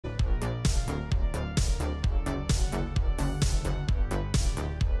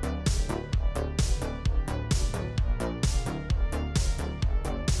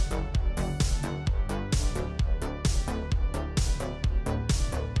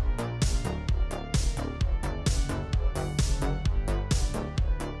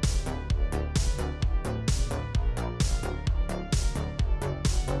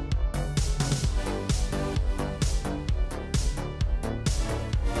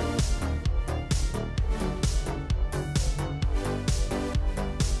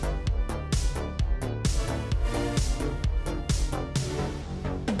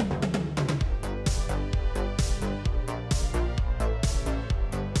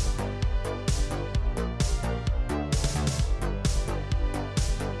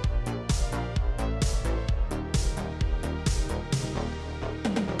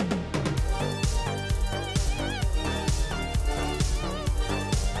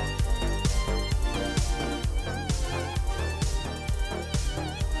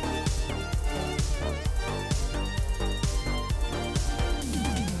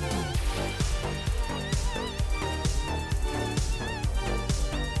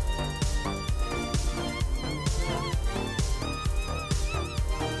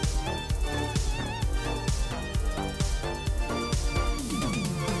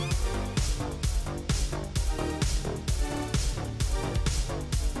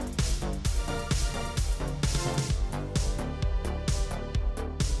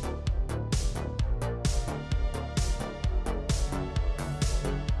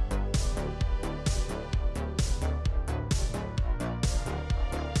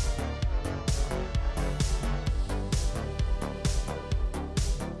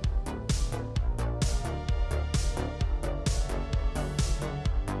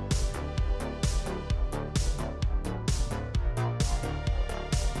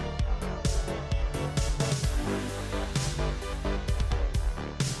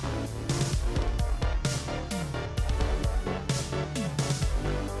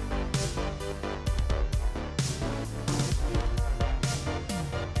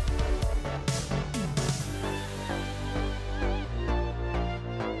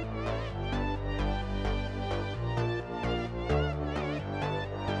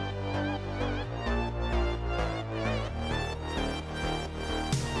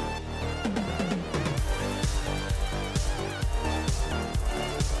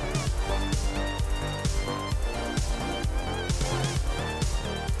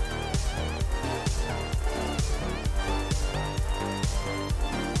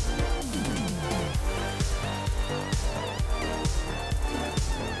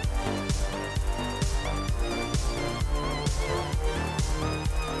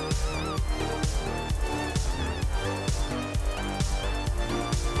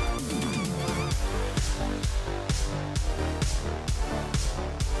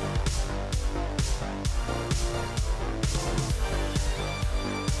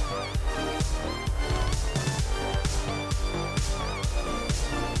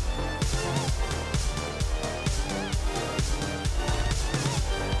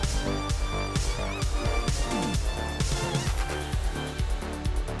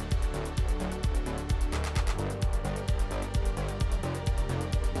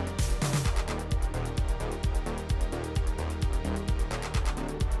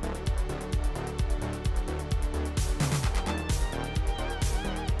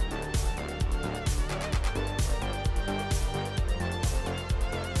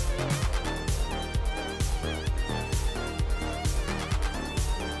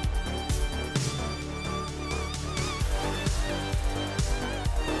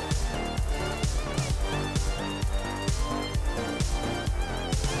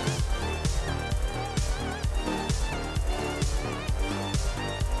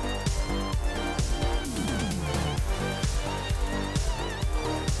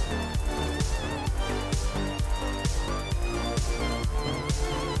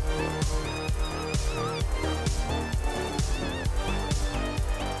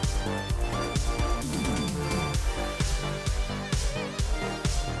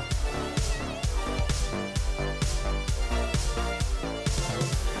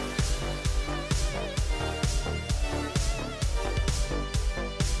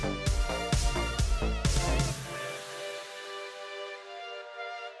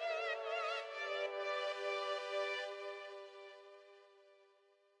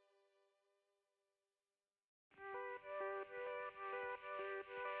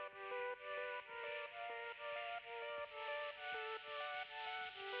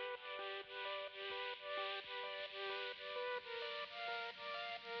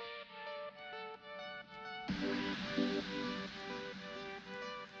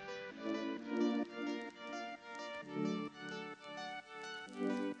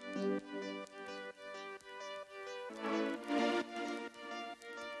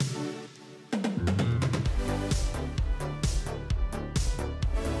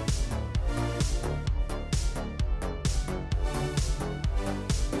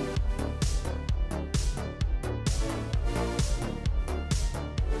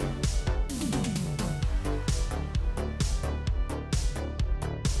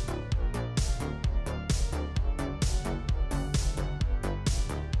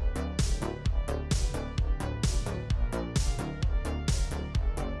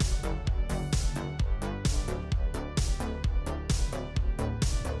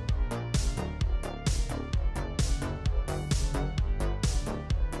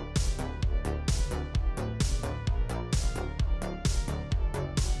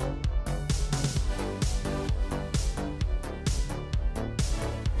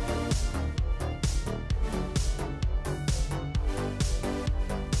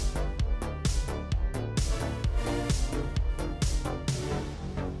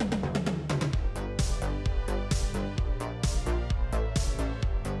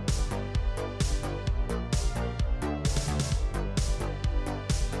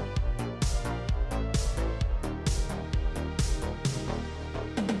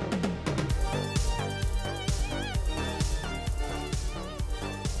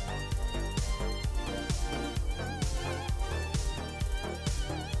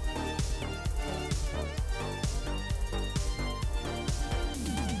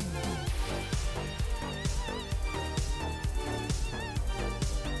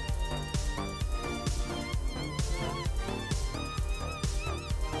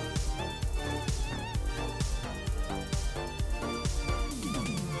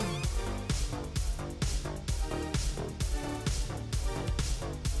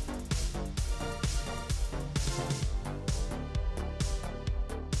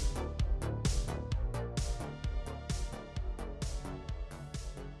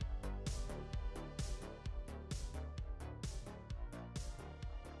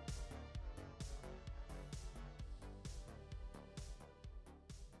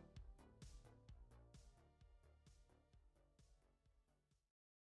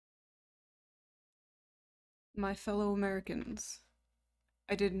My fellow Americans,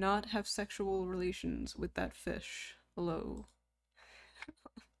 I did not have sexual relations with that fish. Hello.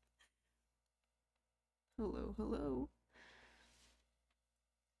 Hello, hello.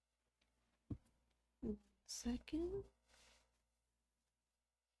 1 second.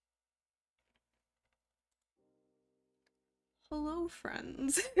 Hello,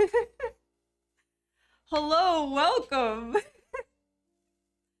 friends. Hello, welcome.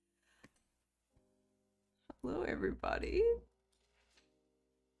 Hello, everybody.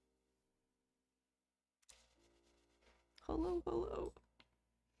 Hello, hello.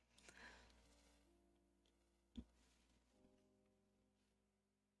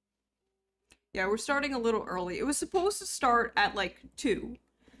 Yeah, we're starting a little early. It was supposed to start at like 2.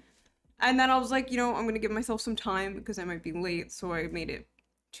 And then I was like, you know, I'm gonna give myself some time because I might be late, so I made it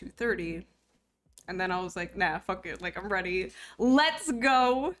 2:30. And then I was like, nah, fuck it. Like, I'm ready. Let's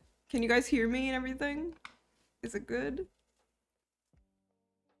go! Can you guys hear me and everything? Is it good?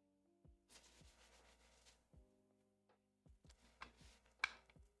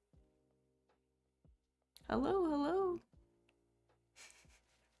 Hello, hello.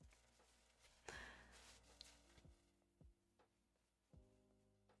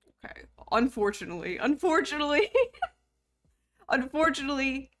 Okay. Unfortunately. Unfortunately,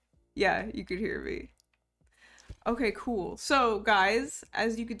 yeah, you could hear me. Okay, cool. So, guys,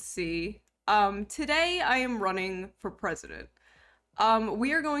 as you could see, today I am running for president.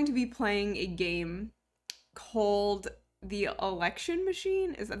 We are going to be playing a game called the election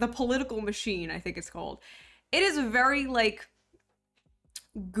machine. Is that the political machine? I think it's called. It is a very like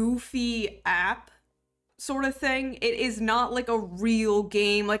goofy app sort of thing. It is not like a real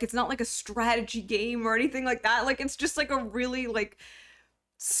game. Like, it's not like a strategy game or anything like that. Like, it's just like a really like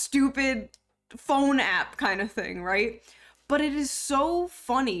stupid phone app kind of thing, right? But it is so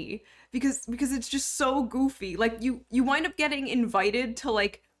funny because it's just so goofy. Like, you wind up getting invited to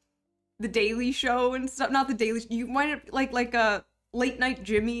like the Daily Show and stuff. Not the Daily. You wind up like late night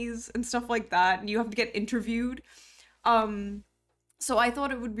Jimmy's and stuff like that, and you have to get interviewed. So I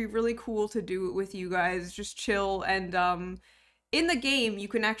thought it would be really cool to do it with you guys, just chill, and in the game you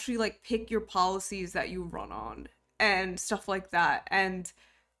can actually like pick your policies that you run on and stuff like that. And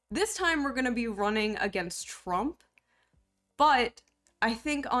this time we're gonna be running against Trump, but I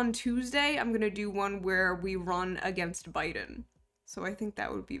think on Tuesday, I'm gonna do one where we run against Biden. So I think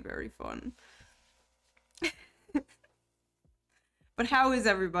that would be very fun. But how is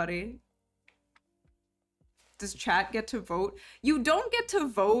everybody? Does chat get to vote? You don't get to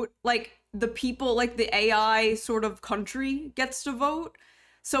vote, like, the people, like, the AI sort of country gets to vote.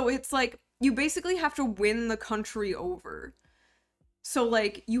 So it's like, you basically have to win the country over. So,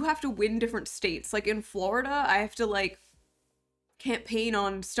 like, you have to win different states. Like, in Florida, I have to, like, campaign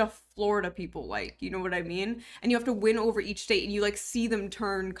on stuff Florida people like, you know what I mean? And you have to win over each state, and you, like, see them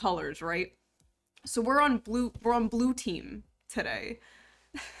turn colors, right? So we're on blue team today.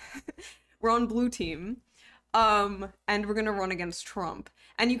 We're on blue team. And we're gonna run against Trump.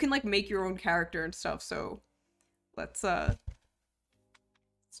 And you can, like, make your own character and stuff, so let's try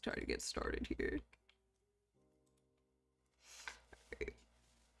to get started here. Okay.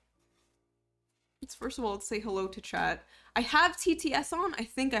 First of all, let's say hello to chat. I have TTS on. I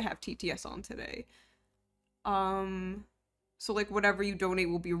think I have TTS on today. So, like, whatever you donate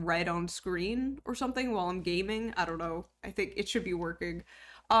will be red on screen or something while I'm gaming. I don't know. I think it should be working.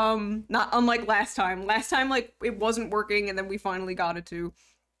 Not unlike last time. Last time, like, it wasn't working, and then we finally got it to.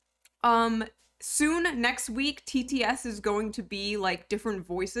 Soon, next week, TTS is going to be, like, different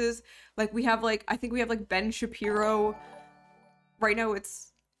voices. Like, we have, like, I think we have, like, Ben Shapiro. Right now,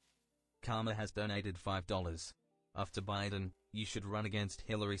 it's... Karma has donated $5. After Biden, you should run against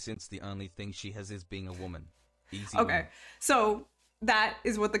Hillary since the only thing she has is being a woman. Easy Okay, win. so that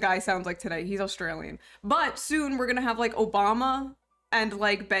is what the guy sounds like today. He's Australian. But soon, we're gonna have, like, Obama and,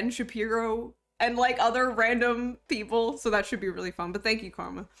 like, Ben Shapiro and, like, other random people, so that should be really fun. But thank you,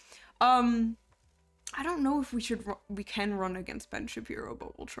 Karma. I don't know if we can run against Ben Shapiro,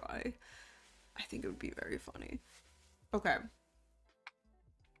 but we'll try. I think it would be very funny. Okay.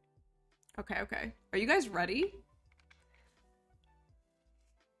 Okay. Are you guys ready?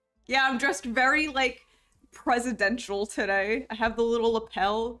 Yeah, I'm dressed very, like, presidential today. I have the little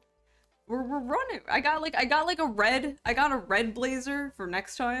lapel. We're running. I got a red blazer for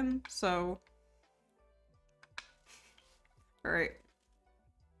next time, so. All right.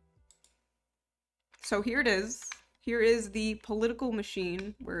 So here it is. Here is the political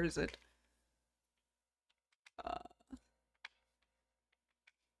machine. Where is it?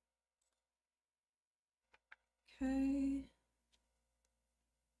 Okay.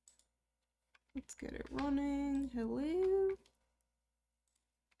 Let's get it running. Hello.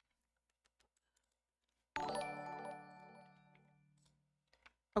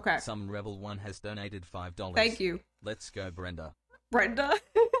 Okay. Some Rebel 1 has donated $5. Thank you. Let's go, Brenda. Brenda?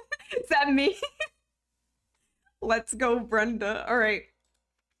 Is that me? Let's go, Brenda. All right.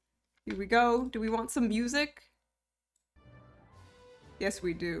 Here we go. Do we want some music? Yes,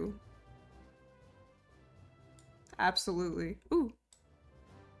 we do. Absolutely. Ooh.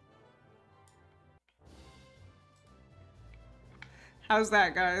 How's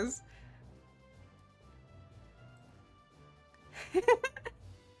that, guys?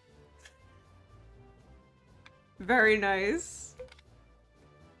 Very nice.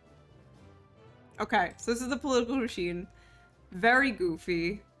 Okay, so this is the political machine. Very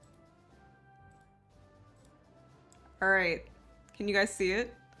goofy. Alright. Can you guys see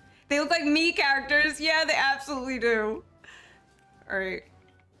it? They look like me characters! Yeah, they absolutely do. Alright.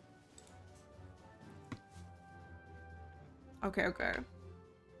 Okay.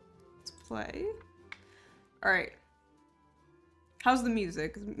 Let's play. Alright. How's the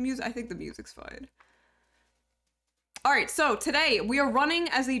music? I think the music's fine. Alright, so today we are running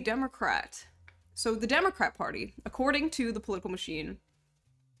as a Democrat. So the Democrat Party, according to the political machine,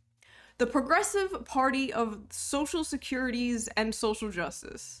 the Progressive Party of Social Securities and Social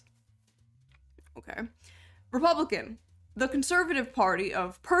Justice. Okay. Republican, the Conservative Party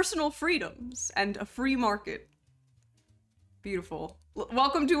of Personal Freedoms and a Free Market. Beautiful.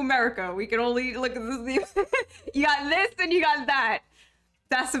 Welcome to America. We can only look at this. You got this and you got that.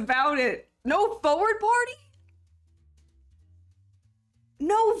 That's about it. No Forward Party?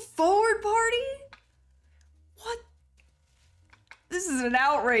 No Forward Party? What? This is an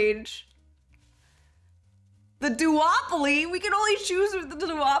outrage. The duopoly? We can only choose the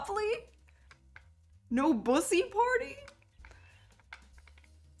duopoly? No Bussy Party?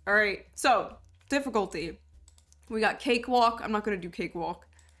 Alright, so, difficulty. We got Cakewalk. I'm not gonna do Cakewalk.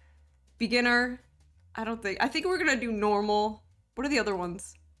 Beginner. I think we're gonna do normal. What are the other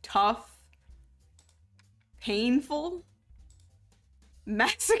ones? Tough. Painful.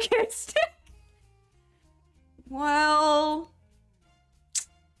 Masochistic. Well.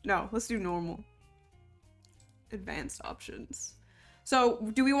 No, let's do normal. Advanced options.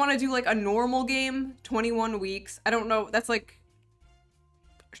 So, do we want to do like a normal game? 21 weeks. I don't know. That's like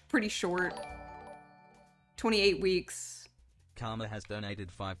pretty short. 28 weeks. Karma has donated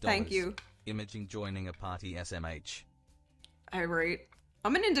 $5. Thank you. Imaging joining a party SMH. Alright.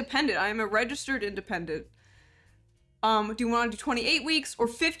 I'm an independent. I am a registered independent. Do you want to do 28 weeks or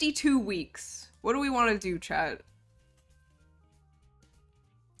 52 weeks? What do we want to do, chat?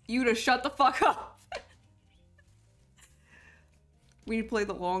 You to shut the fuck up. We need to play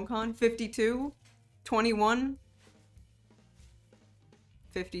the long con. 52? 21?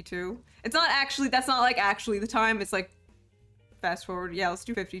 52. It's not actually, that's not like actually the time. It's like fast forward. Yeah, let's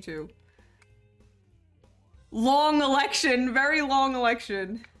do 52. Long election. Very long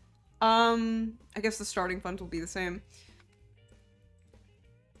election. I guess the starting fund will be the same.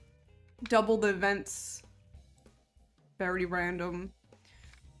 Double the events. Very random.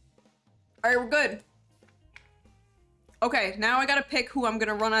 Alright, we're good. Okay, now I gotta pick who I'm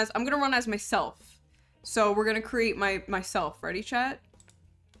gonna run as. I'm gonna run as myself. So we're gonna create myself. Ready, chat?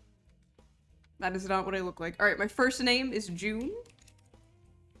 That is not what I look like. Alright, my first name is June.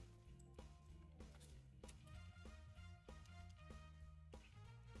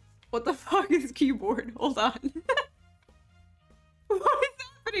 What the fuck is keyboard? Hold on. What is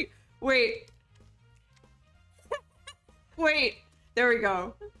happening? Wait. Wait. There we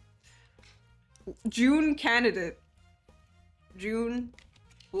go. June candidate. June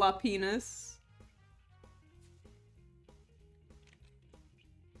La Penis.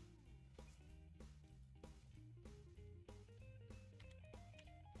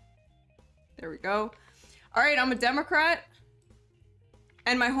 There we go. Alright, I'm a Democrat.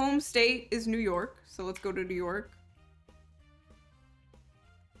 And my home state is New York, so let's go to New York.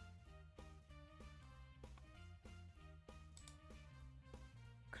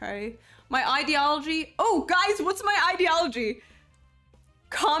 Okay. My ideology... Oh, guys, what's my ideology?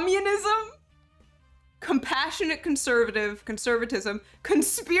 Communism? Compassionate conservatism,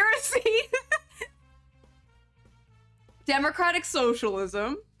 conspiracy? Democratic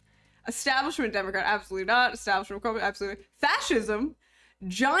socialism. Establishment Democrat, absolutely not. Establishment Republican, absolutely. Fascism.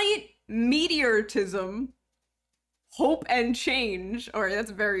 Giant meteoritism. Hope and change. Alright,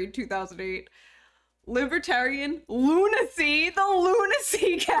 that's very 2008. Libertarian. Lunacy. The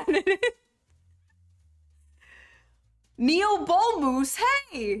lunacy candidate. Neo Bullmoose.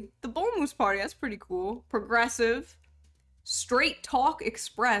 Hey! The Bullmoose party. That's pretty cool. Progressive. Straight Talk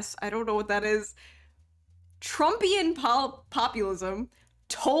Express. I don't know what that is. Trumpian populism.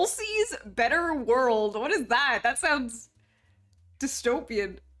 Tulsi's Better World. What is that? That sounds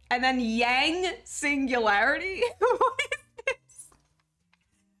dystopian. And then Yang Singularity? What is this?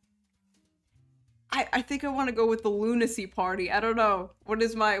 I think I want to go with the lunacy party. I don't know. What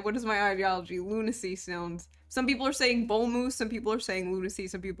is my ideology? Lunacy sounds. Some people are saying bull moose, some people are saying lunacy,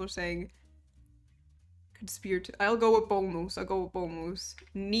 some people are saying conspiracy. I'll go with bull moose. I'll go with bull moose.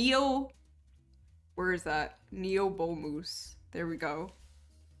 Neo. Where is that? Neo bull moose. There we go.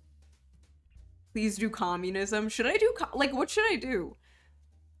 Please do communism. Should I do like what should I do?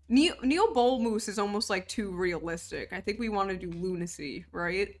 Neo bull moose is almost like too realistic. I think we want to do lunacy,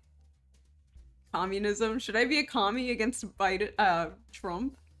 right? Communism. Should I be a commie against Biden?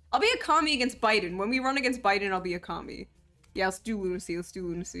 Trump. I'll be a commie against Biden. When we run against Biden, I'll be a commie. Yeah, let's do lunacy. Let's do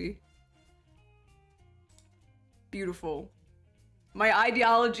lunacy. Beautiful. My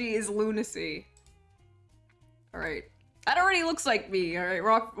ideology is lunacy. Alright. That already looks like me. Alright,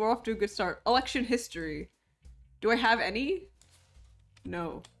 we're off to a good start. Election history. Do I have any?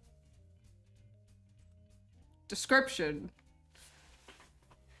 No. Description.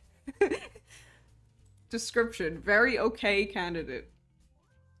 Description. Very okay candidate.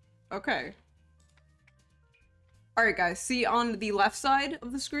 Okay. Alright, guys. See on the left side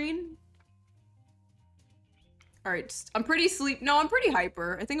of the screen? Alright. I'm pretty No, I'm pretty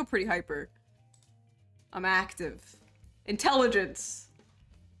hyper. I think I'm pretty hyper. I'm active. Intelligence.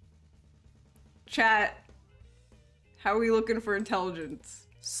 Chat. How are we looking for intelligence?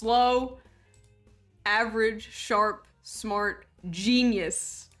 Slow. Average. Sharp. Smart.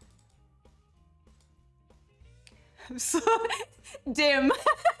 Genius. Dim.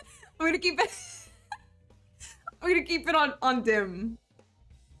 I'm gonna keep it. I'm gonna keep it on dim.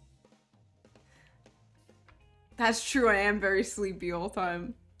 That's true. I am very sleepy all the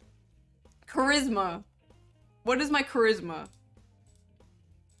time. Charisma. What is my charisma?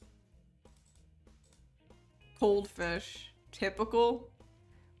 Cold fish. Typical.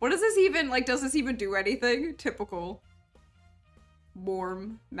 What does this even like? Does this even do anything? Typical.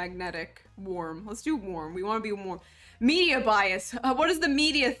 Warm. Magnetic. Warm. Let's do warm. We want to be warm. Media bias. What does the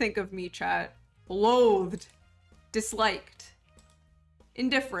media think of me, chat? Loathed. Disliked.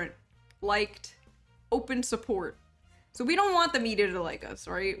 Indifferent. Liked. Open support. So we don't want the media to like us,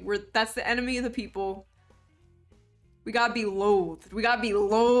 right? That's the enemy of the people. We gotta be loathed. We gotta be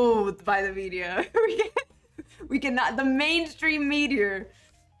loathed by the media. We cannot, the mainstream media.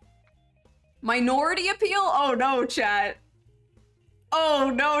 Minority appeal? Oh no, chat.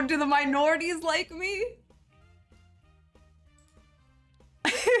 Oh no, do the minorities like me?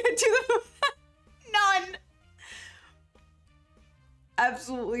 None.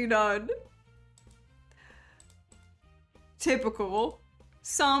 Absolutely none. Typical.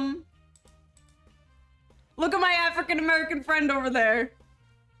 Some. Look at my African American friend over there.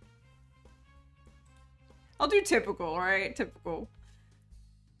 I'll do typical, alright? Typical.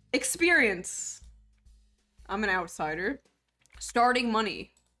 Experience. I'm an outsider. Starting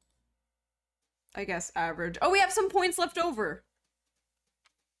money. I guess average. Oh, we have some points left over.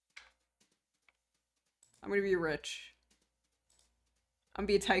 I'm gonna be rich. I'm gonna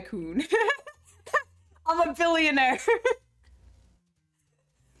be a tycoon. I'm a billionaire.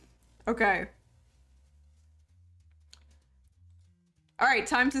 Okay. All right,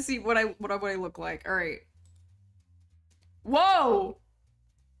 time to see what I look like. All right. Whoa!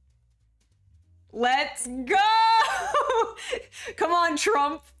 Let's go! Come on,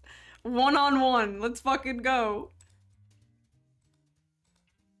 Trump. One-on-one. Let's fucking go.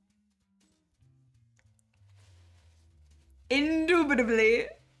 Indubitably.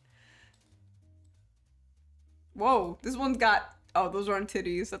 Whoa, this one's got... Oh, those aren't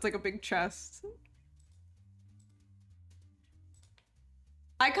titties. That's like a big chest.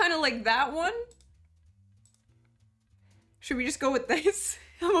 I kind of like that one. Should we just go with this?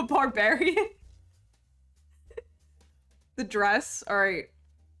 I'm a barbarian. The dress. All right.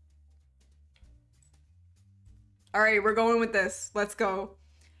 All right, we're going with this. Let's go.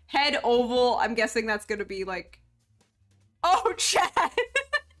 Head oval. I'm guessing that's gonna be like... Oh, chat!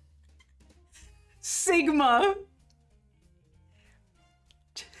 Sigma.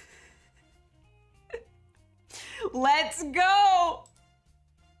 Let's go!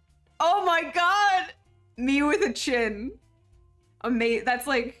 Oh my god! Me with a chin. That's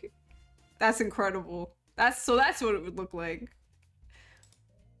like... That's incredible. That's what it would look like.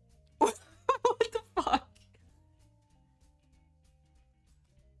 What the fuck?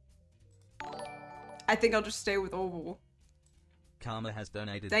 I think I'll just stay with oval. Karma has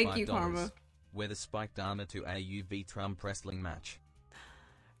donated Thank $5. you, Karma. Wear the spiked armor to AUV Trump wrestling match.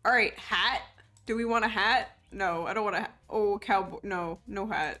 Alright, hat? Do we want a hat? No, I don't want a hat. Oh, cowboy. No, no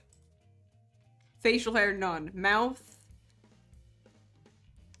hat. Facial hair, none. Mouth?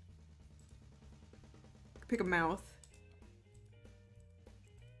 Pick a mouth.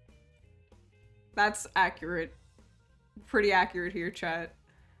 That's accurate. Pretty accurate here, chat.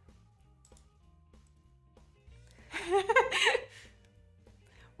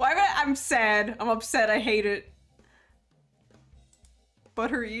 Why am I'm sad. I'm upset. I hate it.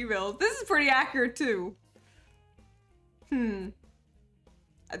 But her emails. This is pretty accurate too. I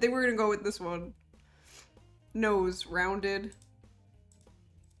think we're gonna go with this one. Nose, rounded.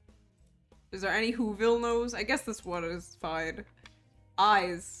 Is there any Whoville nose? I guess this one is fine.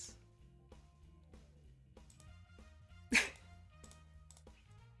 Eyes.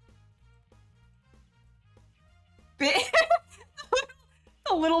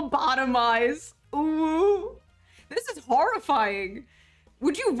 The little bottom eyes. Ooh. This is horrifying.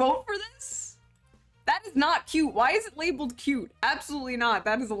 Would you vote for this? That is not cute. Why is it labeled cute? Absolutely not.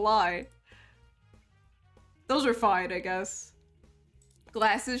 That is a lie. Those are fine, I guess.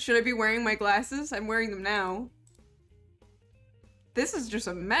 Glasses. Should I be wearing my glasses? I'm wearing them now. This is just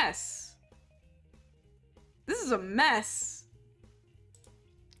a mess. This is a mess.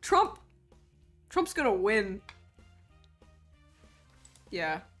 Trump's gonna win.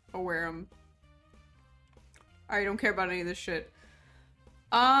 Yeah, I'll wear them. I don't care about any of this shit.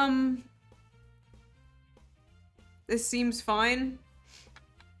 This seems fine.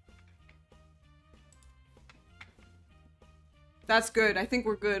 That's good. I think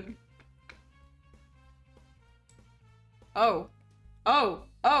we're good. Oh. Oh.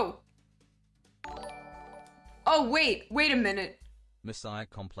 Oh. Oh, wait a minute. Messiah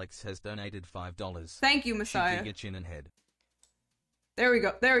Complex has donated $5. Thank you, Messiah. Shoot your chin and head. There we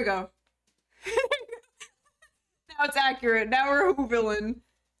go. There we go. Now it's accurate. Now we're a Whoville.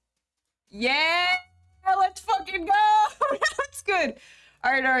 Yeah! Let's fucking go! That's good.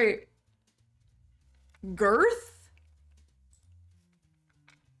 Alright, alright. Girth?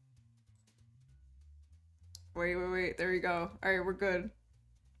 Wait. There we go. Alright, we're good.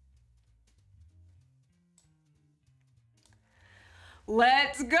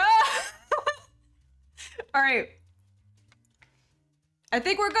 Let's go! Alright. I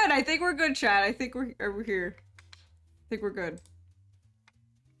think we're good. I think we're good, chat. I think we're here. think we're good.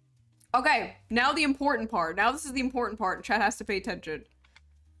 Okay, now the important part. Now this is the important part, and chat has to pay attention.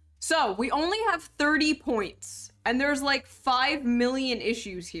 So, we only have 30 points, and there's like 5 million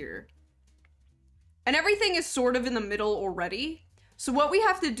issues here. And everything is sort of in the middle already. So what we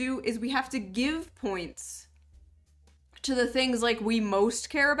have to do is we have to give points to the things like we most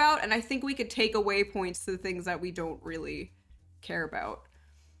care about, and I think we could take away points to the things that we don't really care about.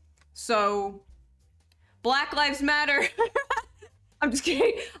 So, Black Lives Matter. I'm just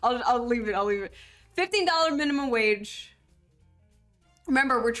kidding. I'll leave it. I'll leave it. $15 minimum wage.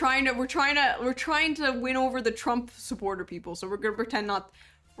 Remember, we're trying to win over the Trump supporter people. So we're gonna pretend not.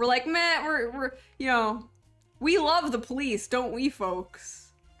 We're like, meh. We're you know, we love the police, don't we,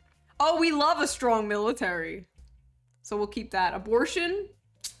 folks? Oh, we love a strong military. So we'll keep that. Abortion.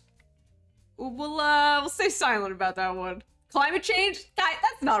 We'll stay silent about that one. Climate change. Guy,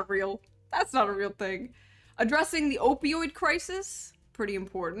 that's not real. That's not a real thing. Addressing the opioid crisis, pretty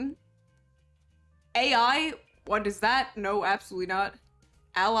important. AI, what is that? No, absolutely not.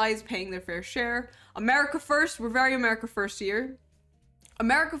 Allies paying their fair share. America first, we're very America first here.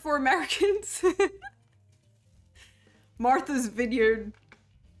 America for Americans. Martha's Vineyard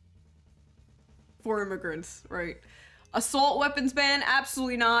for immigrants, right? Assault weapons ban,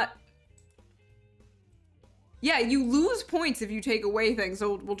 absolutely not. Yeah, you lose points if you take away things,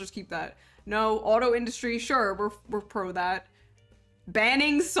 so we'll just keep that. No, auto industry, sure, we're pro that.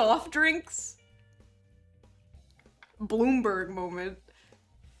 Banning soft drinks? Bloomberg moment.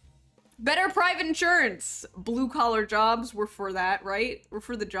 Better private insurance. Blue collar jobs, we're for that, right? We're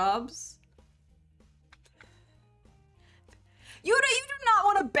for the jobs. You do not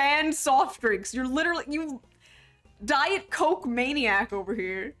want to ban soft drinks. You're literally, you Diet Coke maniac over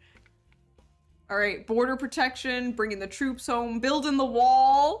here. All right, border protection, bringing the troops home, building the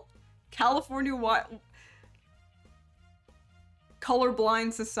wall. California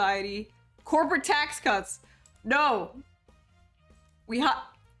colorblind society, corporate tax cuts. No,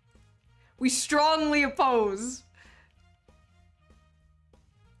 we strongly oppose.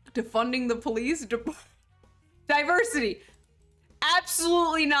 Defunding the police, diversity,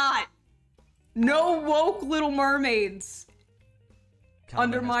 absolutely not. No woke Little Mermaids. Karma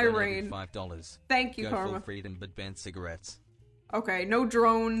under my reign. $5. Thank you, Go Karma. for freedom, but ban cigarettes. Okay, no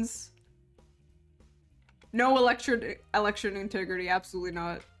drones. No election integrity, absolutely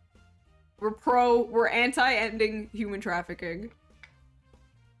not. We're anti-ending human trafficking.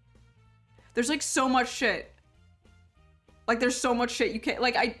 There's like so much shit. Like there's so much shit you can't,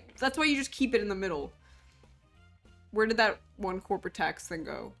 like that's why you just keep it in the middle. Where did that one corporate tax thing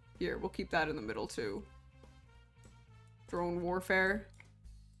go? Here, we'll keep that in the middle too. Drone warfare.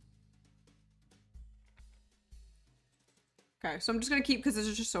 Okay, so I'm just gonna keep, because this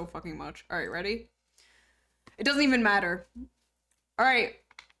is just so fucking much. Alright, ready? It doesn't even matter. Alright.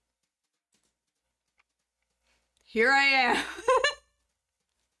 Here I am.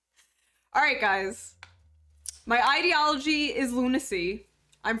 Alright, guys. My ideology is lunacy.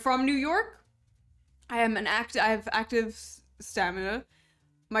 I'm from New York. I have active stamina.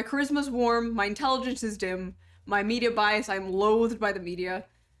 My charisma's warm. My intelligence is dim. My media bias, I'm loathed by the media.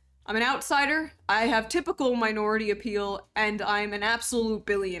 I'm an outsider. I have typical minority appeal. And I'm an absolute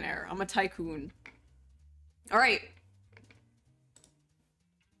billionaire. I'm a tycoon. Alright.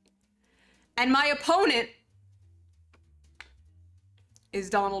 And my opponent is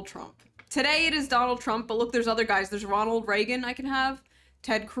Donald Trump. Today it is Donald Trump, but look, there's other guys. There's Ronald Reagan I can have.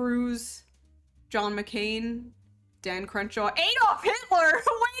 Ted Cruz. John McCain. Dan Crenshaw. Adolf Hitler!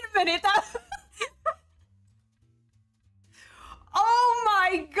 Wait a minute! Oh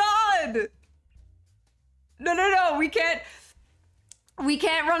my god! No, we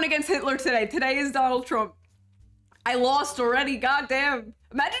can't run against Hitler today. Today is Donald Trump. I lost already, goddamn.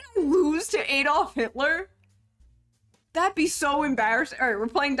 Imagine I lose to Adolf Hitler. That'd be so embarrassing. Alright, we're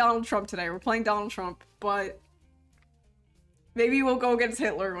playing Donald Trump today. We're playing Donald Trump, but maybe we'll go against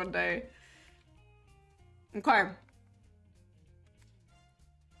Hitler one day. Okay.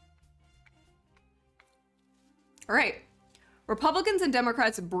 Alright. Republicans and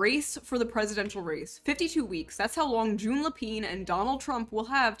Democrats brace for the presidential race. 52 weeks. That's how long June Lapine and Donald Trump will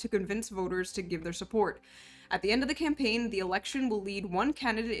have to convince voters to give their support. At the end of the campaign, the election will lead one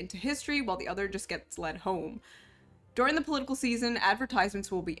candidate into history while the other just gets led home. During the political season, advertisements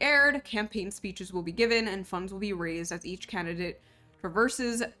will be aired, campaign speeches will be given, and funds will be raised as each candidate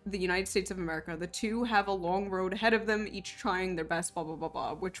traverses the United States of America. The two have a long road ahead of them, each trying their best, blah, blah, blah,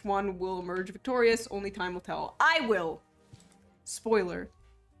 blah. Which one will emerge victorious? Only time will tell. I will! Spoiler.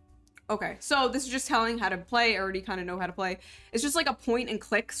 Okay, so this is just telling how to play. I already kind of know how to play. It's just like a point and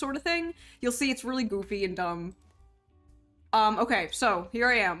click sort of thing. You'll see it's really goofy and dumb. Okay, so here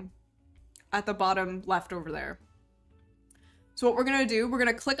I am at the bottom left over there. So what we're gonna do, we're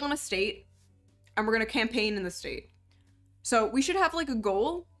gonna click on a state and we're gonna campaign in the state. So we should have like a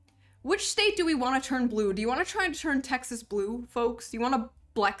goal. Which state do we want to turn blue? Do you want to try and turn Texas blue, folks? Do you want to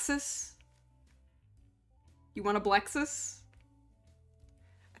Blexus? You want to Blexus?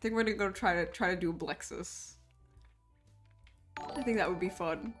 I think we're gonna go try to do Blexus. I think that would be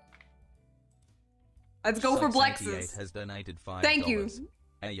fun. Let's go for Blexus. Has donated $5. Thank you.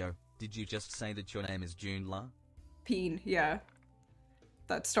 Ayo, did you just say that your name is Junla? Peen, yeah.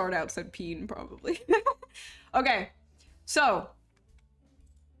 That start out said Peen, probably. Okay, so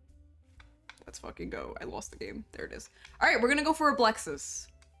let's fucking go. I lost the game. There it is. All right, we're gonna go for a Blexus.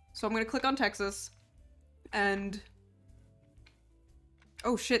 So I'm gonna click on Texas, and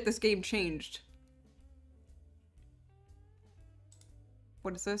oh shit, this game changed.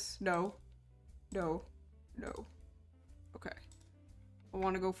 What is this? No. No. No. Okay. I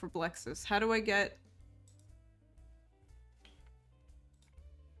want to go for Blexus. How do I get...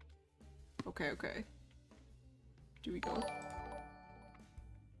 Okay, okay. Do we go?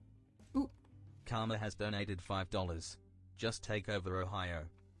 Ooh. Karma has donated $5. Just take over Ohio.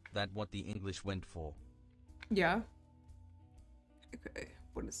 That what the English went for. Yeah. Okay,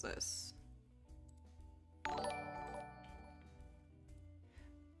 what is this?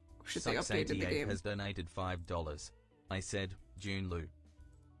 Should they updated the game? Has donated $5. I said, Junlu.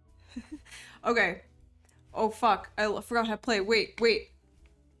 Okay. Oh fuck, I forgot how to play. Wait, wait.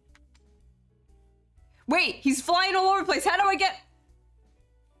 Wait, he's flying all over the place. How do I get...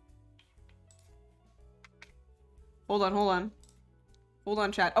 Hold on, hold on. Hold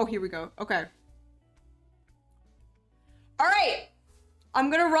on, chat. Oh, here we go. Okay. Alright!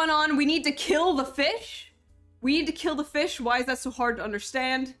 I'm gonna run on. We need to kill the fish. We need to kill the fish. Why is that so hard to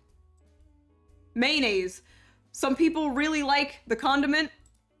understand? Mayonnaise. Some people really like the condiment.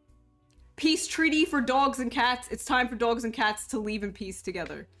 Peace treaty for dogs and cats. It's time for dogs and cats to live in peace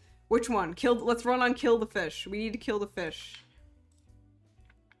together. Which one? Let's run on kill the fish. We need to kill the fish.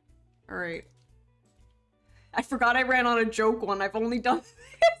 Alright. I forgot I ran on a joke one. I've only done this.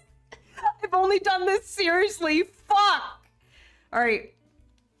 I've only done this seriously. Fuck! Alright.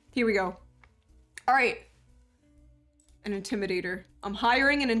 Here we go. Alright. An intimidator. I'm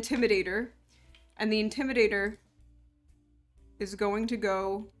hiring an intimidator. And the intimidator is going to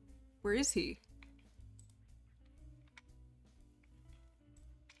go... Where is he?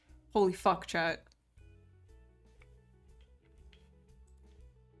 Holy fuck, chat.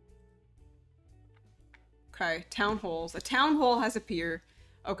 Okay, town halls. A town hall has appeared.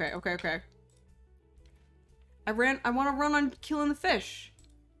 Okay, okay, okay. I want to run on killing the fish.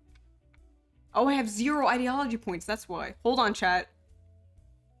 Oh, I have 0 ideology points, that's why. Hold on, chat.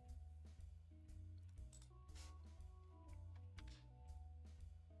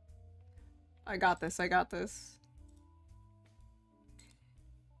 I got this, I got this.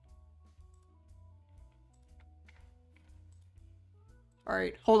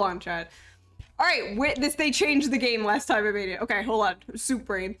 Alright, hold on, chat. Alright, they changed the game last time I made it. Okay, hold on. Soup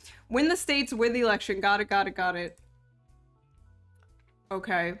brain. Win the states, win the election. Got it, got it, got it.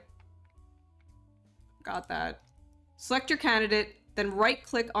 Okay. Got that. Select your candidate, then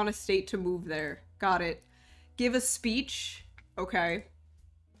right-click on a state to move there. Got it. Give a speech. Okay.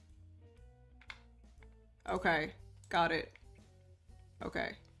 Okay. Got it.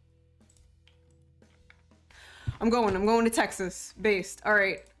 Okay. I'm going to Texas. Based.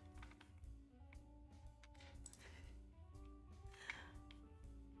 Alright.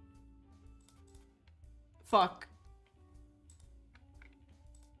 Fuck.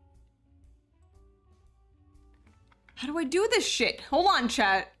 How do I do this shit? Hold on,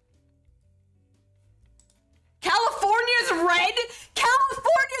 chat. California's red?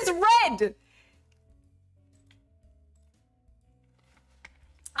 California's red!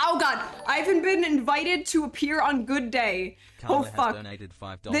 Oh god, I haven't been invited to appear on Good Day. Karma oh fuck. Has donated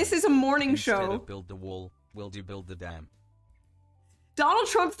 $5. This is a morning Instead show. Of build the wall, will you build the dam? Donald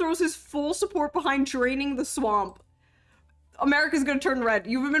Trump throws his full support behind draining the swamp. America's gonna turn red.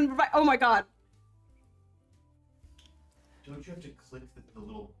 You've been... Oh my god. Don't you have to click the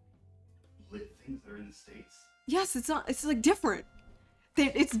little lit things that are in the States? Yes, it's not... It's like different.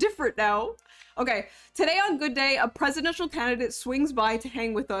 It's different now. Okay, today on Good Day, a presidential candidate swings by to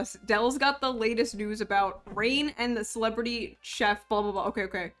hang with us. Dell's got the latest news about Rain and the celebrity chef, blah, blah, blah. Okay,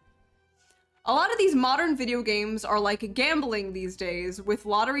 okay. A lot of these modern video games are like gambling these days with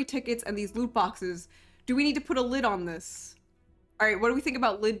lottery tickets and these loot boxes. Do we need to put a lid on this? Alright, what do we think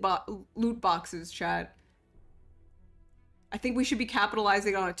about loot boxes, chat? I think we should be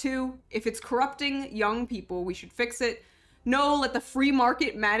capitalizing on it too. If it's corrupting young people, we should fix it. No, let the free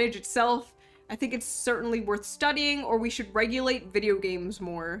market manage itself. I think it's certainly worth studying, or we should regulate video games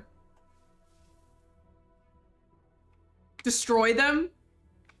more. Destroy them?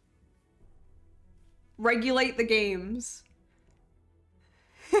 Regulate the games.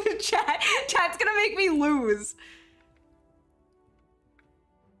 Chat's gonna make me lose.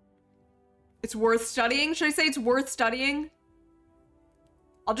 It's worth studying? Should I say it's worth studying?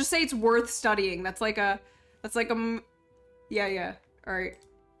 I'll just say it's worth studying. That's like a, yeah. All right.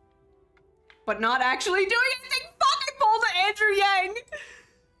 But not actually doing anything. Fuck, I pulled an Andrew Yang.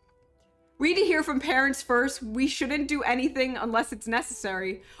 We need to hear from parents first. We shouldn't do anything unless it's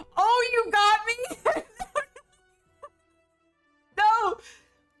necessary. Oh, you got me? No.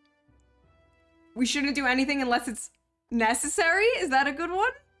 We shouldn't do anything unless it's necessary? Is that a good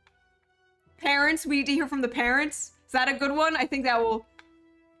one? Parents, we need to hear from the parents. Is that a good one? I think that will...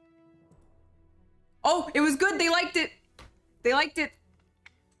 Oh, it was good. They liked it. They liked it.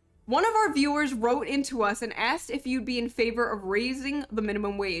 One of our viewers wrote into us and asked if you'd be in favor of raising the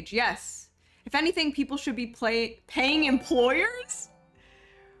minimum wage. Yes. If anything, people should be paying employers?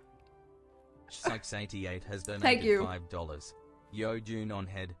 Sykes88 has donated Thank you. $5. Yo, June on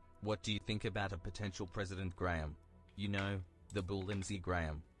head. What do you think about a potential President Graham? You know, the Bull Lindsey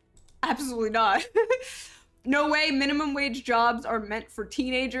Graham. Absolutely not. No way. Minimum wage jobs are meant for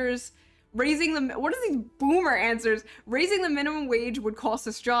teenagers. Raising the... What are these boomer answers? Raising the minimum wage would cost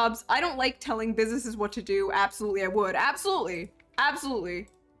us jobs. I don't like telling businesses what to do. Absolutely, I would. Absolutely. Absolutely.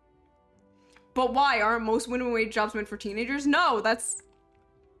 But why? Aren't most minimum wage jobs meant for teenagers? No, that's...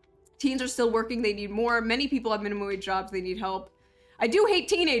 Teens are still working. They need more. Many people have minimum wage jobs. They need help. I do hate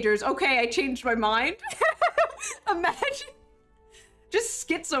teenagers. Okay, I changed my mind. Imagine. Just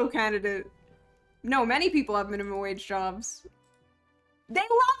schizo candidate. No, many people have minimum wage jobs. They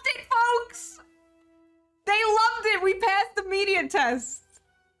loved it, folks! They loved it! We passed the media test!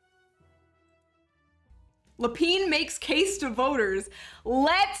 Lapine makes case to voters.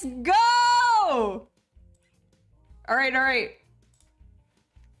 Let's go! Alright, alright.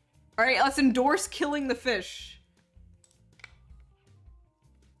 Alright, let's endorse killing the fish.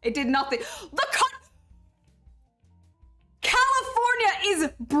 It did nothing. California is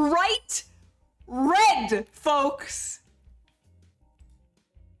bright red, folks.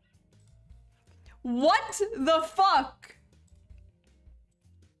 What the fuck?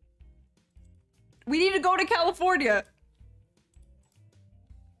 We need to go to California.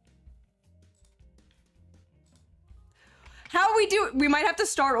 How we do? We might have to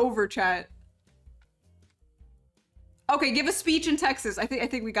start over, chat. Okay, give a speech in Texas. I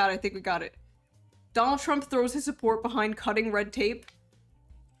think we got it. I think we got it. Donald Trump throws his support behind cutting red tape.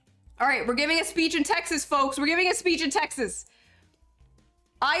 All right, we're giving a speech in Texas, folks. We're giving a speech in Texas.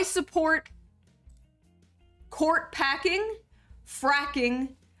 I support court packing,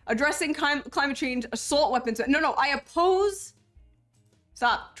 fracking, addressing climate change, assault weapons. No, I oppose...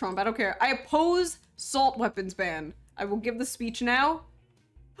 Stop, Trump, I don't care. I oppose assault weapons ban. I will give the speech now.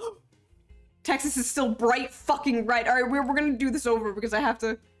 Texas is still bright fucking red. All right, we're gonna do this over because I have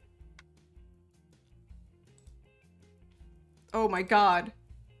to... Oh my god.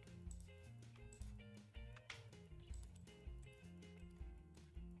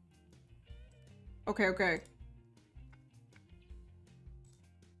 Okay, okay.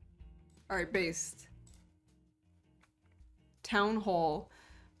 Alright, based. Town hall.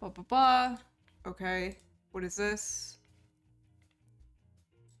 Okay, what is this?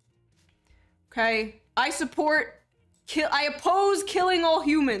 Okay, I oppose killing all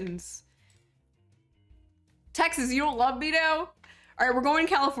humans. Texas, you don't love me now? Alright, we're going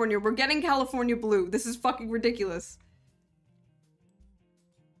to California. We're getting California blue. This is fucking ridiculous.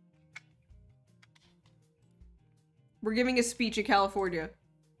 We're giving a speech in California.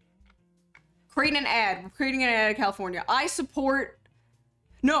 Creating an ad. We're creating an ad in California. I support...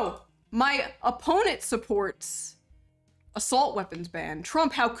 No, my opponent supports assault weapons ban.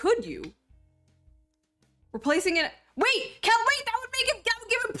 Trump, how could you? Replacing it... Wait! That would make him... That would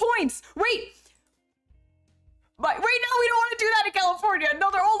give him points! Wait! Wait, no, we don't want to do that in California! No,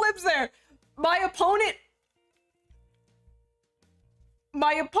 there all lives there! My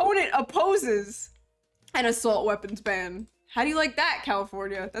opponent opposes an assault weapons ban. How do you like that,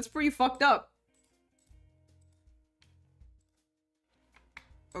 California? That's pretty fucked up.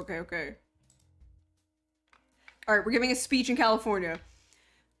 Okay, okay. Alright, we're giving a speech in California.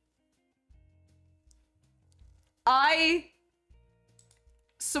 I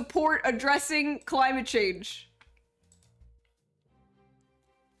support addressing climate change.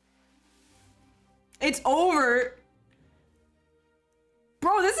 It's over.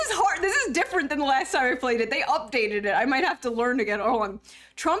 Bro, this is hard. This is different than the last time I played it. They updated it. I might have to learn again. Hold on.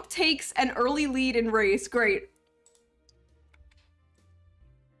 Trump takes an early lead in race. Great.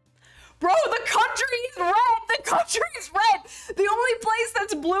 Bro, the country is red! The country is red! The only place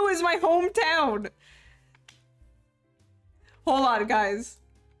that's blue is my hometown. Hold on, guys.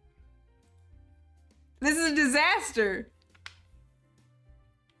 This is a disaster.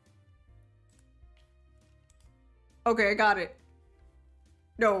 Okay, I got it.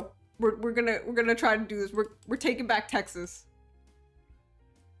 No, we're gonna try to do this. We're taking back Texas.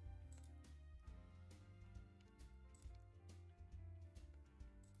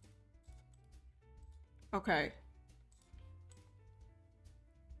 Okay.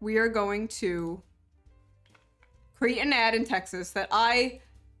 We are going to create an ad in Texas that I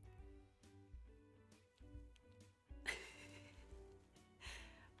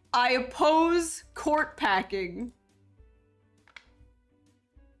oppose court packing.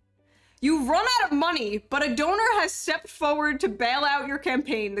 You've run out of money, but a donor has stepped forward to bail out your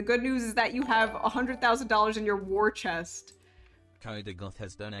campaign. The good news is that you have $100,000 in your war chest. Codagoth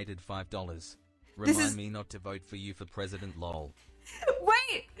has donated $5. This Remind is- me not to vote for you for president, lol.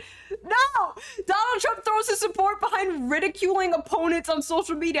 Wait! No! Donald Trump throws his support behind ridiculing opponents on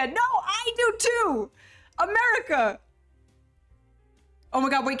social media. No, I do too! America! Oh my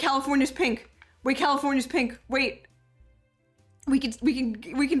god, wait, California's pink. Wait, California's pink. Wait. We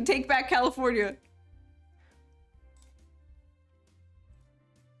can take back California.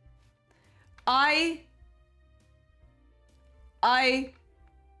 I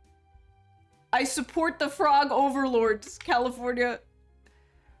support the frog overlords, California.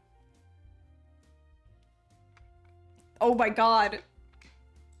 Oh my god.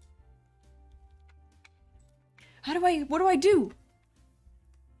 What do I do?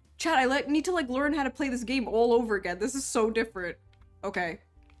 Chat, I need to learn how to play this game all over again. This is so different. Okay.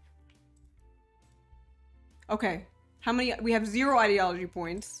 Okay. How many? We have 0 ideology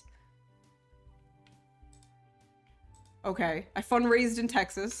points. Okay. I fundraised in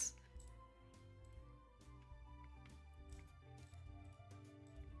Texas.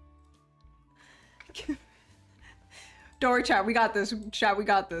 Don't worry, chat. We got this. Chat, we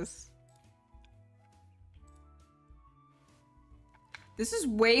got this. This is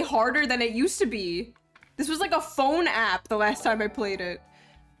way harder than it used to be. This was like a phone app the last time I played it.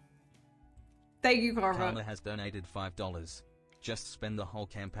 Thank you, Karma. Karma has donated $5. Just spend the whole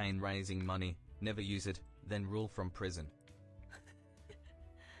campaign raising money, never use it, then rule from prison.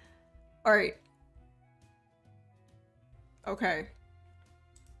 Alright. Okay.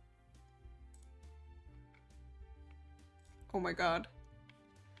 Oh my god.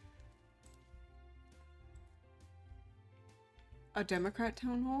 A Democrat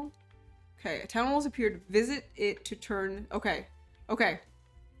town hall? Okay, a town hall has appeared. Visit it to turn... Okay. Okay.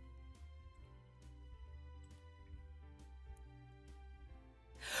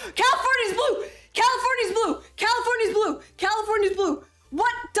 California's blue! California's blue! California's blue! California's blue!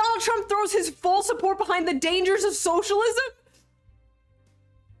 What? Donald Trump throws his full support behind the dangers of socialism?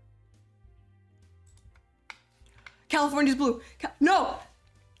 California's blue. No!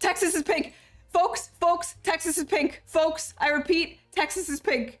 Texas is pink. Folks, Texas is pink. Folks, I repeat, Texas is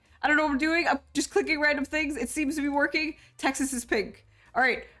pink. I don't know what I'm doing. I'm just clicking random things. It seems to be working. Texas is pink. All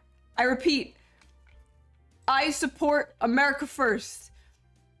right. I repeat. I support America first.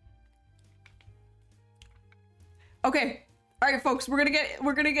 Okay. All right, folks. We're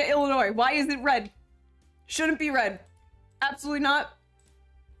gonna get Illinois. Why is it red? Shouldn't be red. Absolutely not.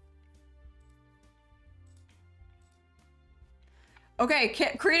 Okay,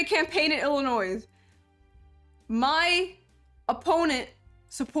 create a campaign in Illinois. My opponent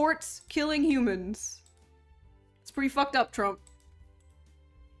supports killing humans. It's pretty fucked up, Trump.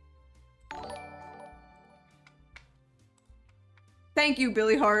 Thank you,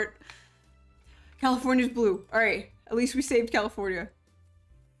 Billy Hart. California's blue. Alright, at least we saved California.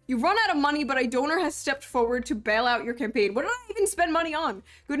 You run out of money, but a donor has stepped forward to bail out your campaign. What did I even spend money on?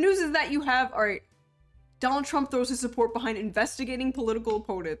 Good news is that you have... Alright. Donald Trump throws his support behind investigating political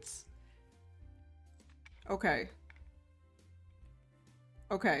opponents. Okay.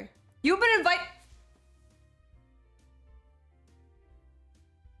 Okay. You've been invited...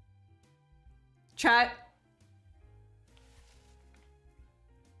 Chat.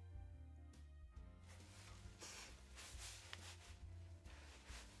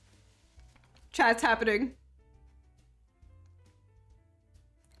 Chat's happening.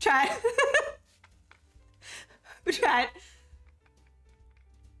 Chat. Chat.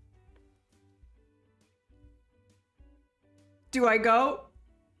 Do I go?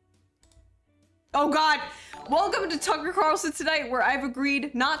 Oh god! Welcome to Tucker Carlson Tonight, where I've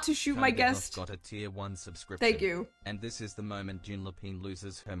agreed not to shoot my Tiger guest. Goth got a tier 1 subscription. Thank you. And this is the moment June Lapine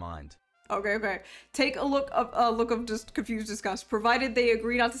loses her mind. Okay, okay. Take a look of just confused disgust, provided they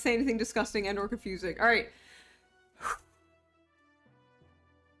agree not to say anything disgusting and or confusing. All right.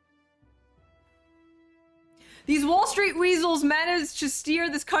 These Wall Street weasels managed to steer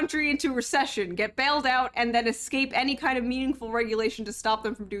this country into recession, get bailed out, and then escape any kind of meaningful regulation to stop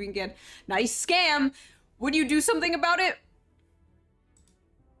them from doing it again. Nice scam. Would you do something about it?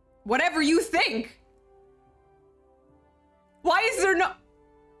 Whatever you think. Why is there no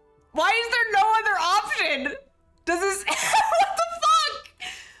other option? Does this what the fuck?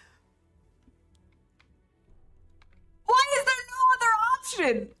 Why is there no other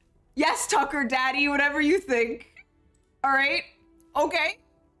option? Yes, Tucker Daddy, whatever you think. All right? Okay.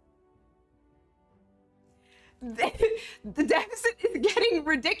 The deficit is getting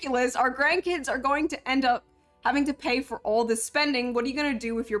ridiculous. Our grandkids are going to end up having to pay for all this spending. What are you gonna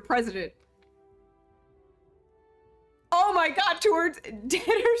do if you're president? Oh my god, towards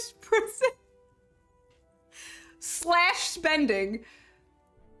debtors prison / spending.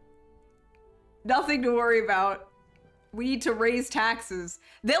 Nothing to worry about. We need to raise taxes.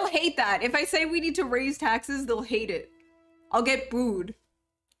 They'll hate that. If I say we need to raise taxes, they'll hate it. I'll get booed.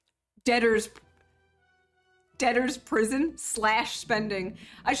 Debtors prison / spending.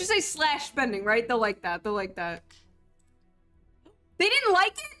 I should say / spending, right? They'll like that. They'll like that. They didn't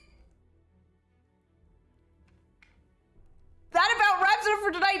like it? That about wraps it up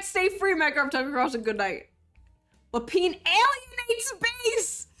for tonight. Stay free, Mecca. I'm Tucker Carlson. Good night. Lapine alienates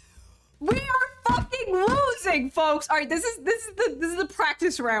base. We are fucking losing, folks. All right, this is the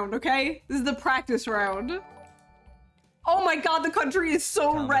practice round, okay? This is the practice round. Oh my god, the country is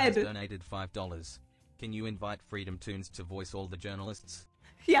so Carla red. has donated $5. Can you invite Freedom Tunes to voice all the journalists?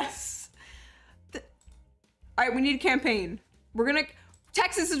 Yes. All right, we need a campaign. We're gonna.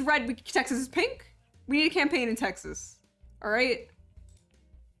 Texas is red. Texas is pink. We need a campaign in Texas. All right.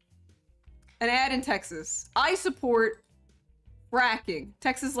 An ad in Texas. I support fracking.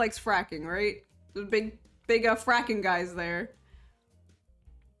 Texas likes fracking, right? There's big fracking guys there.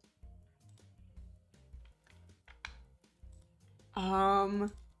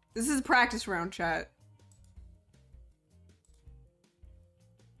 This is a practice round, chat.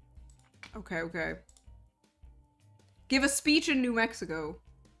 Okay, okay. Give a speech in New Mexico.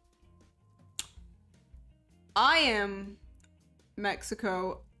 I am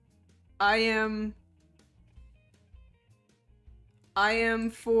Mexico. I am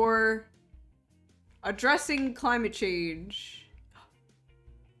for addressing climate change.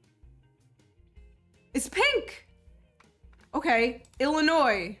 It's pink! Okay,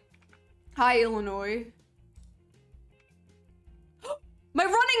 Illinois. Hi, Illinois. My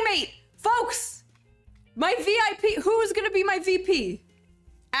running mate! Folks! My VIP, who's gonna be my VP?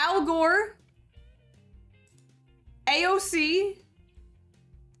 Al Gore, AOC,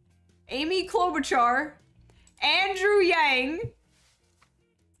 Amy Klobuchar, Andrew Yang,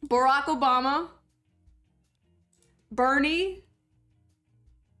 Barack Obama, Bernie,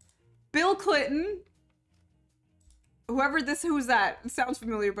 Bill Clinton, who's that? It sounds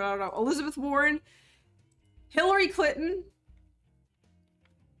familiar, but I don't know. Elizabeth Warren, Hillary Clinton,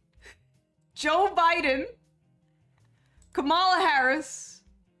 Joe Biden, Kamala Harris,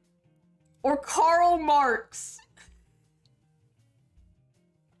 or Karl Marx.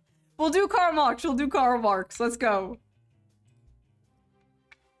 We'll do Karl Marx. We'll do Karl Marx. Let's go.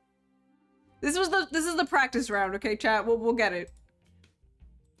 This is the practice round, okay, chat? We'll get it.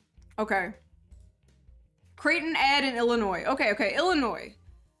 Okay. Create an ad in Illinois. Okay, okay, Illinois.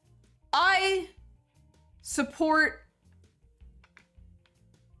 I support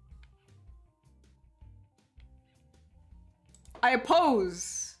I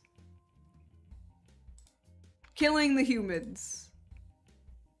oppose killing the humans.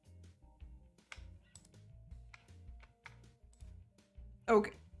 Okay.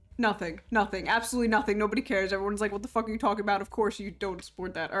 Nothing. Nothing. Absolutely nothing. Nobody cares. Everyone's like, what the fuck are you talking about? Of course you don't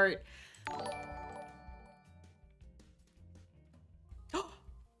support that. Alright.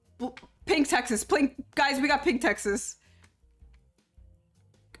 Pink Texas. Pink. Guys, we got Pink Texas.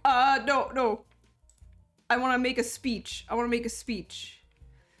 No. I want to make a speech. I want to make a speech.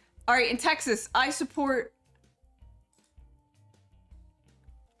 Alright, in Texas, I support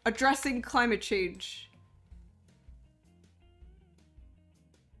addressing climate change.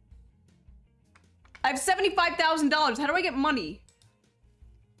 I have $75,000. How do I get money?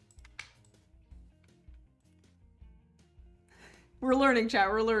 We're learning, chat.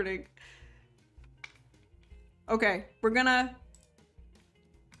 We're learning. Okay, we're gonna...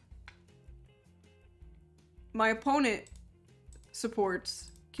 My opponent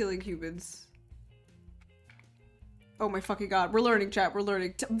supports killing humans. Oh my fucking god. We're learning, chat. We're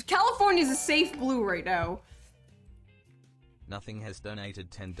learning. California's a safe blue right now. Nothing has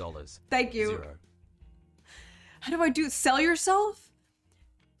donated $10. Thank you. 0. How do I do it? Sell yourself?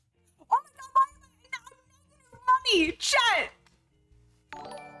 Oh my god, I'm negative money! Chat!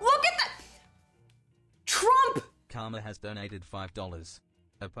 Look at that! Trump! Karma has donated $5.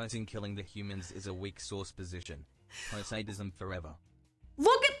 Opposing killing the humans is a weak source position. Posadism forever.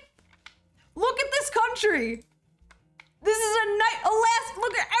 Look at this country! This is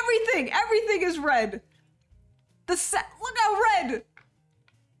look at everything! Everything is red! Look how red!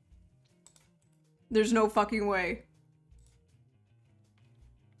 There's no fucking way.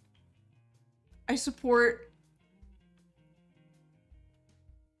 I support...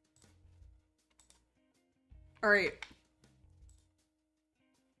 Alright.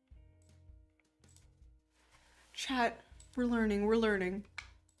 Chat, we're learning, we're learning.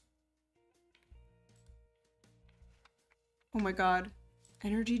 Oh my god.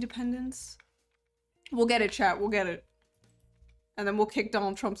 Energy dependence? We'll get it, chat, we'll get it. And then we'll kick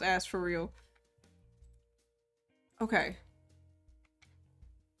Donald Trump's ass for real. Okay.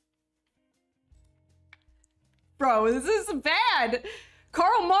 Bro, this is bad!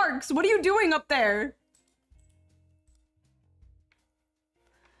 Karl Marx, what are you doing up there?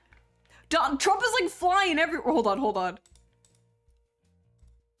 Trump is like flying everywhere. Hold on, hold on.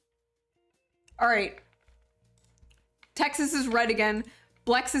 Alright. Texas is red again.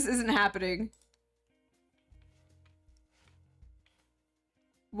 Blexus isn't happening.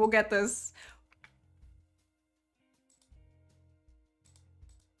 We'll get this.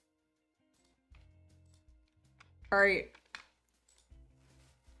 Alright.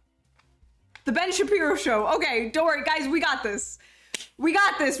 The Ben Shapiro Show. Okay, don't worry, guys, we got this. We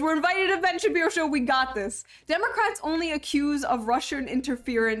got this. We're invited to Ben Shapiro Show. We got this. Democrats only accuse of Russian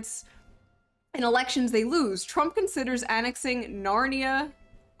interference in elections they lose. Trump considers annexing Narnia,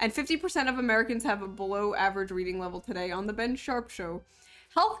 and 50% of Americans have a below average reading level today on the Ben Sharp Show.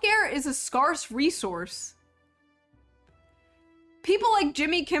 Healthcare is a scarce resource. People like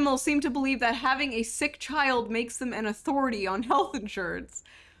Jimmy Kimmel seem to believe that having a sick child makes them an authority on health insurance.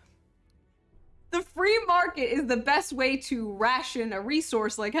 The free market is the best way to ration a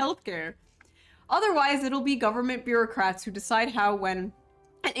resource like healthcare. Otherwise, it'll be government bureaucrats who decide how, when,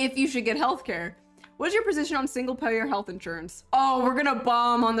 and if you should get healthcare. What is your position on single-payer health insurance? Oh, we're gonna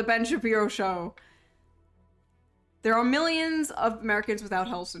bomb on the Ben Shapiro Show. There are millions of Americans without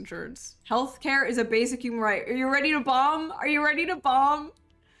health insurance. Healthcare is a basic human right. Are you ready to bomb? Are you ready to bomb?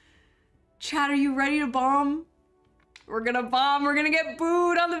 Chat, are you ready to bomb? We're gonna bomb. We're gonna get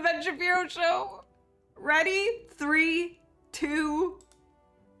booed on the Ben Shapiro Show. Ready? 3, 2.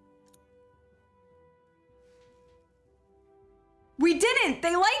 We didn't!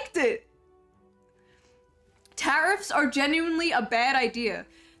 They liked it! Tariffs are genuinely a bad idea.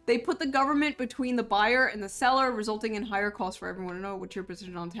 They put the government between the buyer and the seller, resulting in higher costs for everyone to know. What's your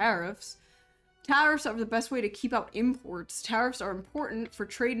position on tariffs? Tariffs are the best way to keep out imports. Tariffs are important for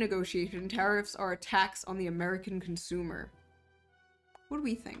trade negotiation. Tariffs are a tax on the American consumer. What do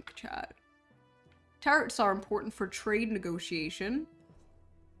we think, Chad? Tariffs are important for trade negotiation.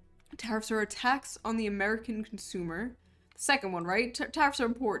 Tariffs are a tax on the American consumer. The second one, right? Tariffs are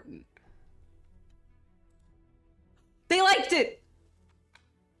important. They liked it!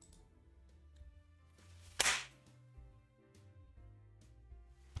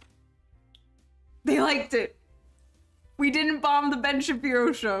 They liked it. We didn't bomb the Ben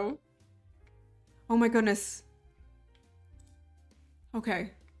Shapiro Show. Oh my goodness.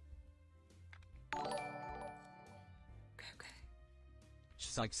 Okay.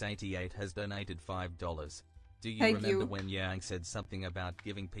 Sykes88 has donated $5. Do you Thank remember you. when Yang said something about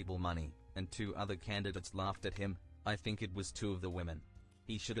giving people money, and 2 other candidates laughed at him? I think it was 2 of the women.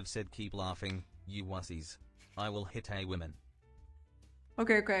 He should have said, keep laughing, you wussies. I will hit a women.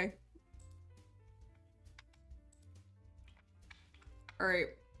 Okay, okay. Alright.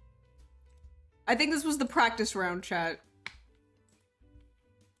 I think this was the practice round, chat.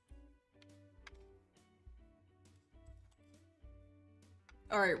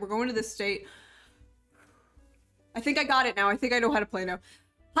 Alright, we're going to this state. I think I got it now. I think I know how to play now.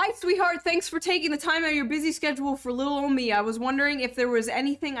 Hi, sweetheart. Thanks for taking the time out of your busy schedule for little old me. I was wondering if there was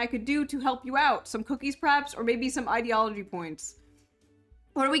anything I could do to help you out. Some cookies, perhaps, or maybe some ideology points.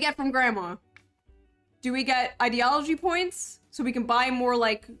 What do we get from Grandma? Do we get ideology points? So we can buy more,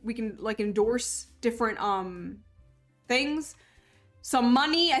 like, we can, like, endorse different, things? Some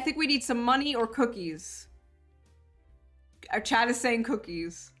money? I think we need some money or cookies. Our chat is saying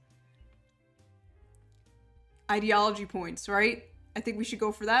cookies. Ideology points, right? I think we should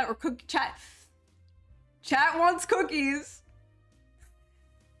go for that. Or chat. Chat wants cookies.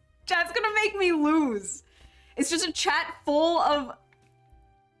 Chat's gonna make me lose. It's just a chat full of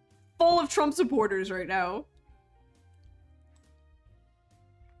Trump supporters right now.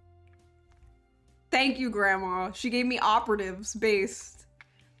 Thank you, Grandma. She gave me operatives based.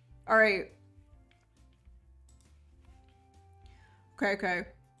 All right. Okay.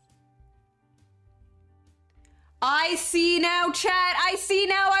 I see now, chat. I see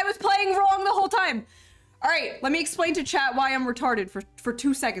now. I was playing wrong the whole time. All right, let me explain to chat why I'm retarded for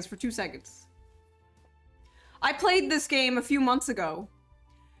 2 seconds. For 2 seconds. I played this game a few months ago,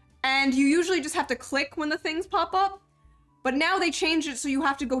 and you usually just have to click when the things pop up, but now they changed it so you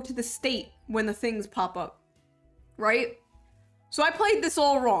have to go to the state when the things pop up, right? So I played this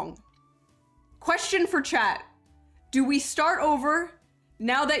all wrong. Question for chat. Do we start over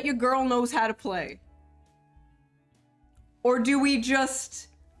now that your girl knows how to play? Or do we just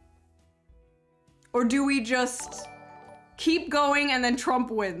keep going and then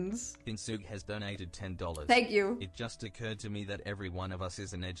Trump wins? Insug has donated $10. Thank you. It just occurred to me that every one of us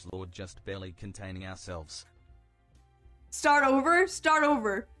is an edgelord just barely containing ourselves. Start over? Start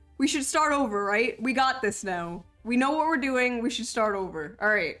over. We should start over, right? We got this now. We know what we're doing. We should start over. All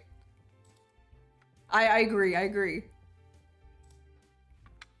right. I agree.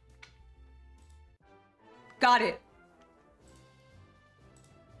 Got it.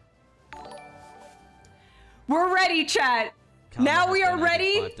 We're ready, chat. Now we are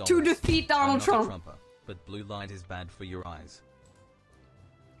ready to defeat Donald Trump. Trumper, but blue light is bad for your eyes.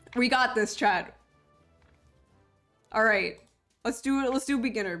 We got this, chat. All right. Let's do it. Let's do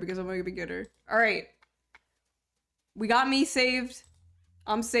beginner because I'm a beginner. All right. We got me saved.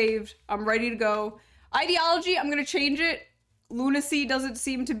 I'm saved. I'm ready to go. Ideology, I'm going to change it. Lunacy doesn't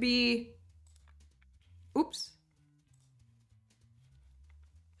seem to be... Oops.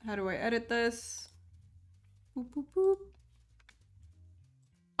 How do I edit this? Boop, boop, boop.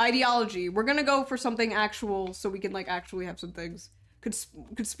 Ideology. We're gonna go for something actual so we can, like, actually have some things.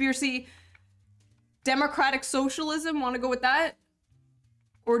 Conspiracy. Democratic socialism. Want to go with that?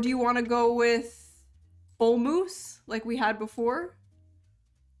 Or do you want to go with bull moose like we had before?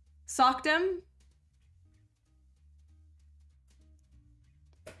 Sockdem?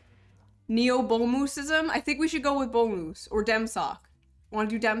 Neo-bull mooseism? I think we should go with bull moose or demsock. Want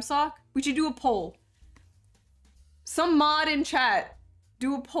to do demsock? We should do a poll. Some mod in chat,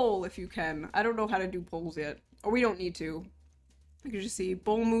 do a poll if you can. I don't know how to do polls yet. Or we don't need to. I can just see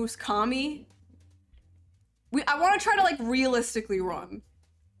bull moose commie. I want to try to, like, realistically run.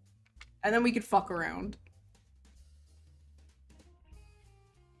 And then we could fuck around.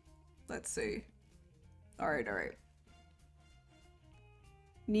 Let's see. Alright.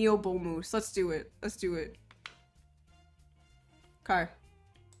 Neo bull moose. Let's do it. Okay.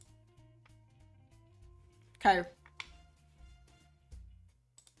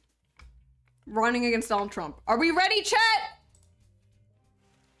 Running against Donald Trump. Are we ready, chat?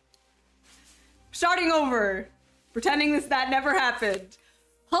 Starting over. Pretending that never happened.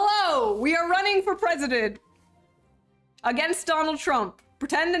 Hello! We are running for president. Against Donald Trump.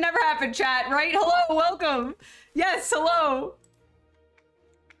 Pretend it never happened, chat, right? Hello, welcome. Yes, hello.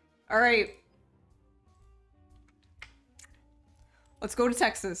 Alright. Let's go to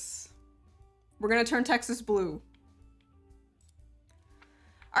Texas. We're gonna turn Texas blue.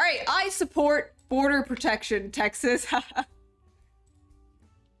 Alright, I support border protection, Texas.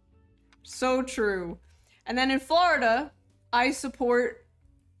 So true. And then in Florida, I support...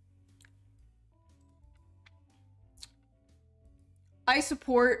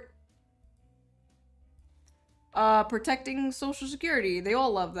 protecting Social Security. They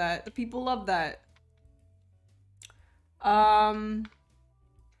all love that. The people love that.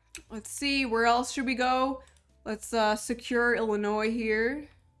 Let's see, where else should we go? Let's secure Illinois here.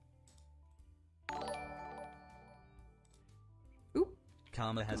 Oop.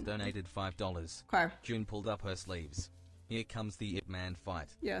 Karma has donated $5. Okay. June pulled up her sleeves. Here comes the Ip Man fight.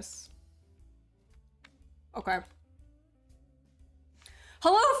 Yes. Okay.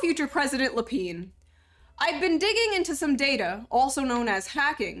 Hello, future President Lapine. I've been digging into some data, also known as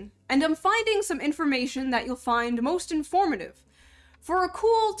hacking, and I'm finding some information that you'll find most informative. For a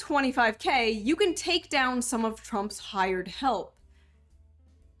cool 25k, you can take down some of Trump's hired help.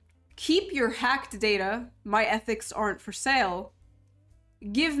 Keep your hacked data. My ethics aren't for sale.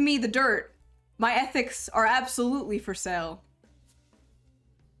 Give me the dirt. My ethics are absolutely for sale.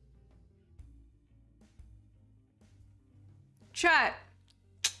 Chat.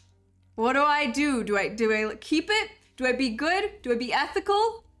 What do I do? Do I keep it? Do I be good? Do I be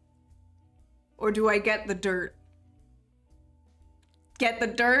ethical? Or do I get the dirt? Get the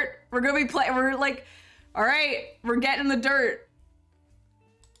dirt. We're gonna be playing. We're like, all right, we're getting the dirt.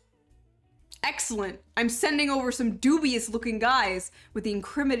 Excellent. I'm sending over some dubious looking guys with the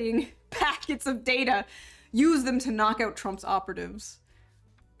incriminating packets of data. Use them to knock out Trump's operatives.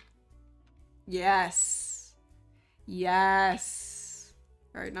 Yes. Yes.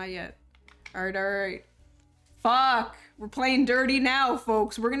 All right, not yet. All right, all right. Fuck. We're playing dirty now,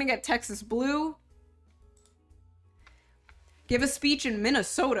 folks. We're gonna get Texas Blue. Give a speech in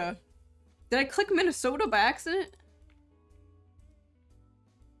Minnesota. Did I click Minnesota by accident?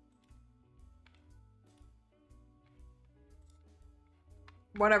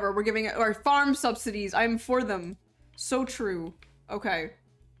 Whatever, we're giving it, or farm subsidies. I'm for them. So true. Okay.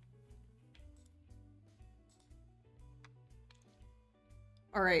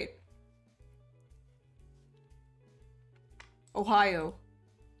 All right. Ohio.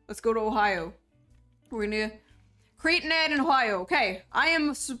 Let's go to Ohio. We're gonna create an ad in Ohio. Okay.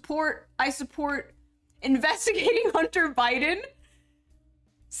 I support investigating Hunter Biden.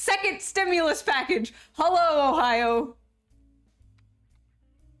 Second stimulus package. Hello, Ohio.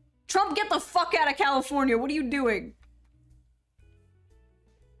 Trump, get the fuck out of California. What are you doing?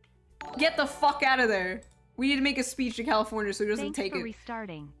 Get the fuck out of there. We need to make a speech to California so he doesn't take it. Thanks for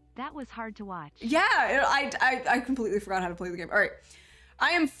restarting. That was hard to watch. Yeah, I completely forgot how to play the game. All right. I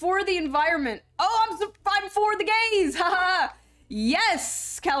am for the environment. Oh, I'm for the gays. Haha.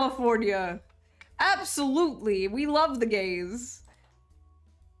 Yes, California. Absolutely. We love the gays.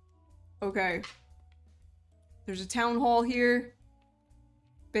 Okay. There's a town hall here.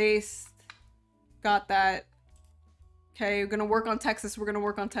 Based. Got that. Okay, we're gonna work on Texas. We're gonna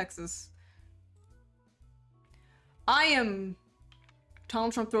work on Texas.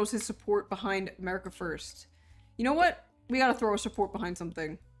 Donald Trump throws his support behind America First. You know what? We gotta throw a support behind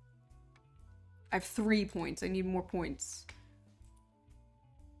something. I have 3 points. I need more points.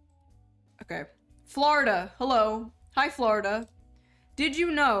 Okay. Florida. Hello. Hi, Florida. Did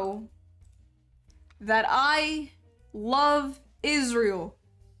you know that I love Israel?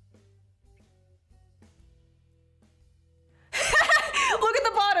 Look at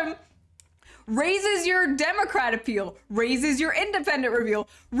the bottom. Raises your Democrat appeal, raises your independent appeal,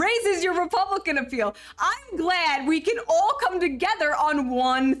 raises your Republican appeal. I'm glad we can all come together on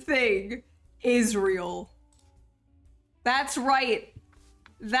one thing. Israel. That's right.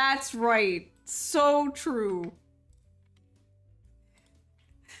 That's right. So true.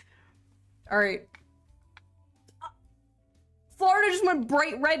 All right. Florida just went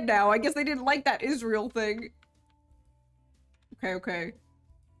bright red now. I guess they didn't like that Israel thing. Okay, okay.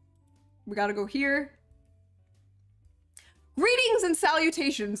 We gotta go here. Greetings and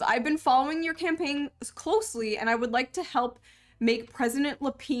salutations. I've been following your campaign closely and I would like to help make President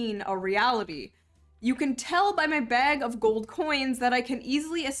Lapine a reality. You can tell by my bag of gold coins that I can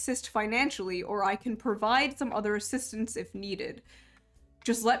easily assist financially or I can provide some other assistance if needed.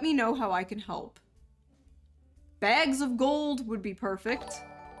 Just let me know how I can help. Bags of gold would be perfect.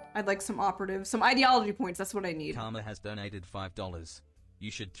 I'd like some operatives, some ideology points, that's what I need. Karma has donated $5. You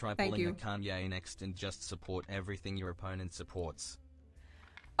should try pulling a Kanye next and just support everything your opponent supports.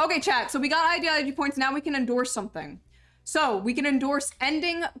 Okay, chat, so we got ideology points, now we can endorse something. So, we can endorse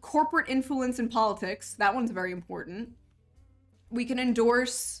ending corporate influence in politics. That one's very important. We can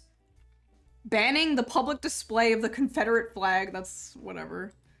endorse banning the public display of the Confederate flag. That's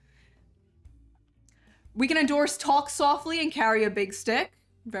whatever. We can endorse talk softly and carry a big stick.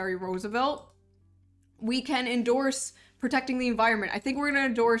 Very Roosevelt. We can endorse protecting the environment. I think we're gonna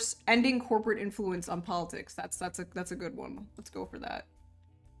endorse ending corporate influence on politics. That's a good one. Let's go for that.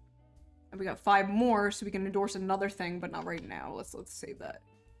 And we got 5 more, so we can endorse another thing, but not right now. Let's save that.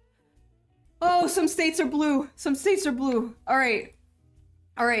 Oh, some states are blue. Some states are blue. All right.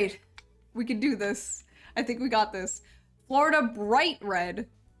 All right. We can do this. I think we got this. Florida, bright red.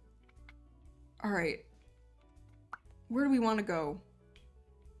 All right. Where do we want to go?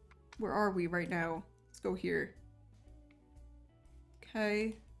 Where are we right now? Let's go here.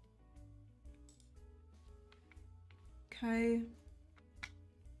 Okay. Okay.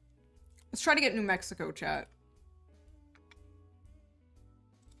 Let's try to get New Mexico, chat.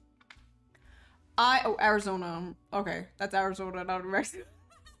 Oh, Arizona. Okay, that's Arizona, not New Mexico.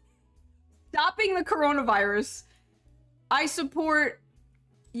 Stopping the coronavirus. I support...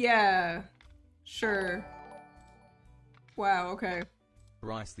 Yeah. Sure. Wow, okay.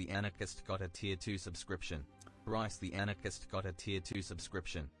 Bryce the Anarchist got a tier 2 subscription. Bryce the Anarchist got a tier 2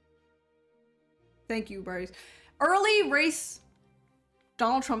 subscription. Thank you, Bryce. Early race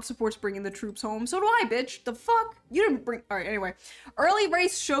Donald Trump supports bringing the troops home. So do I, bitch. The fuck? You didn't bring... Alright, anyway. Early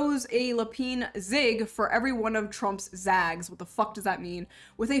race shows a Lapine zig for every one of Trump's zags. What the fuck does that mean?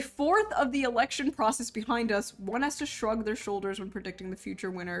 With a fourth of the election process behind us, one has to shrug their shoulders when predicting the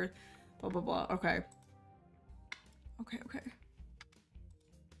future winner. Blah, blah, blah. Okay. Okay, okay.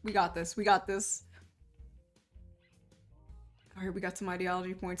 We got this. We got this. Alright, we got some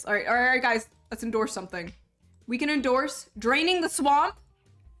ideology points. Alright, guys. Let's endorse something. We can endorse draining the swamp.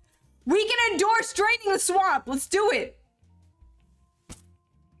 We can endorse draining the swamp. Let's do it.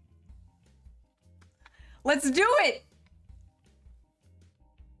 Let's do it.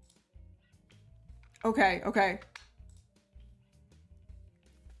 Okay, okay.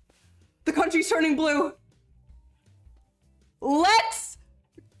 The country's turning blue. Let's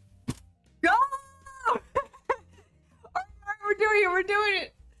go. Alright, we're doing it. We're doing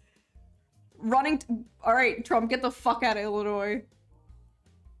it. Running. Alright, Trump, get the fuck out of Illinois.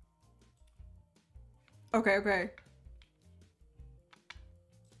 Okay, okay.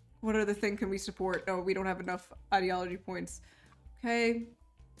 What other thing can we support? No, we don't have enough ideology points. Okay.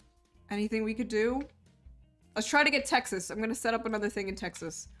 Anything we could do? Let's try to get Texas. I'm gonna set up another thing in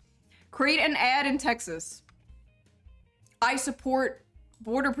Texas. Create an ad in Texas. I support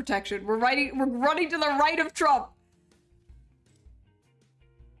border protection. We're running to the right of Trump.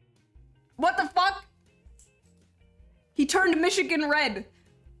 What the fuck? He turned Michigan red.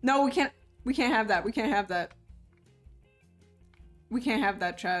 No, we can't have that. We can't have that. We can't have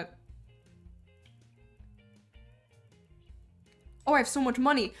that, chat. Oh, I have so much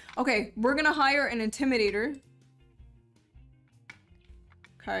money. Okay, we're gonna hire an intimidator.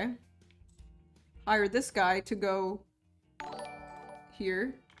 Okay. Hire this guy to go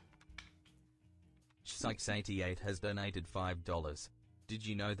here. Sykes88 has donated $5. Did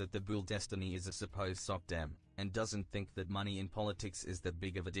you know that the Bull Destiny is a supposed sockdam, and doesn't think that money in politics is that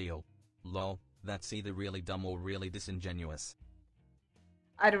big of a deal? Lol, that's either really dumb or really disingenuous.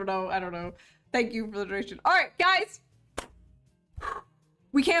 I don't know, I don't know. Thank you for the donation. Alright, guys!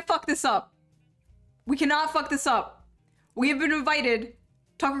 We can't fuck this up. We cannot fuck this up. We have been invited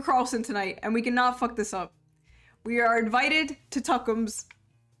Tucker Carlson tonight, and we cannot fuck this up. We are invited to Tuckums.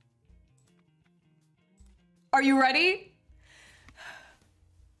 Are you ready?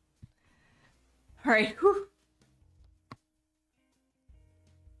 Alright, whew.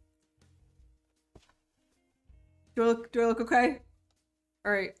 Do I look okay?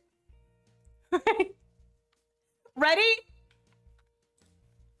 Alright. Ready?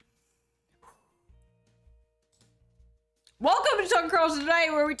 Welcome to Tucker Carlson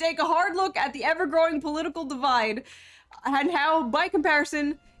Tonight, where we take a hard look at the ever-growing political divide and how, by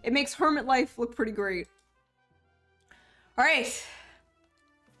comparison, it makes hermit life look pretty great. Alright.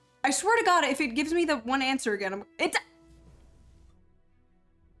 I swear to God, if it gives me the one answer again, it's...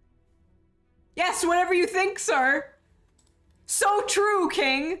 Yes, whatever you think, sir. So true,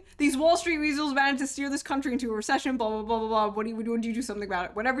 King. These Wall Street weasels managed to steer this country into a recession, blah, blah, blah, blah, blah. What do you do something about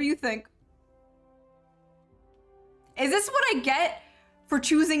it? Whatever you think. Is this what I get for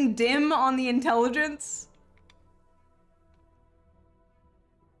choosing dim on the intelligence?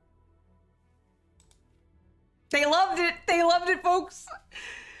 They loved it. They loved it, folks.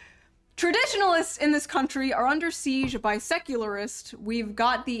 Traditionalists in this country are under siege by secularists. We've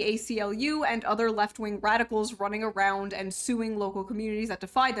got the ACLU and other left-wing radicals running around and suing local communities that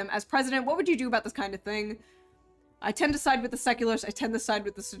defy them. As president, what would you do about this kind of thing? I tend to side with the secularists. I tend to side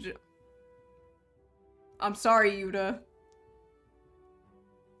with the... I'm sorry, Yuta.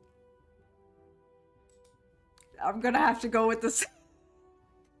 I'm gonna have to go with this.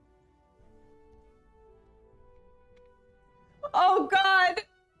 Oh God!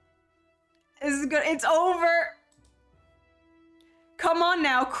 This is good. It's over! Come on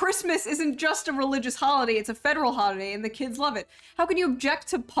now, Christmas isn't just a religious holiday, it's a federal holiday and the kids love it. How can you object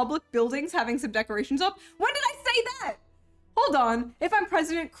to public buildings having some decorations up? When did I say that? Hold on, if I'm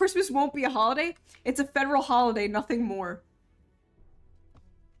president, Christmas won't be a holiday. It's a federal holiday, nothing more.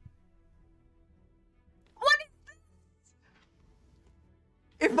 What is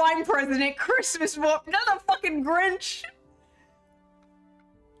this? If I'm president, Christmas won't- Another fucking Grinch!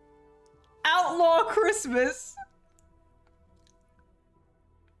 Outlaw Christmas!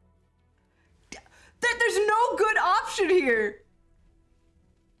 There's no good option here!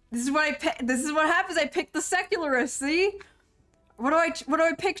 This is what happens, I pick the secularists, see? What do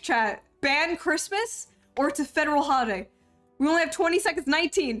I pick, chat? Ban Christmas? Or it's a federal holiday? We only have 20 seconds.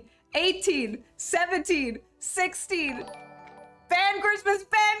 19, 18, 17, 16. Ban Christmas!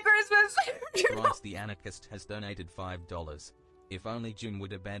 Ban Christmas! Bryce the Anarchist has donated $5. If only June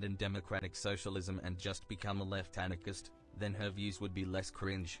would abandon democratic socialism and just become a left anarchist, then her views would be less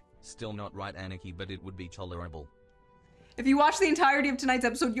cringe. Still not right anarchy, but it would be tolerable. If you watch the entirety of tonight's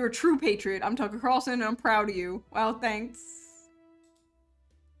episode, you're a true patriot. I'm Tucker Carlson, and I'm proud of you. Wow, thanks.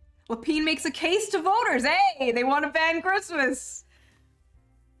 Lapine makes a case to voters. Hey, they want to ban Christmas.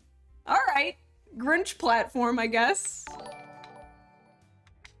 All right. Grinch platform, I guess.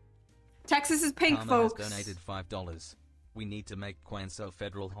 Texas is pink, Karma folks. has donated $5. We need to make Kwanzaa a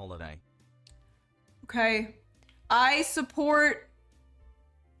federal holiday. Okay. I support...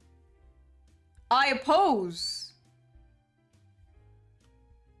 I oppose.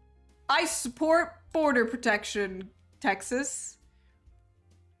 I support border protection, Texas.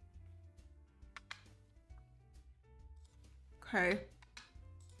 Okay.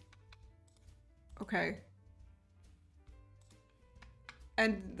 Okay.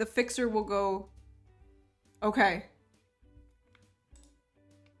 And the fixer will go... Okay.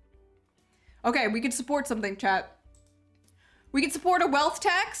 Okay, we can support something, chat. We can support a wealth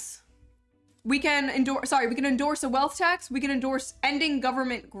tax. We can endorse, sorry, we can endorse a wealth tax. We can endorse ending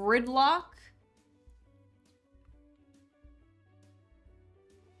government gridlock.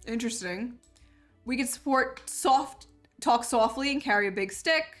 Interesting. We can support talk softly and carry a big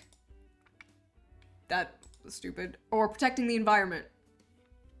stick. That was stupid. Or protecting the environment.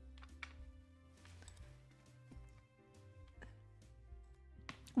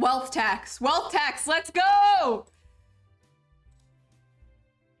 Wealth tax. Wealth tax. Let's go!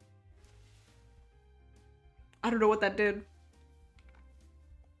 I don't know what that did.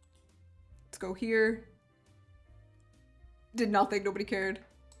 Let's go here. Did nothing. Nobody cared.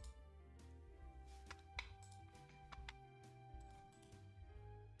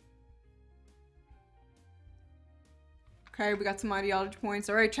 Okay, we got some ideology points.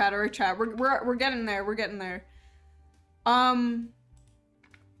 All right, chat. All right, chat. We're getting there. We're getting there.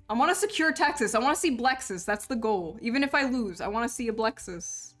 I want to secure Texas. I want to see Blexus. That's the goal. Even if I lose, I want to see a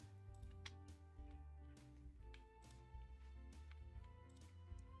Blexus.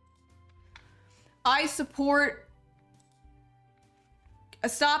 I support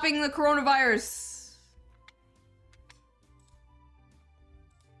stopping the coronavirus.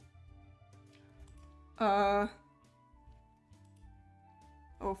 Oh,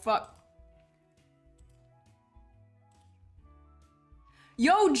 fuck.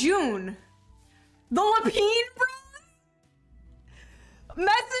 Yo, June. The Lapine Bros?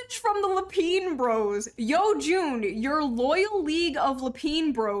 Message from the Lapine Bros. Yo, June, your loyal league of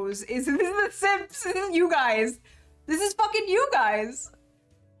Lapine Bros is... This is the Sims. This is you guys. This is fucking you guys.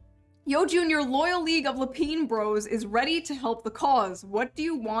 Yo, June, your loyal league of Lapine Bros is ready to help the cause. What do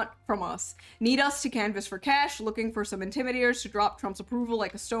you want from us? Need us to canvass for cash? Looking for some intimidators to drop Trump's approval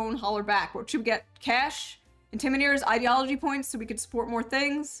like a stone? Holler back. What should we get? Cash? Intimidators? Ideology points so we can support more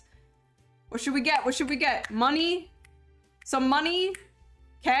things? What should we get? What should we get? Money? Some money?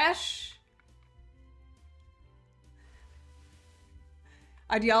 Cash?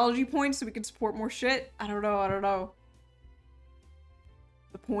 Ideology points so we can support more shit? I don't know, I don't know.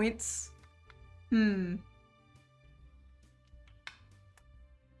 The points? Let's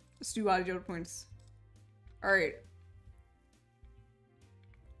do ideology points. Alright.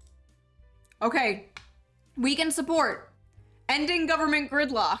 Okay. We can support ending government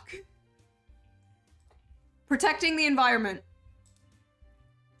gridlock. Protecting the environment.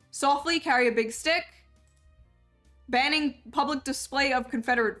 Softly carry a big stick. Banning public display of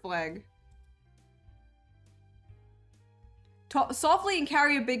Confederate flag. Softly and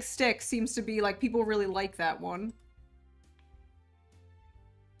carry a big stick seems to be like people really like that one.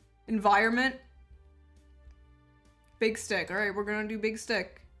 Environment. Big stick. Alright, we're gonna do big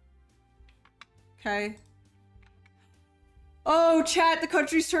stick. Okay. Oh, chat, the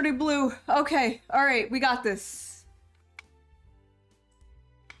country's turning blue. Okay, alright, we got this.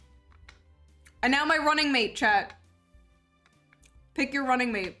 And now my running mate, chat. Pick your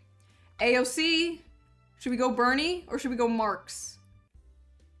running mate. AOC? Should we go Bernie or should we go Marx?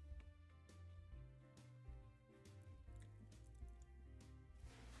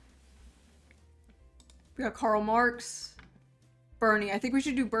 We got Karl Marx. Bernie. I think we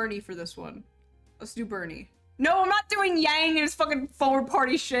should do Bernie for this one. Let's do Bernie. No, I'm not doing Yang and his fucking forward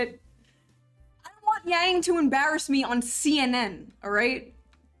party shit. I don't want Yang to embarrass me on CNN, alright?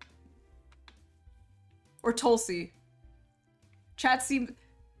 Or Tulsi. Chat seems...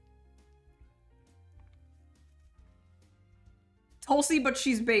 Tulsi, but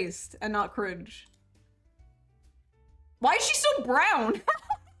she's based and not cringe. Why is she so brown?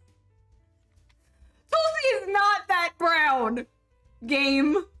 Tulsi is not that brown.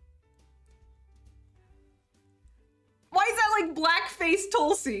 Game. Why is that like blackface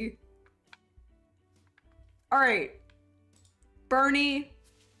Tulsi? Alright. Bernie.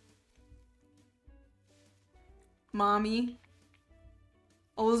 Mommy.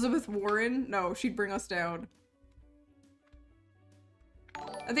 Elizabeth Warren? No, she'd bring us down.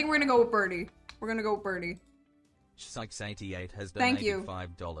 I think we're gonna go with Bernie. We're gonna go with Bernie. Sykes88 has Thank donated you.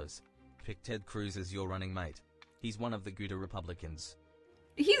 $5. Pick Ted Cruz as your running mate. He's one of the gooder Republicans.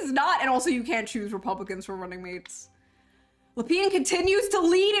 He's not, and also you can't choose Republicans for running mates. Lapine continues to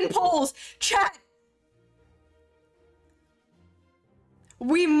lead in polls. Chat!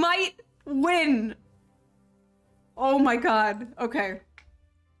 We might win. Oh my god. Okay.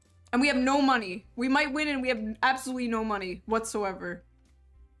 And we have no money. We might win and we have absolutely no money whatsoever.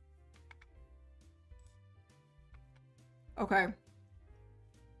 Okay.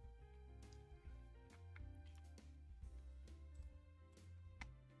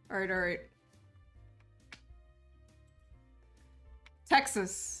 Alright.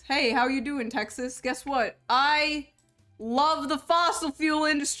 Texas. Hey, how you doing, Texas? Guess what? I love the fossil fuel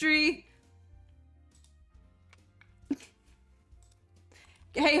industry.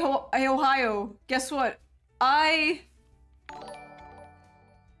 Hey, Ohio. Guess what? My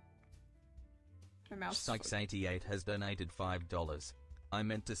mouse. Sykes88 has donated $5. I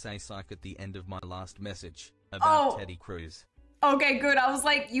meant to say psych at the end of my last message about Teddy Cruz. Okay, good. I was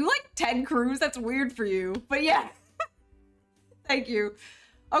like, you like Ted Cruz? That's weird for you. But yeah. Thank you.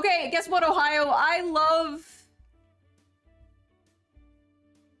 Okay, guess what, Ohio? I love...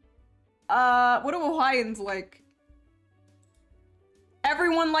 what do Ohioans like?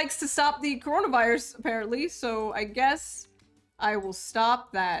 Everyone likes to stop the coronavirus, apparently, so I guess I will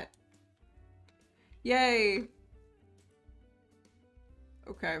stop that. Yay.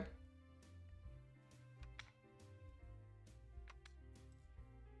 Okay.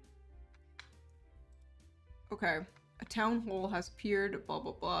 Okay. A town hall has appeared, blah,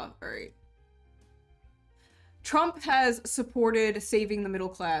 blah, blah. Alright. Trump has supported saving the middle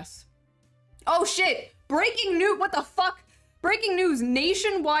class. Oh shit! Breaking news! What the fuck? Breaking news!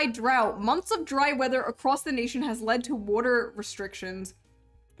 Nationwide drought. Months of dry weather across the nation has led to water restrictions,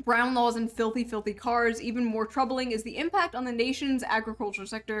 brown laws, and filthy, filthy cars. Even more troubling is the impact on the nation's agriculture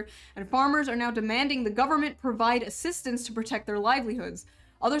sector, and farmers are now demanding the government provide assistance to protect their livelihoods.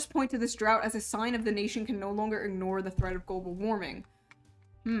 Others point to this drought as a sign of the nation can no longer ignore the threat of global warming.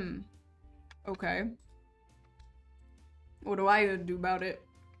 Okay. What do I do about it?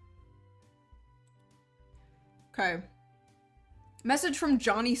 Okay. Message from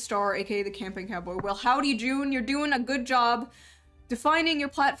Johnny Starr, aka the Camping Cowboy. Well, howdy, June. You're doing a good job defining your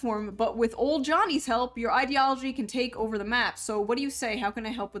platform, but with old Johnny's help, your ideology can take over the map. So what do you say? How can I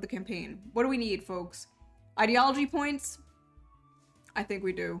help with the campaign? What do we need, folks? Ideology points? I think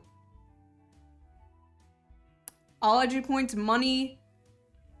we do. Ideology points, money,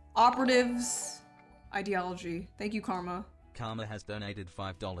 operatives, ideology. Thank you, Karma. Karma has donated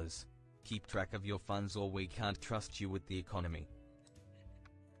 $5. Keep track of your funds or we can't trust you with the economy.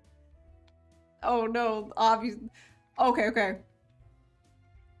 Oh no, obvious. Okay.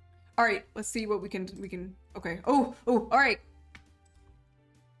 Alright, let's see what we can, okay. Oh, alright.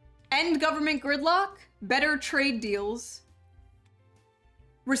 End government gridlock, better trade deals,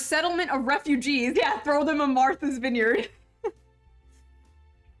 resettlement of refugees. Yeah, throw them in Martha's Vineyard.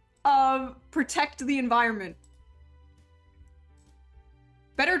 Protect the environment.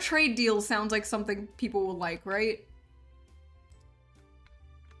 Better trade deals sounds like something people will like, right?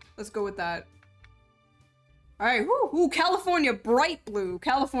 Let's go with that. Alright, ooh, California, bright blue.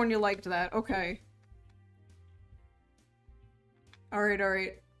 California liked that, okay.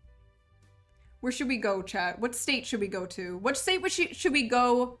 Alright. Where should we go, chat? What state should we go to? What state should we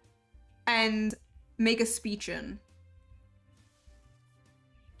go and make a speech in?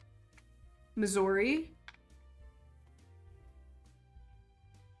 Missouri?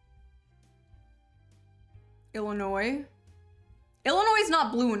 Illinois? Illinois is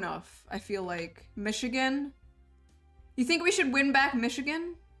not blue enough, I feel like. Michigan? You think we should win back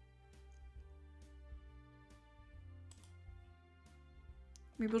Michigan?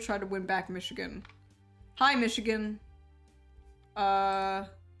 Maybe we'll try to win back Michigan. Hi, Michigan. I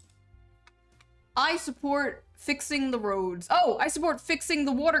support fixing the roads. Oh, I support fixing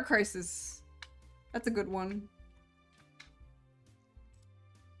the water crisis. That's a good one.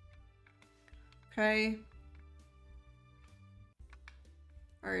 Okay.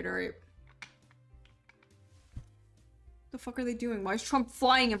 Alright. The fuck are they doing? Why is Trump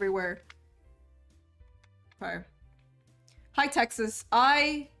flying everywhere? Okay. Hi, Texas.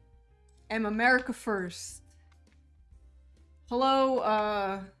 I am America first.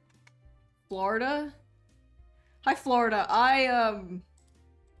 Hello, Florida? Hi, Florida.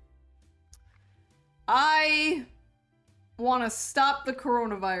 I want to stop the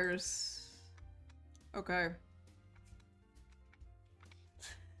coronavirus. Okay.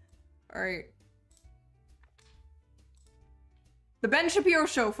 Alright. The Ben Shapiro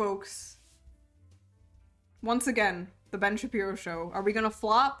Show, folks. Once again, the Ben Shapiro Show. Are we gonna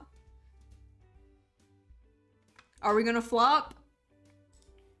flop? Are we gonna flop?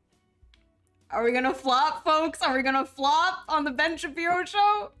 Are we gonna flop, folks? Are we gonna flop on the Ben Shapiro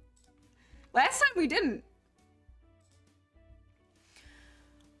Show? Last time we didn't.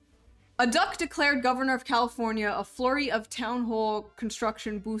 A duck declared governor of California. A flurry of town hall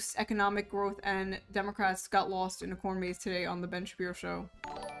construction boosts economic growth, and Democrats got lost in a corn maze today on the Ben Shapiro Show.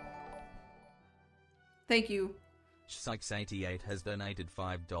 Thank you. Sykes88 has donated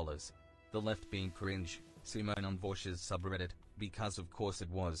 $5. The left being cringe. Simone on Vorsh's subreddit, because of course it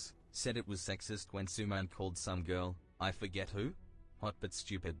was, said it was sexist when Simone called some girl, I forget who? Hot but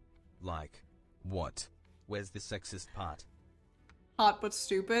stupid. Like, what? Where's the sexist part? Hot but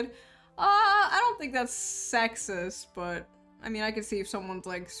stupid? I don't think that's sexist, but I mean, I can see if someone's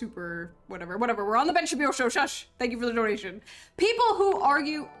like super whatever. We're on the Ben Shapiro Show. Shush. Thank you for the donation. People who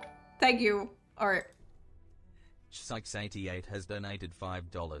argue. Thank you. All right. Sykes88 has donated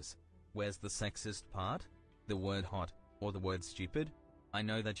 $5. Where's the sexist part? The word hot or the word stupid? I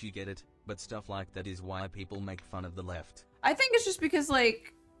know that you get it, but stuff like that is why people make fun of the left. I think it's just because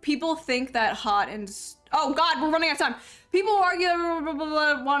like people think that hot and oh god, we're running out of time. People argue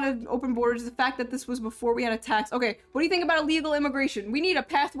wanted open borders. The fact that this was before we had a tax. Okay, what do you think about illegal immigration? We need a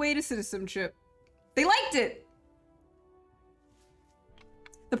pathway to citizenship. They liked it.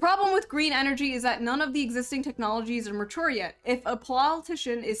 The problem with green energy is that none of the existing technologies are mature yet. If a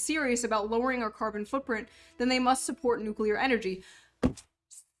politician is serious about lowering our carbon footprint, then they must support nuclear energy.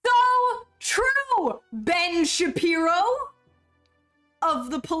 So true, Ben Shapiro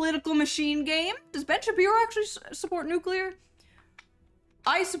of the political machine game. Does Ben Shapiro actually support nuclear?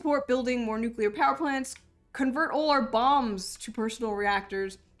 I support building more nuclear power plants, convert all our bombs to personal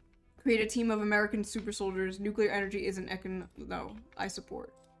reactors, create a team of American super soldiers. Nuclear energy isn't no, I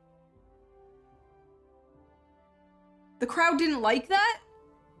support. The crowd didn't like that?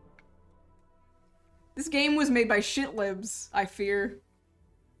 This game was made by shitlibs, I fear.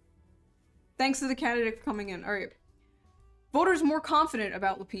 Thanks to the candidate for coming in. Alright. Voters more confident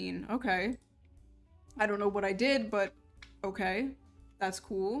about Lapine. Okay. I don't know what I did, but okay. That's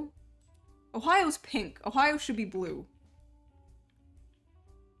cool. Ohio's pink. Ohio should be blue.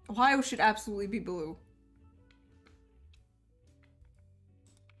 Ohio should absolutely be blue.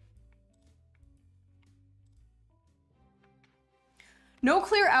 No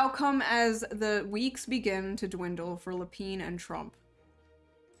clear outcome as the weeks begin to dwindle for Lapine and Trump.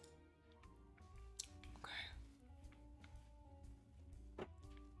 Okay.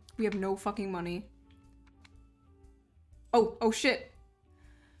 We have no fucking money. Oh shit.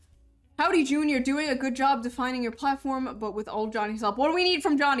 Howdy, Junior. Doing a good job defining your platform, but with old Johnny's help. What do we need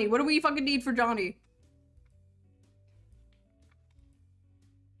from Johnny? What do we fucking need for Johnny?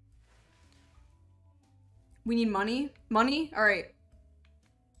 We need money? Money? Alright.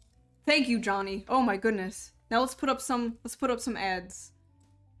 Thank you, Johnny. Oh my goodness. Now let's put up some ads.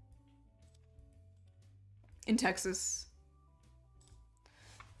 In Texas.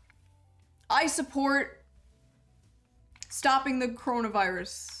 I support stopping the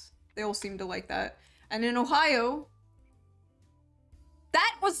coronavirus. They all seem to like that. And in Ohio,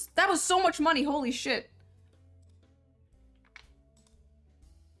 that was so much money. Holy shit.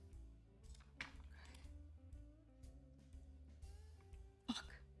 Fuck.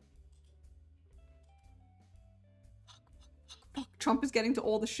 Trump is getting to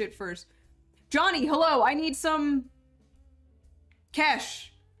all the shit first. Johnny, hello. I need some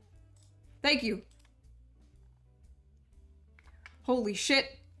cash. Thank you. Holy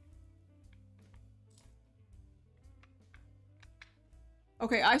shit.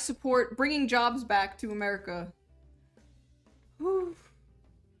 Okay, I support bringing jobs back to America. Whew.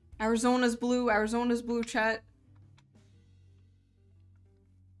 Arizona's blue, chat.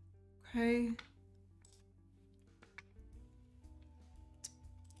 Okay.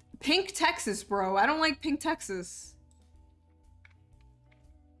 Pink Texas, bro. I don't like pink Texas.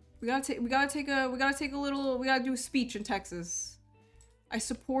 We gotta do a speech in Texas. I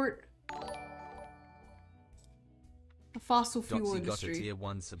support the fossil fuel Doxy industry. got a tier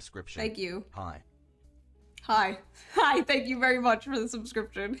 1 subscription. Thank you. Hi. Hi. Hi, thank you very much for the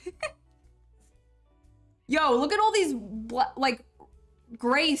subscription. Yo, look at all these, like,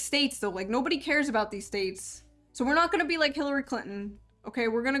 gray states, though. Like, nobody cares about these states. So we're not gonna be like Hillary Clinton. Okay,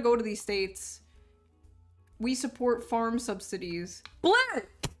 we're gonna go to these states. We support farm subsidies. Blue!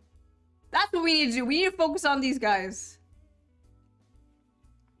 That's what we need to do. We need to focus on these guys.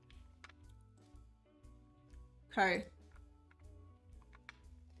 Okay.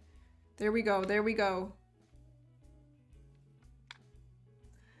 There we go, there we go.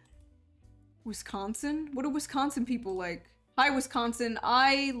 Wisconsin? What do Wisconsin people like? Hi, Wisconsin.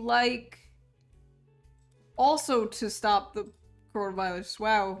 I like also to stop the coronavirus.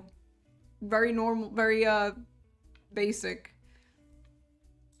 Wow. Very normal, very, basic.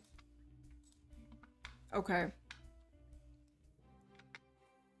 Okay.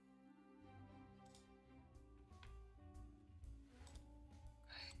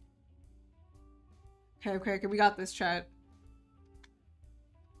 Okay, we got this, chat.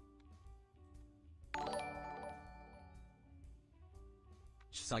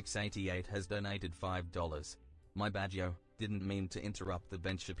 Sykes88 has donated $5. My bad, yo. Didn't mean to interrupt the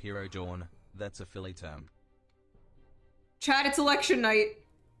Ben Shapiro Dawn. That's a Philly term. Chat, it's election night.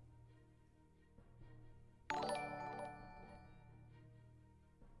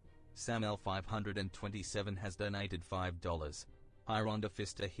 Saml527 has donated $5. Hi Rhonda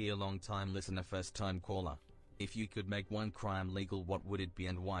Fister here, long time listener, first time caller. If you could make one crime legal, what would it be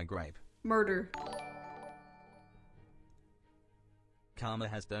and why? Grape. Murder. Karma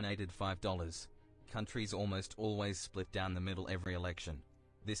has donated $5. Countries almost always split down the middle every election.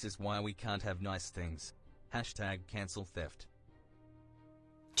 This is why we can't have nice things. Hashtag cancel theft.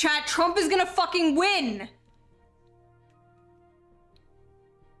 Chat, Trump is gonna fucking win!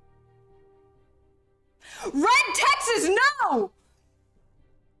 Red Texas, no!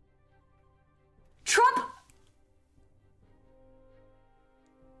 Trump...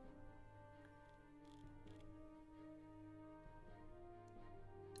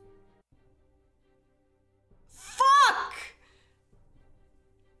 Fuck!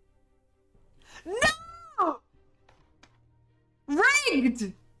 No!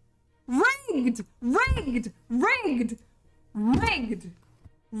 Rigged! Rigged! Rigged! Rigged! Rigged!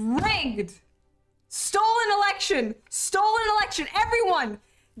 Rigged! Stolen election! Stolen election! Everyone!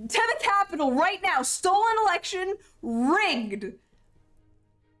 To the Capitol right now! Stolen election! Rigged!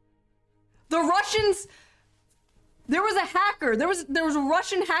 The Russians... There was a hacker. There was a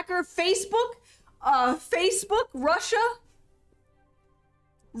Russian hacker. Facebook? Facebook? Russia?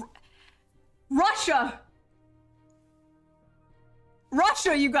 Russia!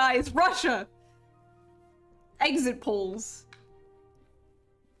 Russia, you guys! Russia! Exit polls.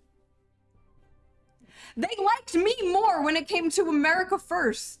 They liked me more when it came to America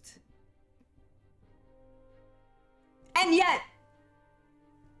First. And yet...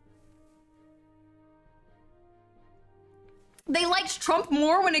 they liked Trump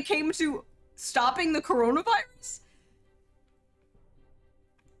more when it came to stopping the coronavirus?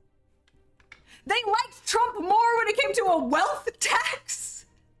 They liked Trump more when it came to a wealth tax?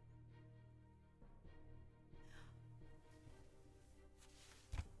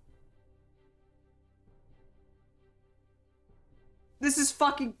 This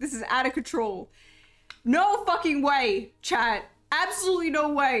is out of control. No fucking way, chat. Absolutely no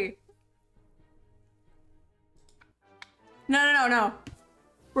way. No.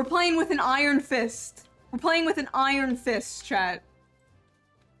 We're playing with an iron fist. We're playing with an iron fist, chat.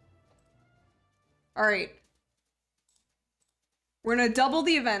 Alright. We're gonna double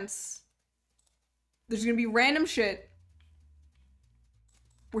the events. There's gonna be random shit.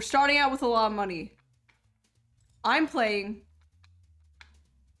 We're starting out with a lot of money. I'm playing.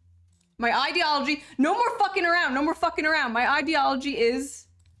 My ideology, no more fucking around, no more fucking around. My ideology is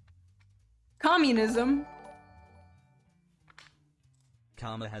communism.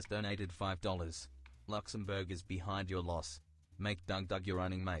 Karma has donated $5. Luxembourg is behind your loss. Make Doug your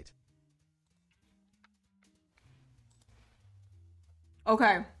running mate.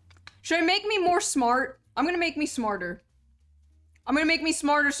 Okay. Should I make me more smart? I'm gonna make me smarter. I'm gonna make me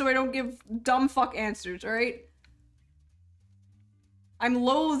smarter so I don't give dumb fuck answers, alright? I'm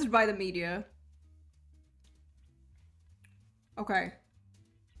loathed by the media. Okay.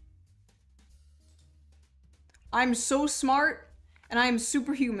 I'm so smart, and I am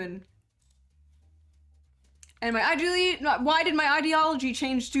superhuman. And my ideology, why did my ideology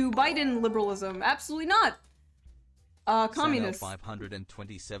change to Biden liberalism? Absolutely not. Communist.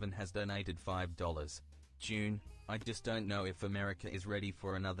 527 has donated $5. June, I just don't know if America is ready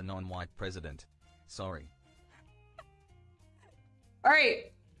for another non-white president. Sorry.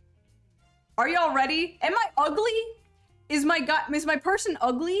 Alright. Are y'all ready? Am I ugly? Is my person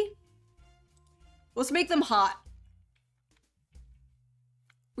ugly? Let's make them hot.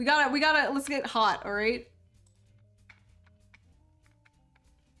 We gotta, let's get hot, alright?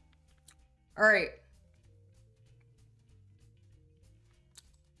 Alright.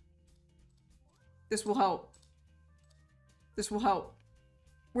 This will help. This will help.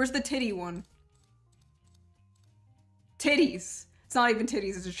 Where's the titty one? Titties. It's not even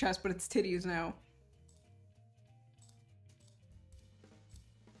titties, it's a chest, but it's titties now.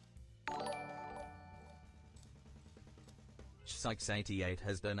 Sykes88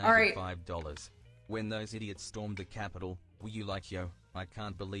 has donated Alright. $5. When those idiots stormed the Capitol, were you like, yo, I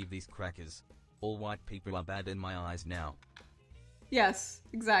can't believe these crackers. All white people are bad in my eyes now. Yes,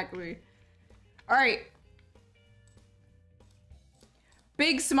 exactly. Alright.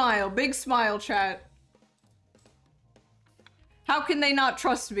 Big smile, chat. How can they not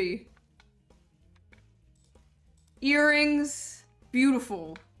trust me? Earrings,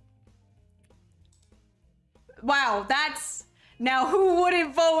 beautiful. Wow, that's... Now who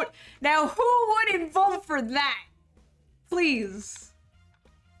wouldn't vote? Now who wouldn't vote for that? Please.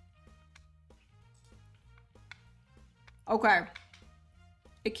 Okay.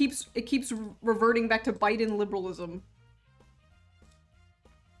 It keeps reverting back to Biden liberalism.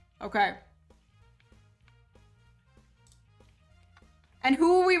 Okay. And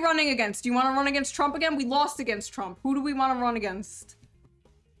who are we running against? Do you want to run against Trump again? We lost against Trump. Who do we want to run against?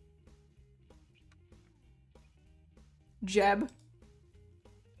 Jeb.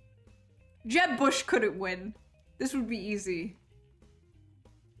 Jeb Bush couldn't win. This would be easy.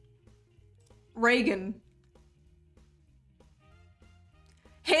 Reagan.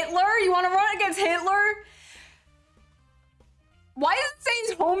 Hitler? You want to run against Hitler? Why does it say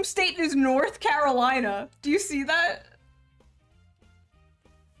his home state is North Carolina? Do you see that?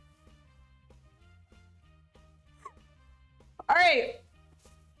 Alright.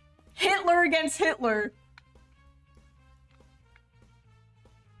 Hitler against Hitler.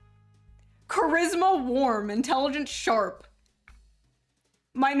 Charisma warm, intelligence sharp.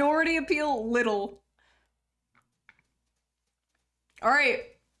 Minority appeal little. Alright.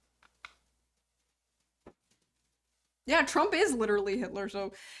 Yeah, Trump is literally Hitler,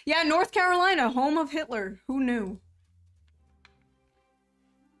 so... Yeah, North Carolina, home of Hitler. Who knew?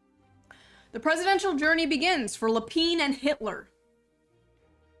 The presidential journey begins for Lapine and Hitler.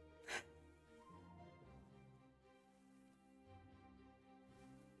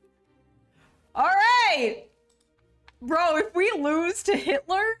 Alright! Bro, if we lose to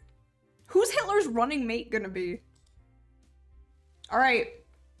Hitler, who's Hitler's running mate gonna be? Alright.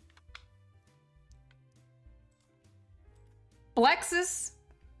 Blexus,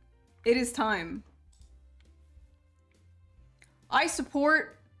 it is time. I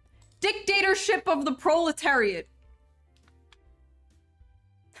support dictatorship of the proletariat.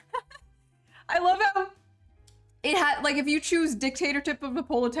 I love how it had, like, if you choose dictatorship of the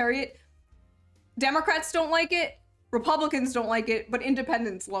proletariat, Democrats don't like it, Republicans don't like it, but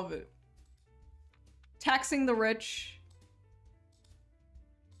independents love it. Taxing the rich.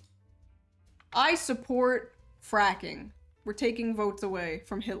 I support fracking. We're taking votes away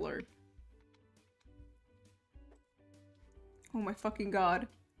from Hitler. Oh my fucking god.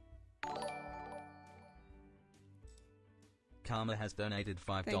 Karma has donated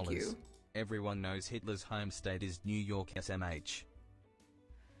 $5. Thank you. Everyone knows Hitler's home state is New York SMH.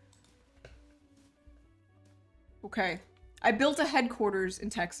 Okay. I built a headquarters in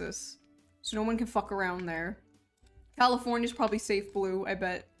Texas, so no one can fuck around there. California's probably safe blue, I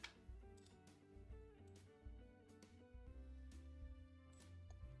bet.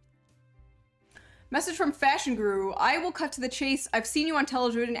 Message from Fashion Guru. I will cut to the chase. I've seen you on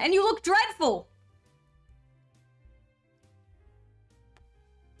television and you look dreadful!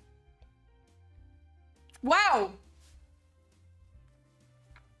 Wow!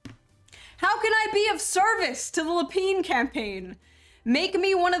 How can I be of service to the Lapine campaign? Make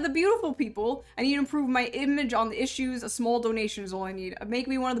me one of the beautiful people. I need to improve my image on the issues. A small donation is all I need. Make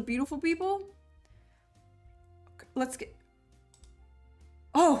me one of the beautiful people? Okay, let's get...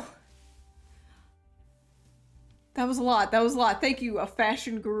 Oh! That was a lot. That was a lot. Thank you, a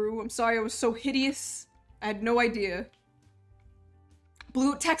fashion guru. I'm sorry I was so hideous. I had no idea.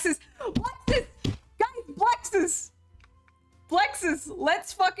 Blue Texas. Blexus! Guys, Blexus! Blexus!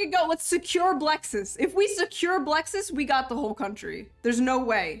 Let's fucking go. Let's secure Blexus. If we secure Blexus, we got the whole country. There's no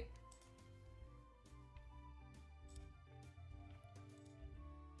way.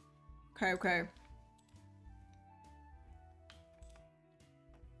 Okay, okay.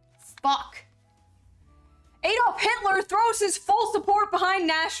 Fuck. Adolf Hitler throws his full support behind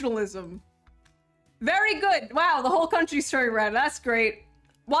nationalism. Very good. Wow, the whole country's turning red. That's great.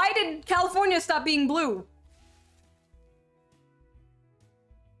 Why did California stop being blue?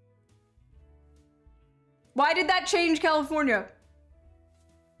 Why did that change California?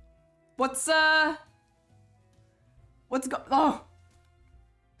 What's oh.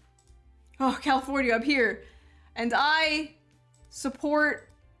 Oh, California, up here. And I support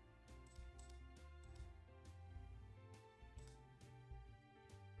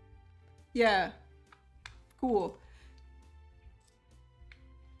Yeah. Cool.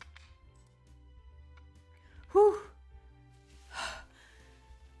 Whew.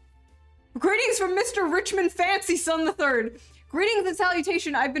 Greetings from Mr. Richmond Fancy Son III. Greetings and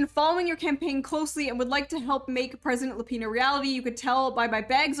salutation. I've been following your campaign closely and would like to help make President Lapine a reality. You could tell by my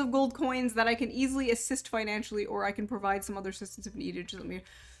bags of gold coins that I can easily assist financially, or I can provide some other assistance if needed. Just let me...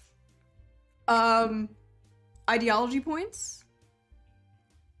 Ideology points?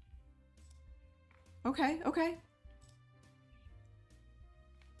 Okay, okay.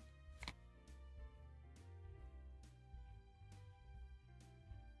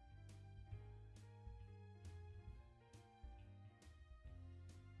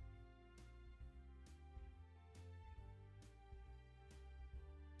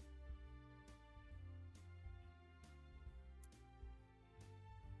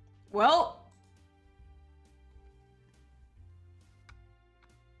 Well...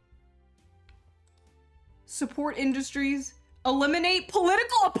 Support industries. Eliminate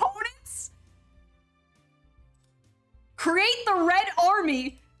political opponents? Create the Red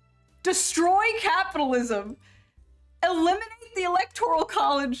Army. Destroy capitalism. Eliminate the Electoral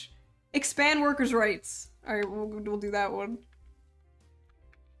College. Expand workers' rights. Alright, we'll do that one.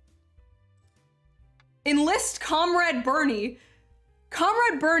 Enlist Comrade Bernie.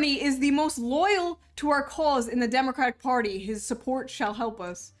 Comrade Bernie is the most loyal to our cause in the Democratic Party. His support shall help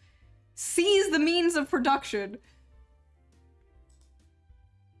us. Seize the means of production.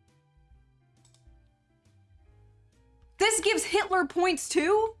 This gives Hitler points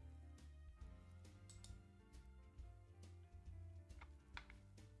too?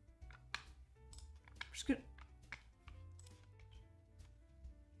 Just gonna...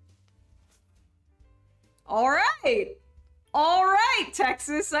 All right. All right,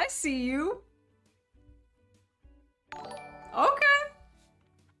 Texas, I see you. Okay.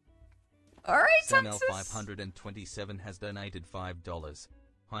 All right, Texas. Sonel527 has donated $5.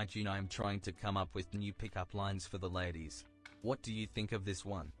 Hi June, I'm trying to come up with new pickup lines for the ladies. What do you think of this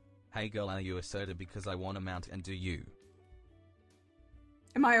one? Hey girl, are you a soda because I want to mount, and do you?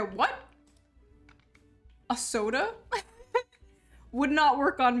 Am I a what? A soda? Would not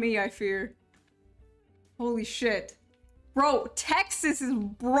work on me, I fear. Holy shit. Bro, Texas is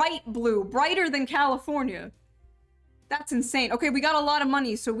bright blue. Brighter than California. That's insane. Okay, we got a lot of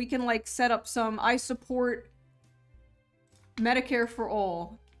money, so we can, like, set up some... I support Medicare for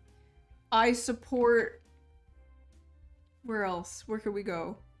all. I support... Where else? Where could we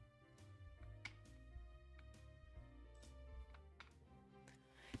go?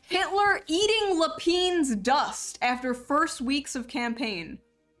 Hitler eating Lapine's dust after first weeks of campaign.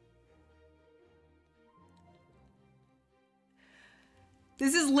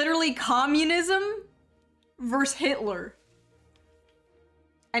 This is literally communism versus Hitler.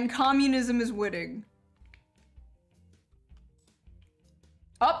 And communism is winning.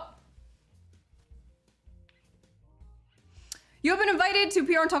 Up. You have been invited to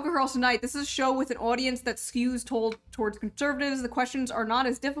PR and Tucker Carlson tonight. This is a show with an audience that skews towards conservatives. The questions are not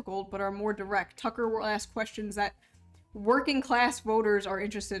as difficult, but are more direct. Tucker will ask questions that working class voters are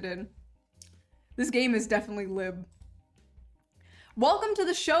interested in. This game is definitely lib. Welcome to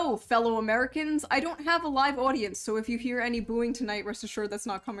the show, fellow Americans. I don't have a live audience, so if you hear any booing tonight, rest assured that's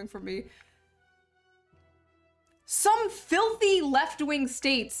not coming from me. Some filthy left-wing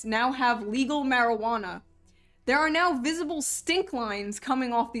states now have legal marijuana. There are now visible stink lines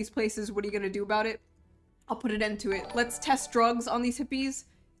coming off these places. What are you gonna do about it? I'll put an end to it. Let's test drugs on these hippies.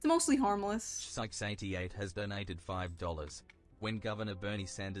 It's mostly harmless. Sykes88 has donated $5. When Governor Bernie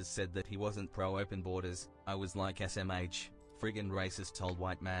Sanders said that he wasn't pro-open borders, I was like SMH. Friggin' racist told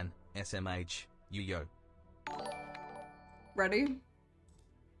white man. SMH. Yo. Ready?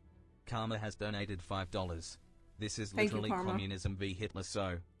 Karma has donated $5. This is Thank you, literally Karma. communism v Hitler,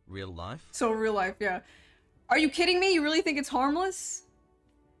 so real life? So real life, yeah. Are you kidding me? You really think it's harmless?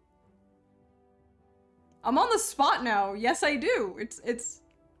 I'm on the spot now. Yes, I do. It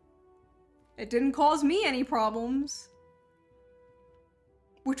didn't cause me any problems.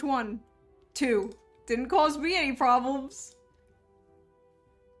 Which one? 2. Didn't cause me any problems.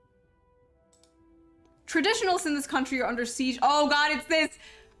 Traditionalists in this country are under siege. Oh god, it's this!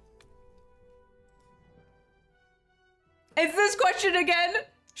 It's this question again!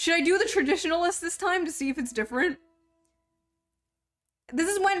 Should I do the traditionalist this time to see if it's different? This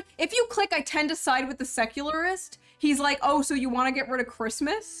is when, if you click I tend to side with the secularist, he's like, oh, so you want to get rid of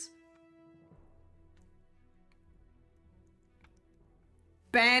Christmas?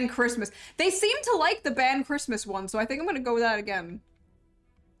 Ban Christmas. They seem to like the ban Christmas one, so I think I'm gonna go with that again.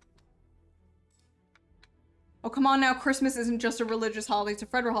 Oh, come on now. Christmas isn't just a religious holiday. It's a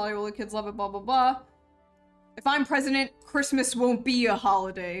federal holiday. All the kids love it, blah, blah, blah. If I'm president, Christmas won't be a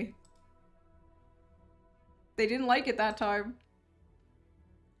holiday. They didn't like it that time.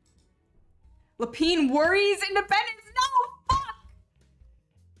 Lapine worries independence. No! Fuck!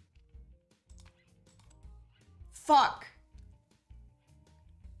 Fuck.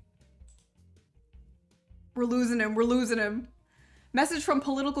 We're losing him. We're losing him. Message from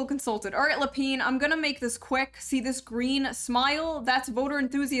political consultant. All right, Lapine, I'm gonna make this quick. See this green smile? That's voter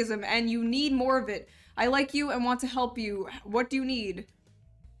enthusiasm, and you need more of it. I like you and want to help you. What do you need?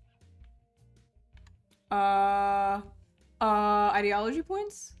 Ideology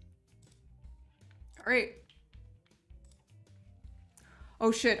points? All right.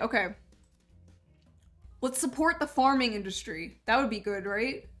 Oh shit, okay. Let's support the farming industry. That would be good,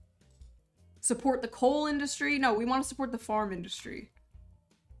 right? Support the coal industry? No, we want to support the farm industry.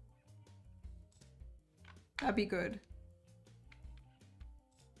 That'd be good.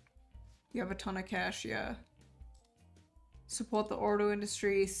 You have a ton of cash, yeah. Support the auto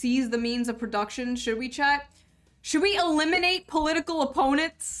industry. Seize the means of production. Should we, chat? Should we eliminate political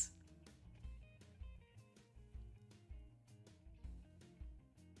opponents?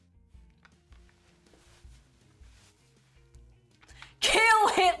 Kill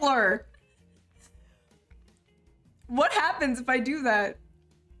Hitler! What happens if I do that?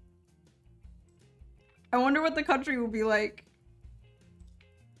 I wonder what the country will be like.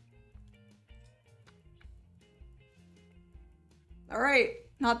 Alright,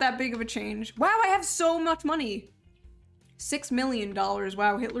 not that big of a change. Wow, I have so much money. $6 million.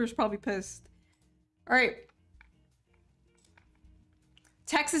 Wow, Hitler's probably pissed. Alright.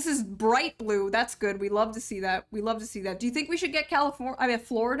 Texas is bright blue. That's good. We love to see that. We love to see that. Do you think we should get California? I mean,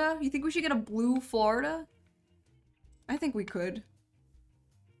 Florida? You think we should get a blue Florida? I think we could.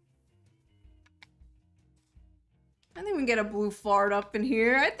 I think we can get a blue Florida up in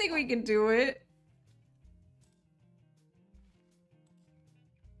here. I think we can do it.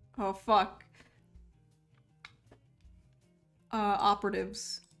 Oh, fuck.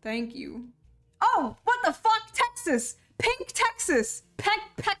 Operatives. Thank you. Oh, what the fuck? Texas! Pink Texas!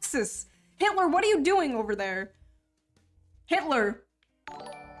 Texas! Hitler, what are you doing over there? Hitler!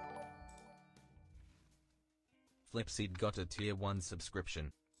 Flipseed got a tier 1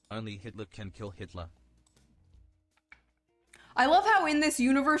 subscription. Only Hitler can kill Hitler. I love how in this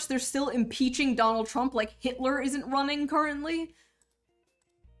universe they're still impeaching Donald Trump like Hitler isn't running currently.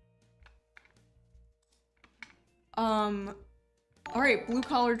 Alright, blue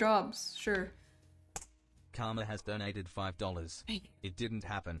collar jobs, sure. Karma has donated $5. It didn't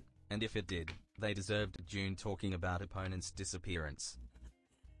happen, and if it did, they deserved June talking about opponent's disappearance.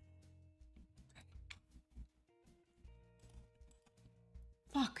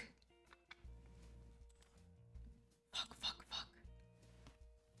 Fuck. Fuck.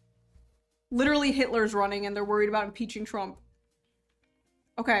 Literally Hitler's running and they're worried about impeaching Trump.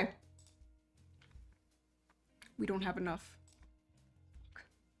 Okay. We don't have enough.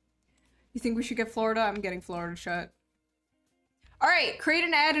 You think we should get Florida? I'm getting Florida, chat. Alright, create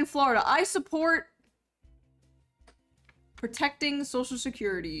an ad in Florida. I support protecting Social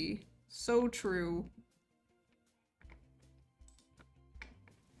Security. So true.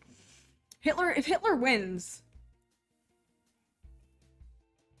 Hitler, if Hitler wins.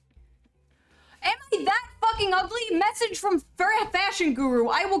 Am I that fucking ugly? Message from Fashion Guru.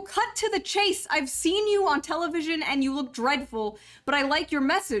 I will cut to the chase. I've seen you on television and you look dreadful, but I like your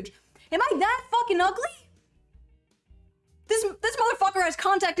message. Am I that fucking ugly? This motherfucker has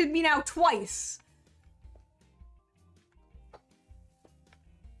contacted me now twice.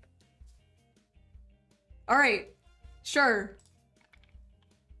 Alright. Sure.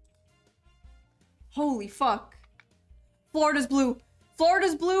 Holy fuck. Florida's blue.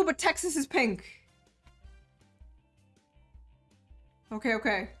 Florida's blue, but Texas is pink.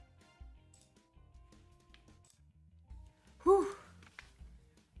 Okay. Whew.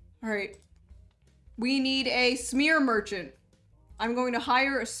 Alright. We need a smear merchant. I'm going to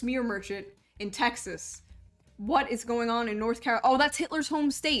hire a smear merchant in Texas. What is going on in North Carolina? Oh, that's Hitler's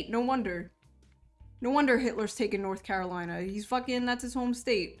home state. No wonder. No wonder Hitler's taking North Carolina. He's fucking, that's his home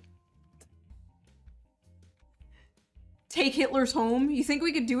state. Take Hitler's home? You think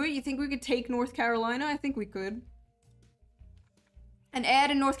we could do it? You think we could take North Carolina? I think we could. An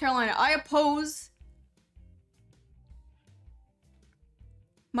ad in North Carolina. I oppose.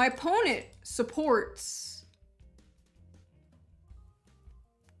 My opponent supports.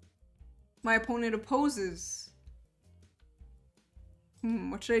 My opponent opposes.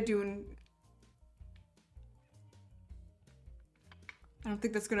 What should I do in... I don't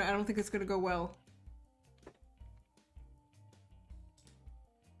think that's gonna go well.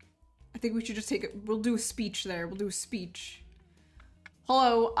 think we should just take it. We'll do a speech there. We'll do a speech.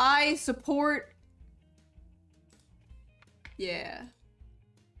 Hello, I support... Yeah.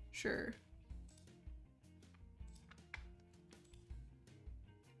 Sure.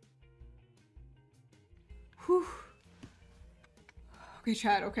 Whew. Okay,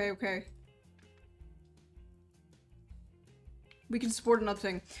 chat. Okay, okay. We can support another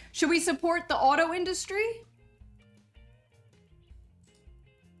thing. Should we support the auto industry?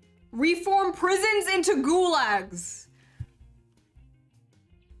 Reform prisons into gulags.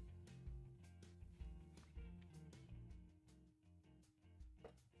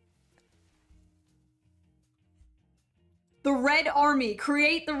 The Red Army.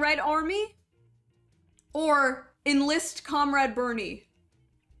 Create the Red Army? Or enlist Comrade Bernie?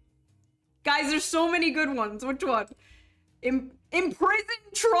 Guys, there's so many good ones. Which one? Imprison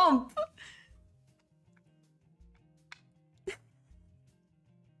Trump!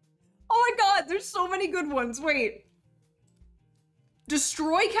 Oh my god, there's so many good ones. Wait.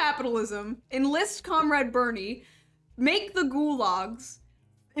 Destroy capitalism. Enlist Comrade Bernie. Make the gulags.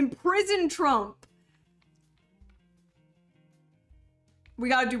 Imprison Trump. We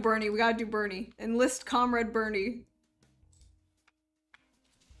gotta do Bernie. We gotta do Bernie. Enlist Comrade Bernie.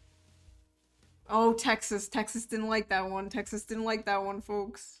 Oh, Texas. Texas didn't like that one. Texas didn't like that one,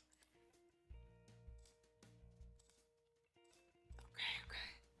 folks. Okay, okay.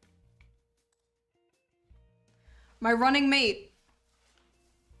 My running mate.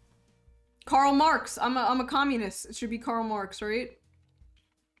 Karl Marx. I'm a communist. It should be Karl Marx, right?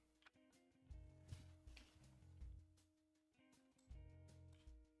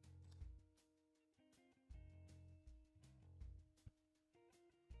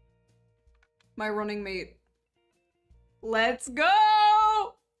 My running mate. Let's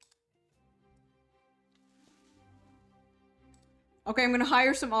go! Okay, I'm gonna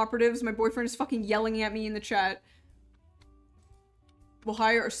hire some operatives. My boyfriend is fucking yelling at me in the chat. We'll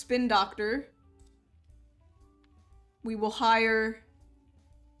hire a spin doctor. We will hire...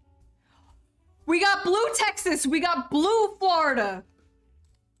 We got blue Texas! We got blue Florida!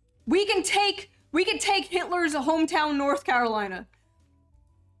 We can take Hitler's hometown, North Carolina.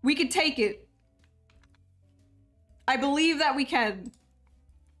 We can take it. I believe that we can.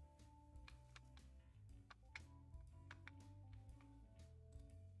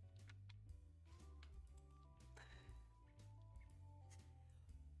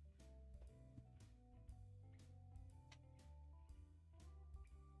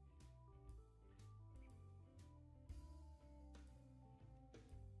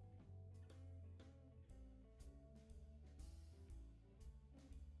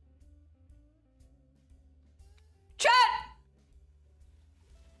 Chat!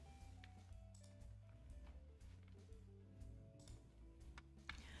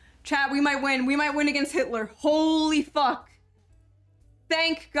 Chat, we might win. We might win against Hitler. Holy fuck.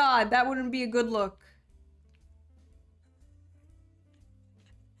 Thank God. That wouldn't be a good look.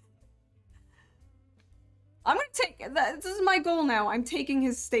 I'm gonna take... This is my goal now. I'm taking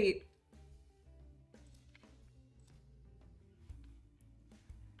his state.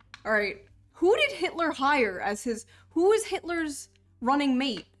 Alright. Who did Hitler hire as his... Who is Hitler's running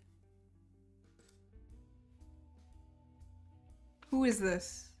mate? Who is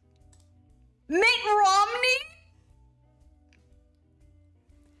this? Mitt Romney?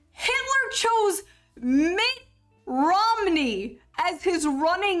 Hitler chose Mitt Romney as his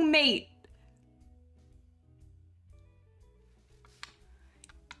running mate.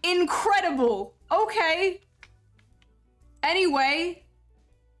 Incredible. Okay. Anyway...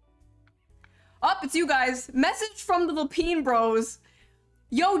 Up, it's you guys. Message from the Lapine Bros.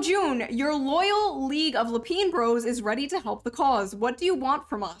 Yo, June, your loyal League of Lapine Bros is ready to help the cause. What do you want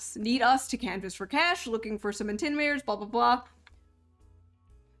from us? Need us to canvas for cash? Looking for some intimidators? Blah, blah, blah.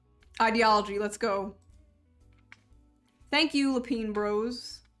 Ideology, let's go. Thank you, Lapine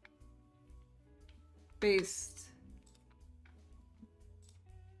Bros. Based.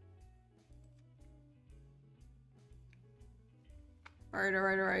 Alright,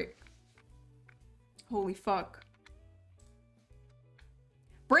 alright, alright. Holy fuck.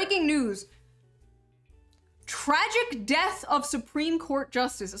 Breaking news. Tragic death of Supreme Court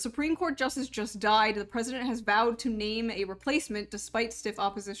Justice. A Supreme Court Justice just died. The president has vowed to name a replacement despite stiff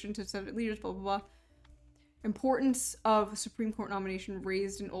opposition to Senate leaders, blah, blah, blah. Importance of Supreme Court nomination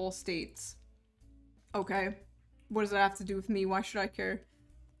raised in all states. Okay. What does that have to do with me? Why should I care?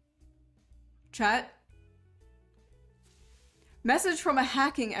 Chat? Message from a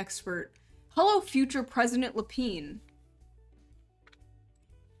hacking expert. Hello, future President Lapine.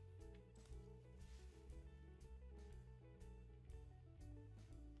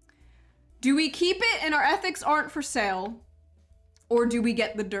 Do we keep it and our ethics aren't for sale? Or do we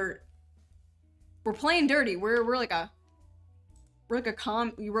get the dirt? We're playing dirty. We're like a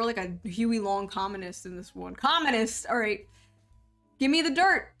Huey Long communist in this one. Communist! Alright. Give me the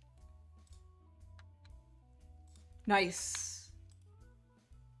dirt. Nice.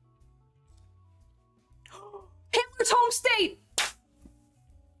 Hitler's home state!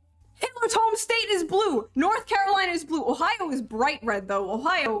 Hitler's home state is blue. North Carolina is blue. Ohio is bright red, though.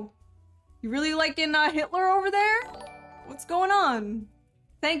 Ohio. You really liking Hitler over there? What's going on?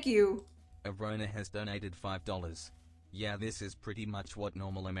 Thank you. Avrona has donated $5. Yeah, this is pretty much what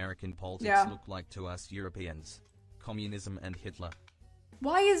normal American politics look like to us Europeans. Communism and Hitler.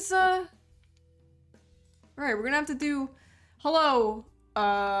 Why is, Alright, we're gonna have to do... Hello,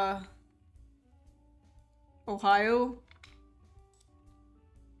 Ohio?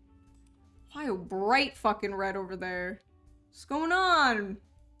 Ohio, bright fucking red over there. What's going on?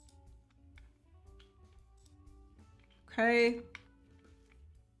 Okay.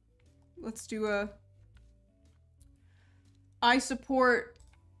 Let's do a... I support...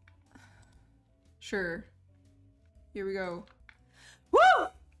 Sure. Here we go. Woo!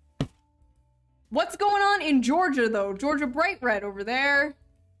 What's going on in Georgia, though? Georgia bright red over there.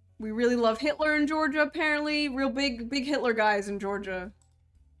 We really love Hitler in Georgia, apparently. Real big Hitler guys in Georgia.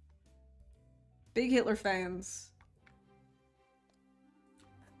 Big Hitler fans.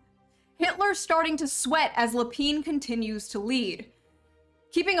 Hitler's starting to sweat as Le Pen continues to lead.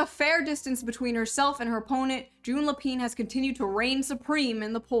 Keeping a fair distance between herself and her opponent, June Le Pen has continued to reign supreme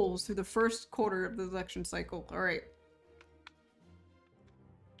in the polls through the first quarter of the election cycle. Alright.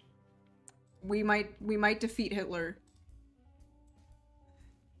 We might defeat Hitler.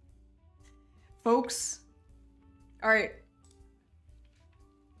 Folks. Alright.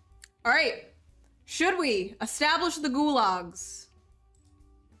 Alright. Should we establish the gulags?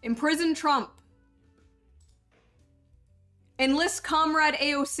 Imprison Trump. Enlist Comrade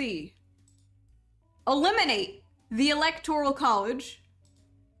AOC. Eliminate the Electoral College.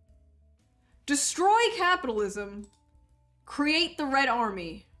 Destroy capitalism. Create the Red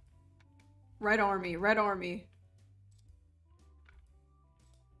Army. Red Army, Red Army.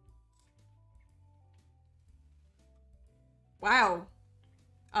 Wow.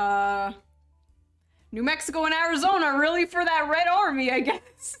 New Mexico and Arizona are really for that Red Army, I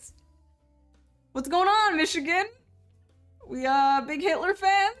guess. What's going on, Michigan? We, big Hitler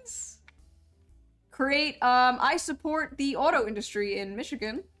fans? Create, I support the auto industry in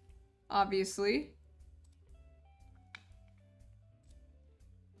Michigan, obviously.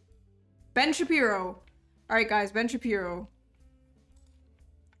 Ben Shapiro. Alright, guys, Ben Shapiro.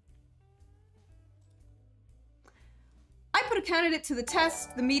 I put a candidate to the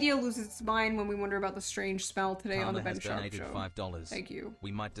test. The media loses its mind when we wonder about the strange smell today Karma on the Ben has Sharp donated Show. $5. Thank you.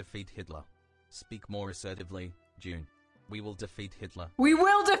 We might defeat Hitler. Speak more assertively, June. We will defeat Hitler. We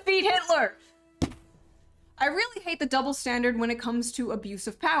will defeat Hitler! I really hate the double standard when it comes to abuse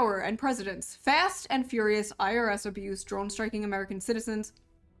of power and presidents. Fast and furious IRS abuse, drone striking American citizens.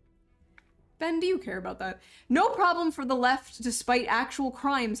 Ben, do you care about that? No problem for the left despite actual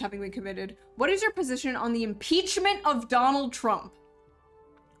crimes having been committed. What is your position on the impeachment of Donald Trump?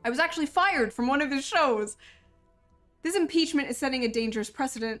 I was actually fired from one of his shows. This impeachment is setting a dangerous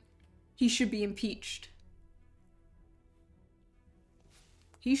precedent. He should be impeached.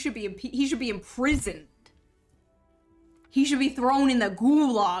 He should be imprisoned. He should be thrown in the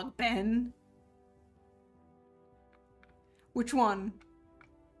gulag, Ben. Which one?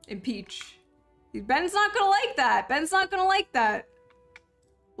 Impeach. Ben's not gonna like that. Ben's not gonna like that.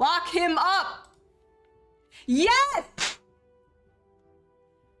 Lock him up. Yes!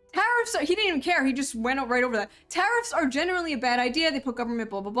 Tariffs are, he didn't even care. He just went right over that. Tariffs are generally a bad idea. They put government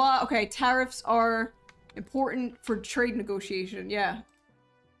blah, blah, blah. Okay, tariffs are important for trade negotiation. Yeah.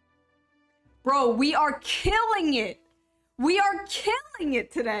 Bro, we are killing it. We are killing it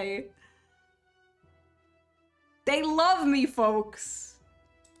today. They love me, folks.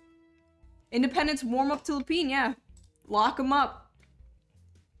 Independents warm up to Le Pen, yeah. Lock them up.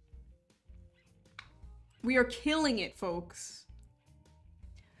 We are killing it, folks.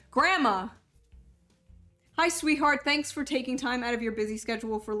 Grandma. Hi, sweetheart. Thanks for taking time out of your busy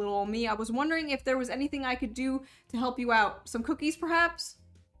schedule for little old me. I was wondering if there was anything I could do to help you out. Some cookies, perhaps?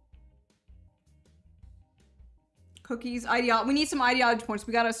 Cookies. We need some ideology points.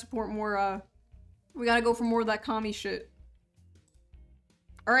 We gotta support more, we gotta go for more of that commie shit.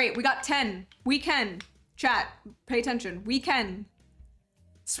 Alright, we got 10. We can. Chat, pay attention. We can.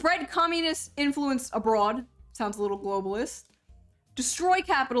 Spread communist influence abroad. Sounds a little globalist. Destroy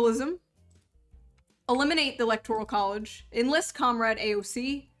capitalism. Eliminate the Electoral College. Enlist Comrade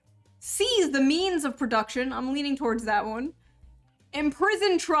AOC. Seize the means of production. I'm leaning towards that one.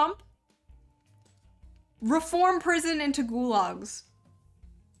 Imprison Trump. Reform prison into gulags.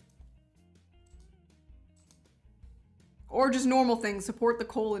 Or just normal things. Support the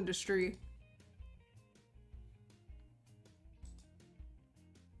coal industry.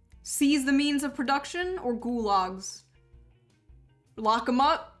 Seize the means of production or gulags. Lock him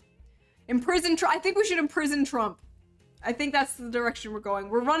up. Imprison Trump. I think we should imprison Trump. I think that's the direction we're going.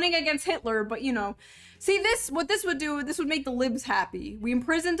 We're running against Hitler, but you know. See, what this would do, this would make the libs happy. We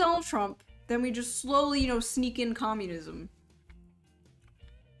imprison Donald Trump, then we just slowly, you know, sneak in communism.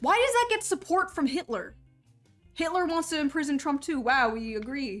 Why does that get support from Hitler? Hitler wants to imprison Trump too. Wow, we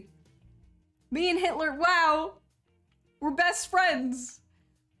agree. Me and Hitler, wow. We're best friends.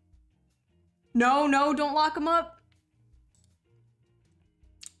 No, no, don't lock him up.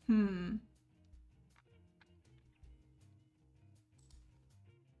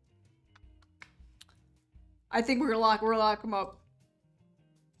 I think we're gonna lock him up.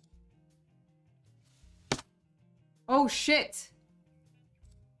 Oh shit.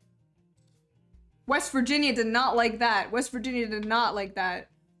 West Virginia did not like that. West Virginia did not like that.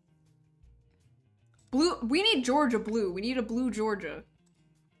 Blue, we need Georgia blue. We need a blue Georgia.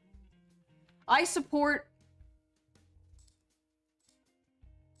 I support...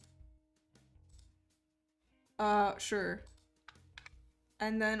 sure.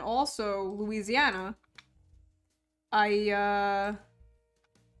 And then also Louisiana. I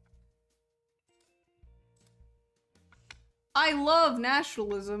love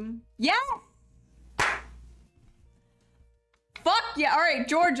nationalism. Yeah! Fuck yeah! Alright,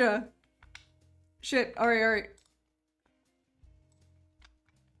 Georgia. Shit, alright, alright.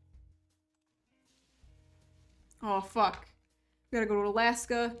 Oh, fuck. We gotta go to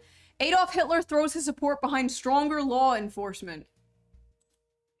Alaska. Adolf Hitler throws his support behind stronger law enforcement.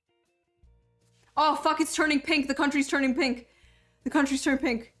 Oh, fuck, it's turning pink. The country's turning pink. The country's turned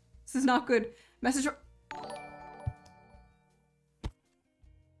pink. This is not good. Message...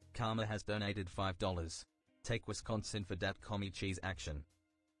 Karma has donated $5. Take Wisconsin for dat commie cheese action.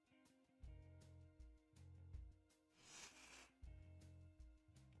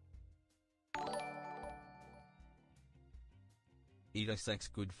 Edo Sex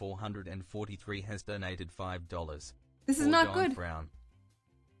Good 443 has donated $5. This is not good. Brown.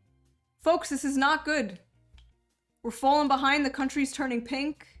 Folks, this is not good. We're falling behind. The country's turning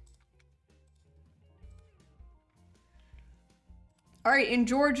pink. Alright, in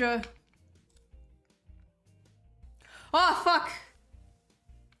Georgia. Oh, fuck!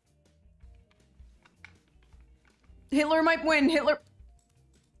 Hitler might win. Hitler...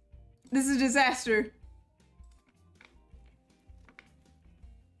 This is a disaster.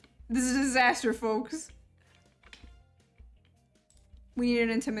 This is a disaster, folks. We need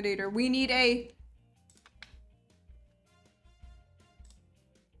an intimidator. We need a...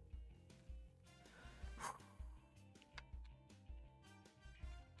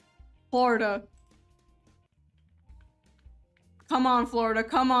 Florida. Come on, Florida.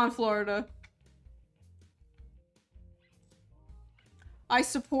 Come on, Florida. I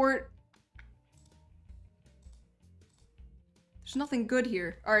support... There's nothing good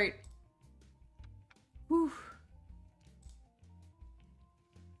here. Alright. Whew.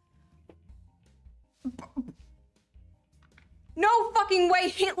 No fucking way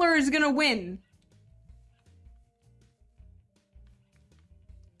Hitler is gonna win!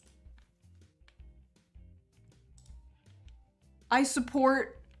 I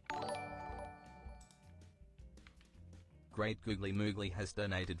support... Great Googly Moogly has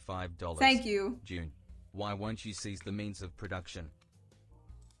donated $5. Thank you. June. Why won't you seize the means of production?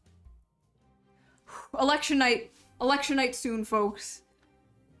 Election night. Election night soon, folks.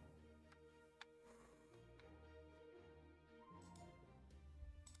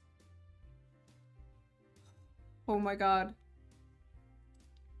 Oh my god.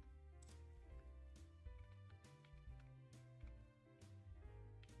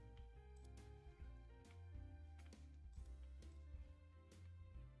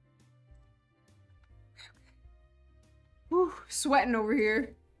 Whew, sweating over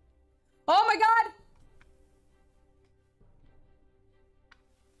here. Oh my god!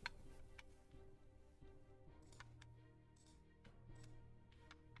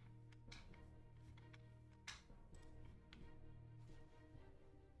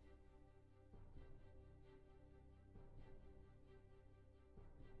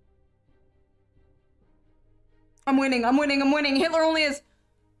 I'm winning, I'm winning, I'm winning. Hitler only is...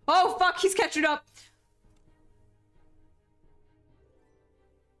 Oh fuck, he's catching up.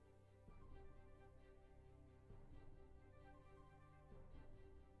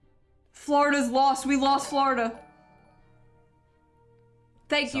 Florida's lost. We lost Florida.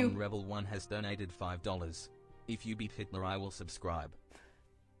 Thank you. Some Rebel 1 has donated $5. If you beat Hitler, I will subscribe.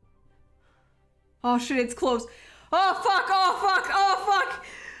 Oh shit, it's close. Oh fuck, oh fuck, oh fuck!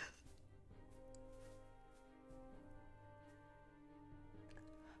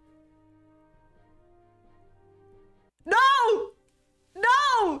 No!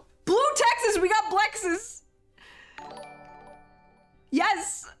 No! Blue Texas, we got Blexus!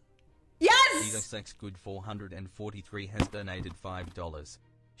 Yes! Yes! Sex Good 443 has donated $5.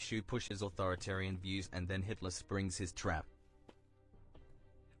 Shu pushes authoritarian views and then Hitler springs his trap.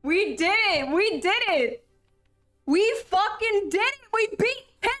 We did it! We did it! We fucking did it! We beat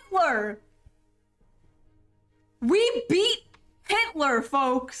Hitler! We beat Hitler,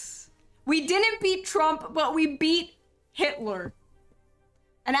 folks! We didn't beat Trump, but we beat Hitler.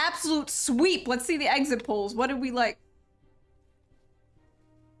 An absolute sweep. Let's see the exit polls. What did we like?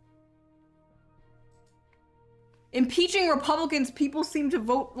 Impeaching Republicans, people seem to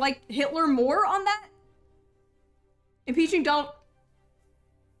vote like Hitler more on that? Impeaching Donald...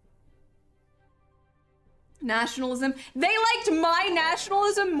 Nationalism. They liked my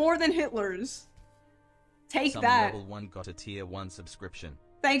nationalism more than Hitler's. Take Some that. Rebel 1 got a tier 1 subscription.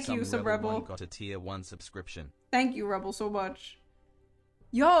 Thank you, Some Rebel. 1 got a tier 1 subscription. Thank you, Rebel, so much.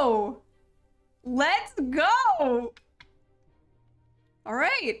 Yo! Let's go!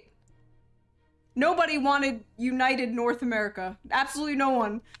 Alright. Nobody wanted united North America. Absolutely no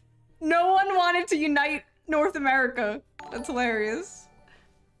one. No one wanted to unite North America. That's hilarious.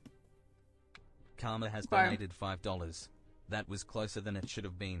 Karma has donated $5. That was closer than it should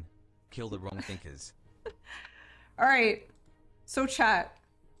have been. Kill the wrong thinkers. Alright. So chat.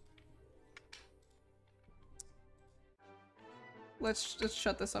 Let's just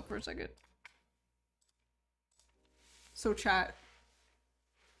shut this up for a second. So chat.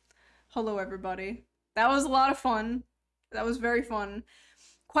 Hello everybody. That was a lot of fun. That was very fun.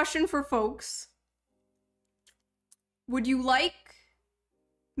 Question for folks. Would you like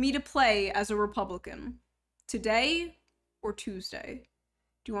me to play as a Republican? Today or Tuesday?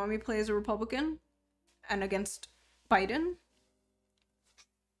 Do you want me to play as a Republican? And against Biden?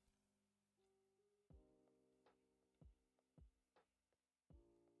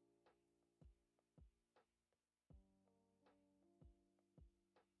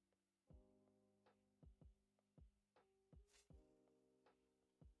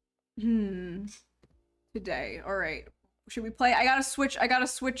 Today. Alright. Should we play? I gotta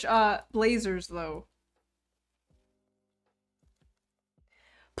switch blazers though.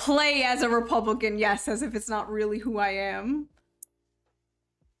 Play as a Republican, yes, as if it's not really who I am.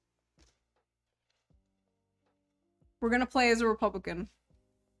 We're gonna play as a Republican.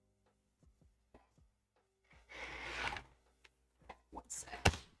 One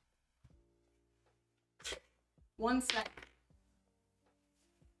sec. One sec.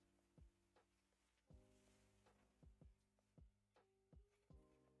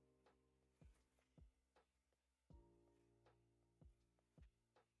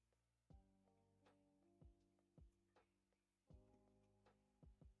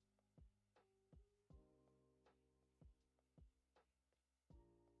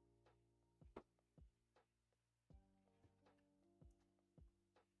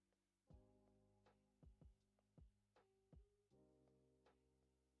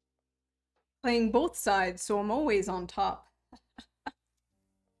 Playing both sides, so I'm always on top.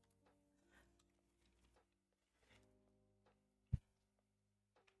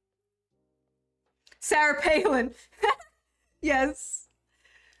 Sarah Palin. Yes.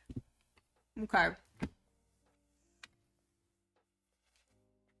 Okay.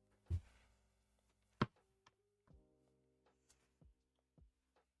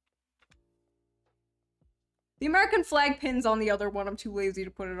 The American flag pin's on the other one. I'm too lazy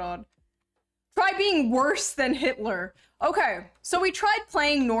to put it on. Try being worse than Hitler. Okay, so we tried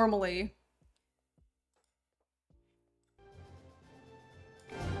playing normally.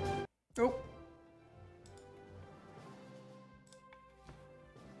 Oh.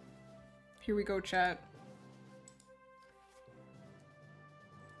 Here we go, chat.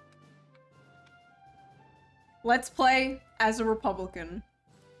 Let's play as a Republican.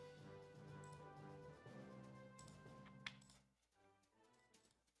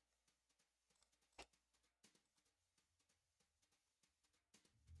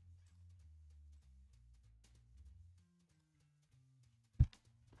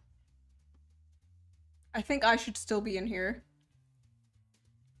 I think I should still be in here.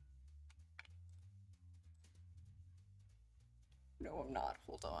 No, I'm not.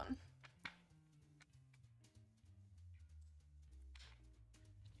 Hold on.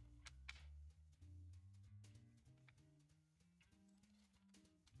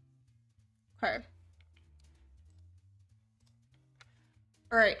 Okay.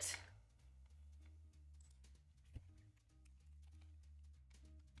 Alright.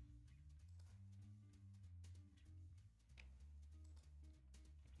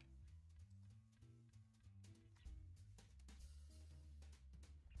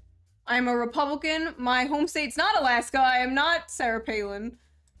 I'm a Republican. My home state's not Alaska. I am not Sarah Palin.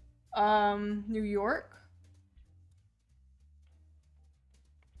 New York.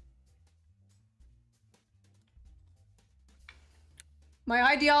 My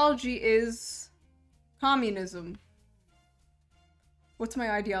ideology is communism. What's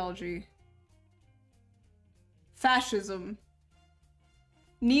my ideology? Fascism.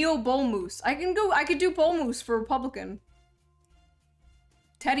 Neo-Bull Moose. I could do Bull Moose for Republican.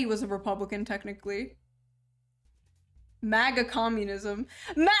 Teddy was a Republican, technically. MAGA communism.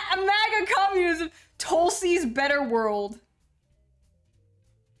 MAGA communism! Tulsi's Better World.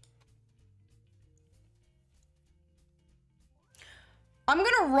 I'm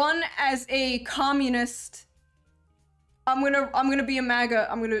gonna run as a communist. I'm gonna be a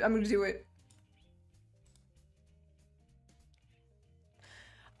MAGA. I'm gonna do it.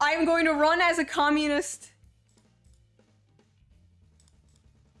 I'm going to run as a communist.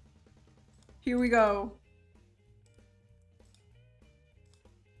 Here we go.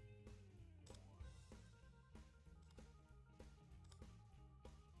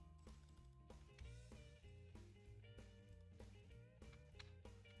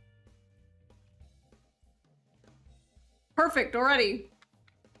 Perfect already.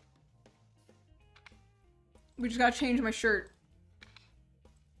 We just gotta change my shirt.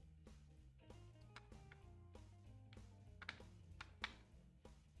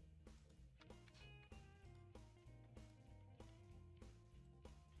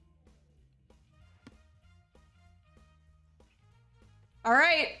 All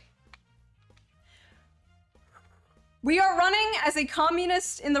right. We are running as a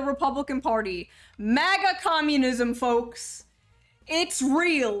communist in the Republican Party. MAGA communism, folks. It's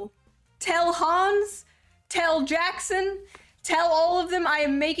real. Tell Hans, tell Jackson, tell all of them I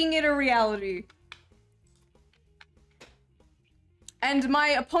am making it a reality. And my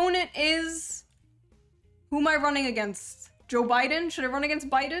opponent is... Who am I running against? Joe Biden? Should I run against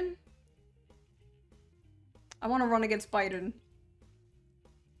Biden? I want to run against Biden.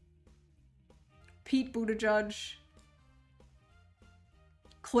 Pete Buttigieg.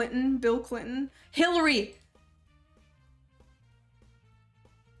 Clinton, Bill Clinton. Hillary!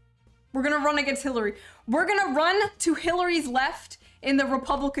 We're gonna run against Hillary. We're gonna run to Hillary's left in the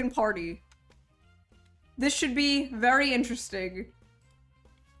Republican Party. This should be very interesting.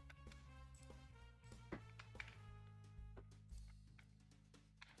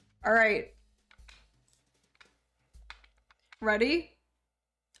 Alright. Ready?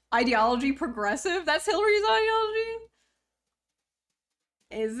 Ideology progressive? That's Hillary's ideology?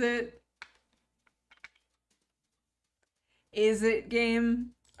 Is it? Is it,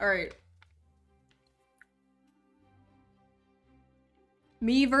 game? Alright.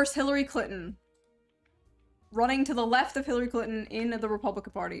 Me versus Hillary Clinton. Running to the left of Hillary Clinton in the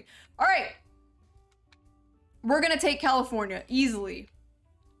Republican Party. Alright. We're gonna take California. Easily.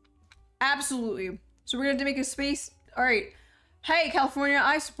 Absolutely. So we're gonna make a space. Alright. Hey, California,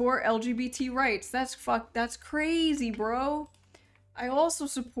 I support LGBT rights. That's crazy, bro. I also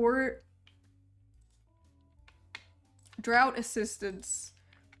support drought assistance.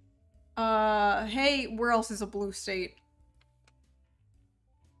 Hey, where else is a blue state?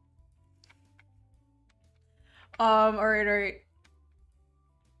 Alright.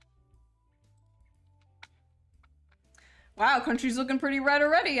 Wow, country's looking pretty red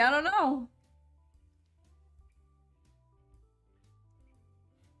already. I don't know.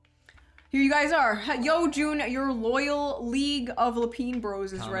 Here you guys are. Yo, June, your loyal League of Lapine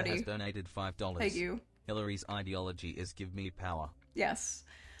Bros is Kana ready. has donated $5. Thank you. Hillary's ideology is give me power. Yes.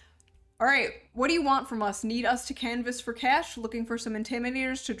 Alright, what do you want from us? Need us to canvass for cash? Looking for some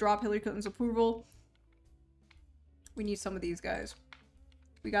intimidators to drop Hillary Clinton's approval? We need some of these guys.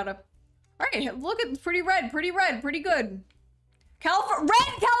 We gotta... Alright, look at pretty red, pretty good. Red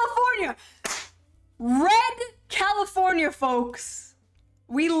California! Red California, folks!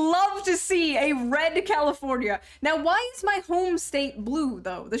 We love to see a red California. Now, why is my home state blue,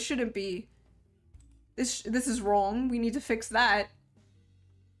 though? This shouldn't be... This is wrong. We need to fix that.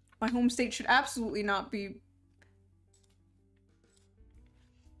 My home state should absolutely not be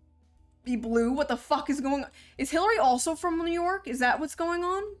blue. What the fuck is going on? Is Hillary also from New York? Is that what's going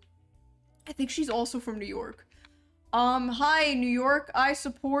on? I think she's also from New York. Hi, New York. I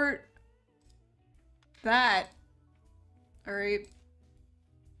support that. Alright.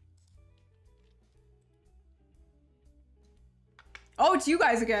 Oh, it's you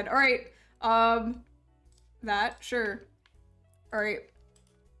guys again. All right. That, sure. All right.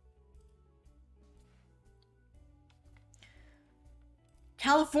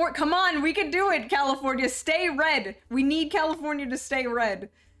 California, come on, we can do it, California. Stay red. We need California to stay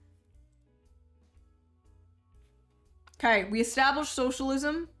red. Okay, we establish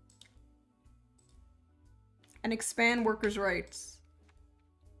socialism and expand workers' rights.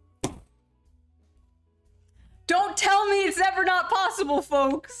 Don't tell me it's ever not possible,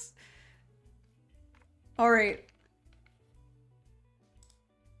 folks. All right.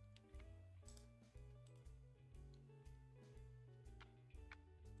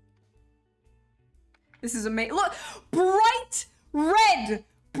 This is amazing. Look, bright red,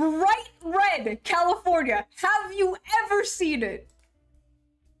 California. Have you ever seen it?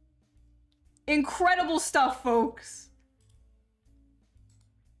 Incredible stuff, folks.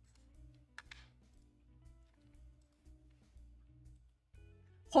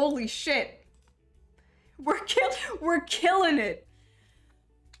 Holy shit. We're killing it.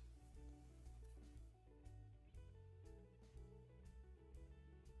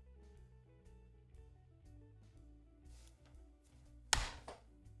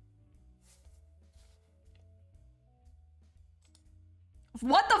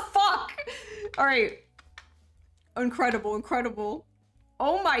 What the fuck? All right. Incredible, incredible.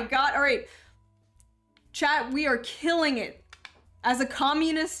 Oh my god. All right. Chat, we are killing it. As a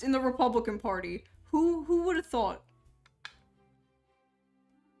communist in the Republican Party. Who would have thought?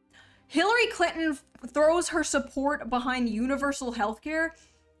 Hillary Clinton throws her support behind universal healthcare.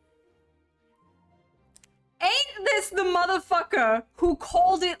 Ain't this the motherfucker who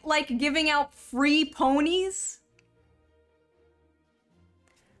called it like giving out free ponies?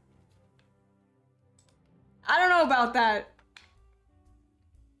 I don't know about that.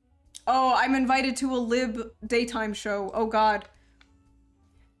 Oh, I'm invited to a lib daytime show. Oh god.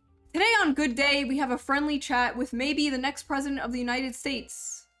 Today on Good Day, we have a friendly chat with maybe the next president of the United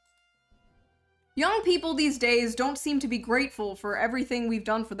States. Young people these days don't seem to be grateful for everything we've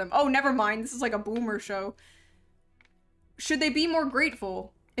done for them. Oh, never mind. This is like a boomer show. Should they be more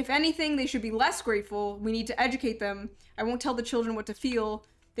grateful? If anything, they should be less grateful. We need to educate them. I won't tell the children what to feel.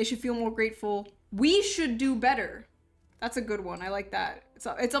 They should feel more grateful. We should do better. That's a good one. I like that.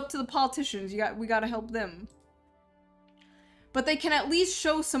 It's up to the politicians. We gotta help them. But they can at least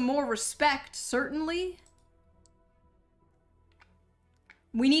show some more respect, certainly.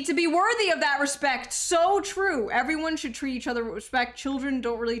 We need to be worthy of that respect. So true. Everyone should treat each other with respect. Children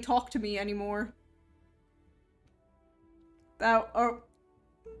don't really talk to me anymore. What?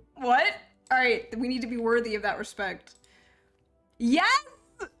 Alright, we need to be worthy of that respect. Yes!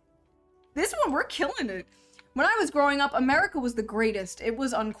 This one, we're killing it. When I was growing up, America was the greatest. It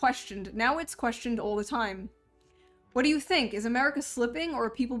was unquestioned. Now it's questioned all the time. What do you think? Is America slipping or are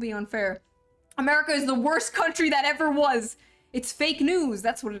people being unfair? America is the worst country that ever was. It's fake news.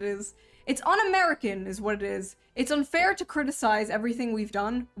 That's what it is. It's un-American is what it is. It's unfair to criticize everything we've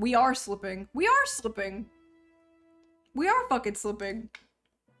done. We are slipping. We are slipping. We are fucking slipping.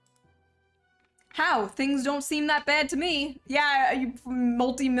 How? Things don't seem that bad to me. Yeah, you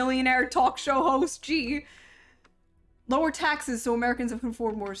multi-millionaire talk show host, gee. Lower taxes so Americans can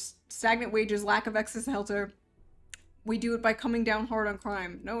afford more. Stagnant wages, lack of access to healthcare. We do it by coming down hard on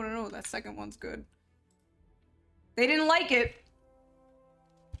crime. No, that second one's good. They didn't like it.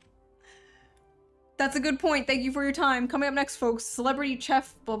 That's a good point. Thank you for your time. Coming up next, folks. Celebrity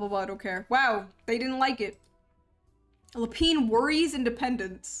chef, blah, blah, blah. I don't care. Wow, they didn't like it. Lapine worries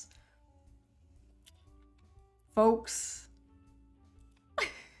independence. Folks.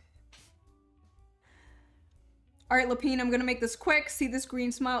 Alright, Lapine, I'm gonna make this quick. See this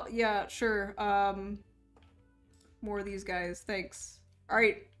green smile? Yeah, sure. More of these guys. Thanks.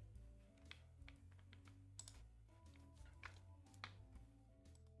 Alright.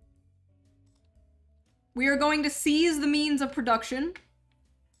 We are going to seize the means of production.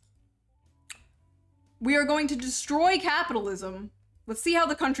 We are going to destroy capitalism. Let's see how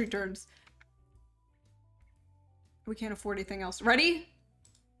the country turns. We can't afford anything else. Ready?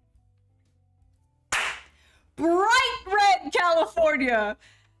 Bright red California!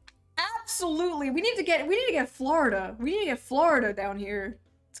 Absolutely. We need to get Florida. We need to get Florida down here.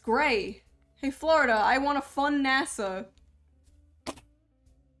 It's gray. Hey Florida, I want to fund NASA.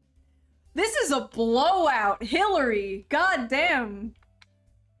 This is a blowout. Hillary. God damn.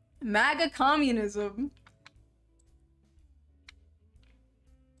 MAGA communism.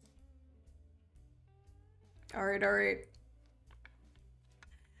 Alright, alright.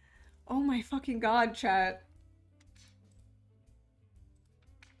 Oh my fucking god, chat.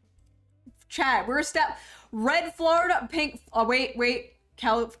 Chat, we're red Florida, pink. Oh, wait.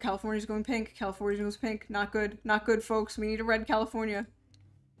 California's going pink. California's going pink. Not good. Not good, folks. We need a red California.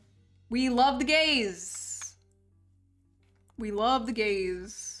 We love the gays. We love the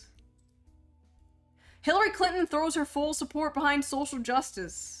gays. Hillary Clinton throws her full support behind social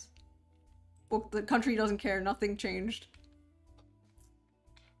justice. Well, the country doesn't care. Nothing changed.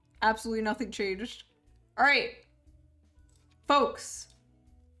 Absolutely nothing changed. Alright. Folks.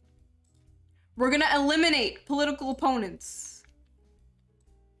 We're gonna eliminate political opponents.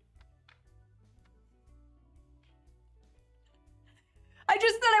 I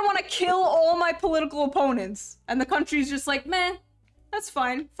just said I want to kill all my political opponents. And the country's just like, meh. That's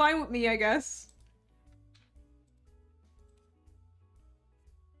fine. Fine with me, I guess.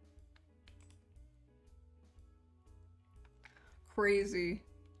 Crazy.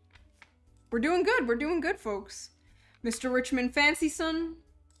 We're doing good. We're doing good, folks. Mr. Richmond Fancy Son.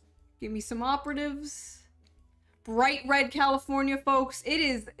 Give me some operatives. Bright red California, folks.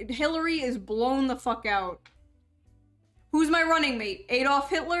 Hillary is blown the fuck out. Who's my running mate? Adolf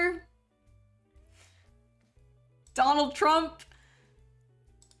Hitler? Donald Trump?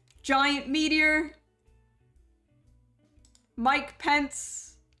 Giant Meteor? Mike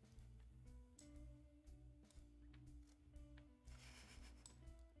Pence?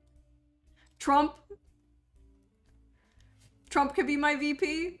 Trump? Trump could be my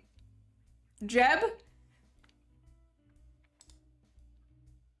VP? Jeb?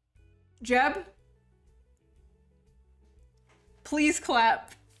 Jeb? Please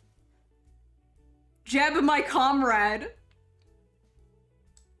clap. Jeb, my comrade.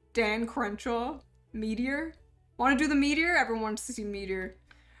 Dan Crenshaw. Meteor? Want to do the Meteor? Everyone wants to see Meteor.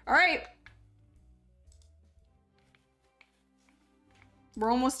 Alright.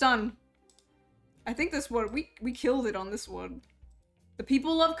 We're almost done. I think this one, we killed it on this one. The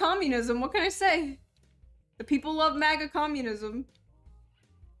people love communism, what can I say? The people love MAGA communism.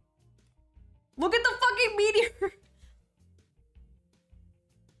 Look at the fucking Meteor!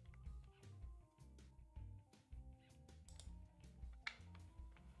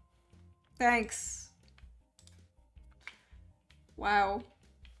 Thanks. Wow.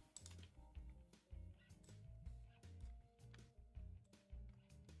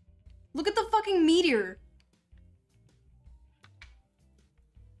 Look at the fucking Meteor.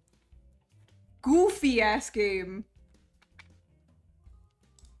 Goofy ass game.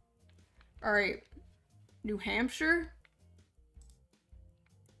 Alright. New Hampshire?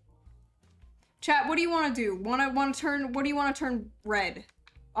 Chat, what do you want to do? What do you want to turn red?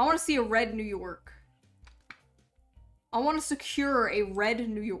 I want to see a red New York. I want to secure a red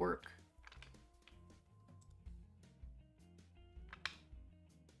New York.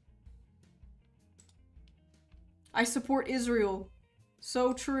 I support Israel.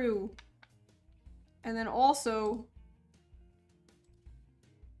 So true. And then also...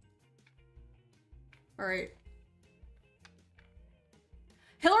 Alright.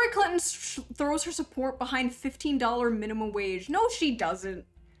 Hillary Clinton throws her support behind $15 minimum wage. No, she doesn't.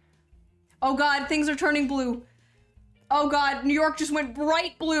 Oh god, things are turning blue. Oh god, New York just went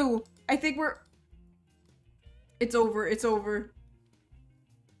bright blue. I think we're... It's over, it's over.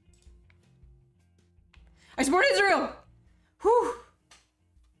 I support Israel! Whew.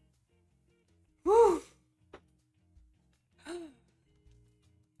 Whew.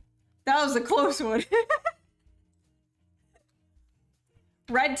 That was a close one.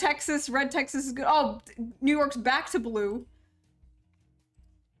 Red Texas is good. Oh, New York's back to blue.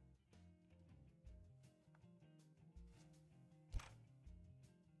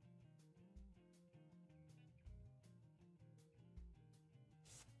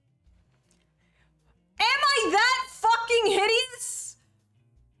 Am I that fucking hideous?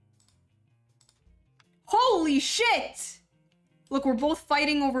 Holy shit! Look, we're both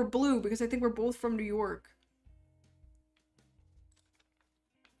fighting over blue because I think we're both from New York.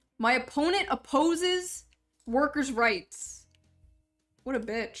 My opponent opposes workers' rights. What a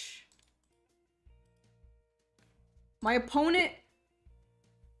bitch. My opponent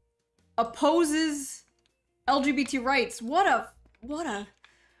opposes LGBT rights. What a,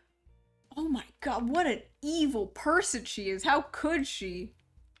 oh my god, what an evil person she is. How could she?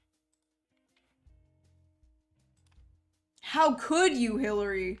 How could you,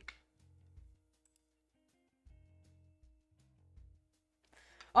 Hillary?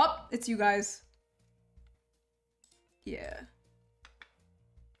 Oh, it's you guys. Yeah.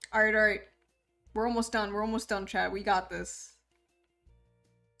 Alright, alright. We're almost done, chat. We got this.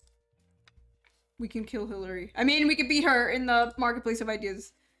 We can kill Hillary. I mean, we can beat her in the marketplace of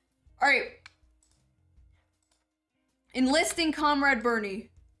ideas. Alright. Enlisting Comrade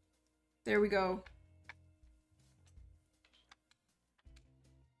Bernie. There we go.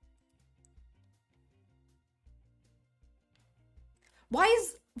 Why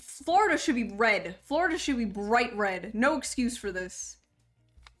is Florida should be red? Florida should be bright red. No excuse for this.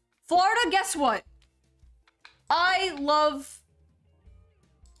 Florida, guess what? I love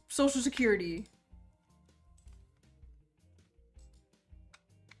Social Security.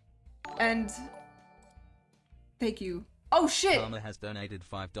 And thank you. Oh shit! Obama has donated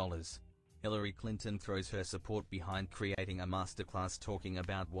 $5. Hillary Clinton throws her support behind creating a masterclass talking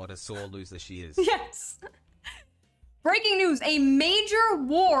about what a sore loser she is. Yes! Breaking news, a major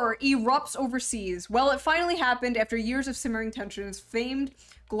war erupts overseas. Well, it finally happened after years of simmering tensions. Famed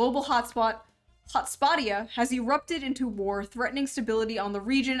global hotspot, Hotspotia, has erupted into war, threatening stability on the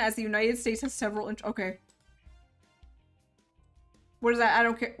region as the United States has several okay. What is that? I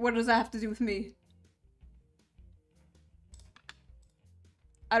don't care. What does that have to do with me?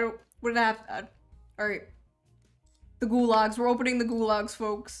 I don't... What did that have to... Alright. The gulags. We're opening the gulags,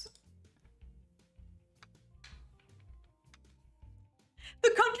 folks. The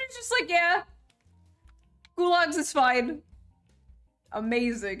country's just like, yeah. Gulags is fine.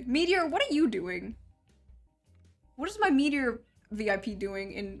 Amazing. Meteor, what are you doing? What is my Meteor VIP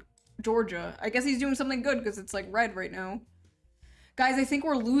doing in Georgia? I guess he's doing something good because it's like red right now. Guys, I think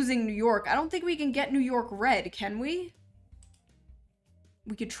we're losing New York. I don't think we can get New York red, can we?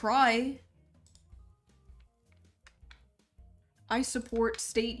 We could try. I support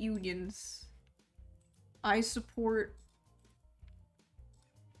state unions. I support...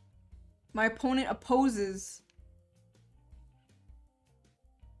 My opponent opposes.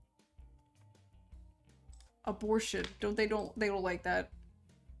 Abortion. They don't like that.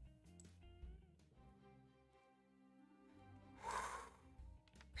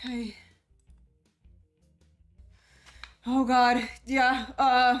 Okay. Oh god. Yeah,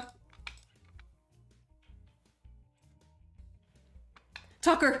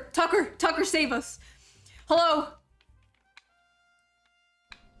 Tucker, save us. Hello.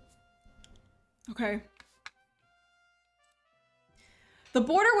 Okay. The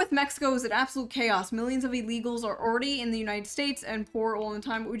border with Mexico is an absolute chaos. Millions of illegals are already in the United States and pour all the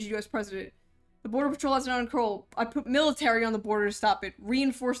time. What would you do as president? The border patrol has it under control. I put military on the border to stop it.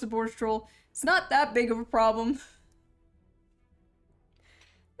 Reinforce the border patrol. It's not that big of a problem.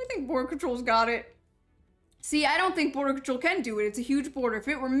 I think border control's got it. See, I don't think border control can do it. It's a huge border. If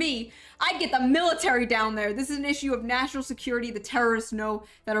it were me, I'd get the military down there. This is an issue of national security. The terrorists know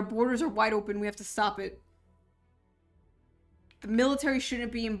that our borders are wide open. We have to stop it. The military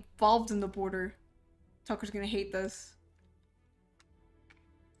shouldn't be involved in the border. Tucker's gonna hate this.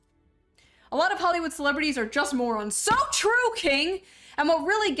 A lot of Hollywood celebrities are just morons. So true, King! And what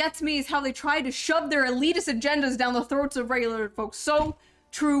really gets me is how they try to shove their elitist agendas down the throats of regular folks. So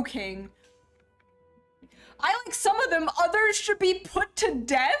true, King. I like some of them, others should be put to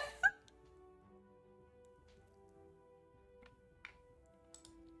death?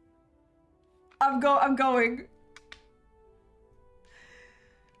 I'm going.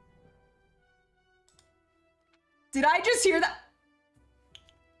 Did I just hear that?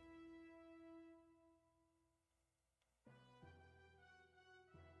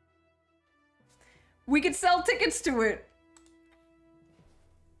 We could sell tickets to it.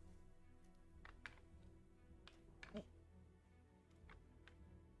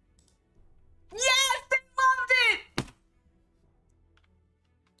 Yes, they loved it!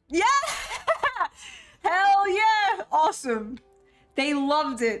 Yeah! Hell yeah! Awesome. They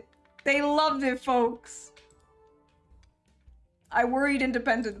loved it. They loved it, folks. I worried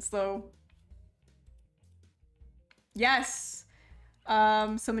independence, though. Yes.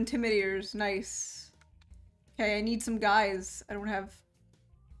 Some intimidators. Nice. Okay, I need some guys. I don't have...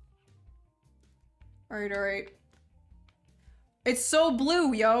 Alright, alright. It's so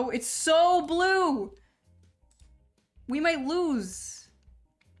blue, yo. It's so blue. We might lose.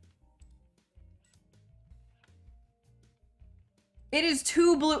 It is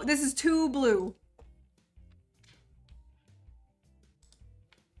too blue. This is too blue.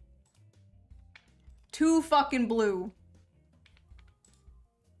 Too fucking blue.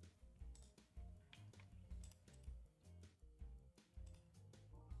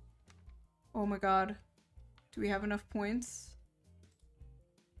 Oh my god. Do we have enough points?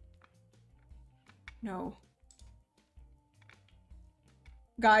 No.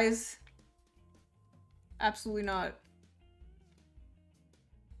 Guys. Absolutely not.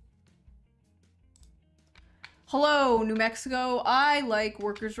 Hello, New Mexico. I like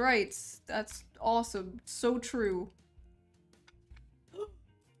workers' rights. That's awesome. So true.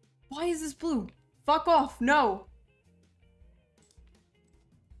 Why is this blue? Fuck off. No.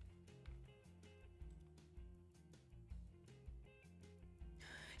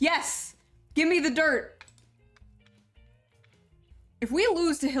 Yes! Give me the dirt! If we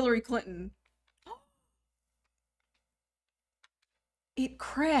lose to Hillary Clinton... It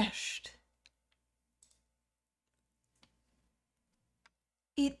crashed.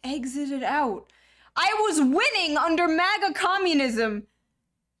 It exited out. I was winning under MAGA communism.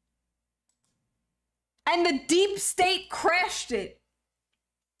 And the deep state crashed it.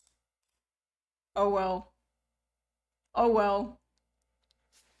 Oh well. Oh well.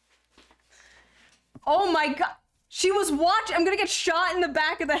 Oh my god. She was watching. I'm gonna get shot in the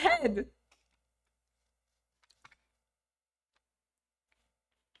back of the head.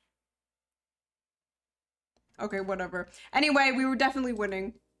 Okay, whatever. Anyway, we were definitely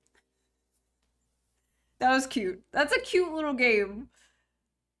winning. That was cute. That's a cute little game.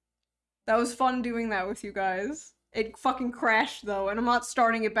 That was fun doing that with you guys. It fucking crashed though, and I'm not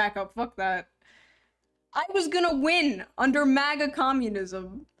starting it back up. Fuck that. I was gonna win under MAGA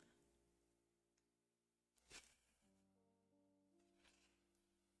communism.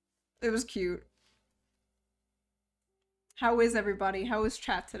 It was cute. How is everybody? How is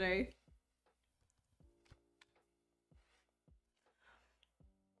chat today?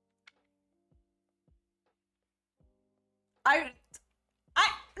 No, I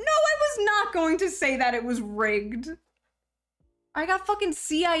was not going to say that it was rigged. I got fucking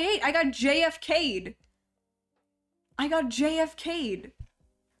CIA. I got JFK'd. I got JFK'd.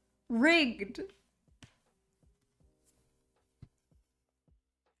 Rigged.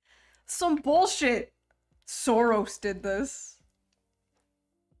 Some bullshit. Soros did this.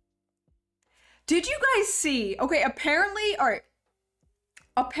 Did you guys see? Okay, apparently, alright.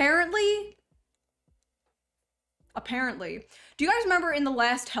 Apparently, do you guys remember in the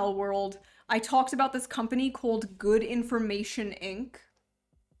last Hell World, I talked about this company called Good Information Inc.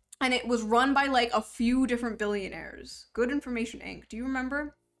 And it was run by like a few different billionaires. Good Information Inc. Do you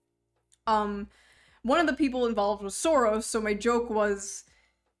remember? One of the people involved was Soros, so my joke was,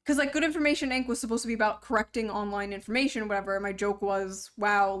 because like Good Information Inc. was supposed to be about correcting online information, whatever, and my joke was,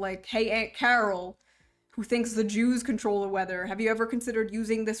 wow, like, hey Aunt Carol, who thinks the Jews control the weather, have you ever considered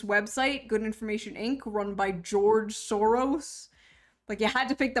using this website, Good Information Inc., run by George Soros? Like, you had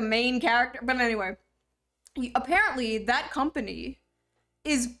to pick the main character, but anyway. Apparently, that company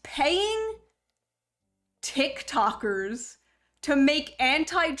is paying TikTokers to make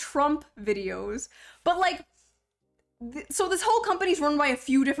anti-Trump videos, but like, so this whole company's run by a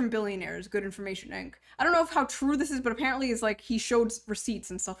few different billionaires, Good Information Inc. I don't know how true this is, but apparently it's like, he showed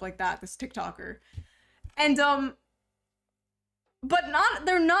receipts and stuff like that, this TikToker. And, but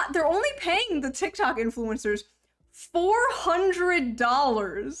they're only paying the TikTok influencers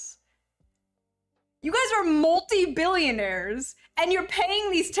 $400. You guys are multi-billionaires, and you're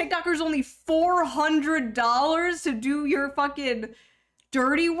paying these TikTokers only $400 to do your fucking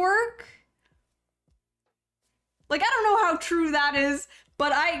dirty work? Like, I don't know how true that is,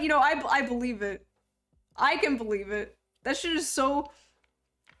 but I believe it. I can believe it. That shit is so...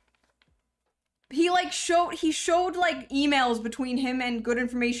 He showed like emails between him and Good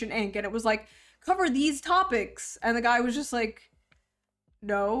Information Inc. and it was like, cover these topics. And the guy was just like,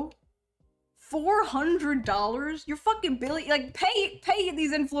 no. $400? You're fucking billion. Like, pay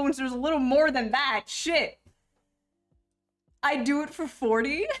these influencers a little more than that. Shit. I'd do it for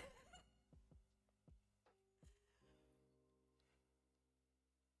 40.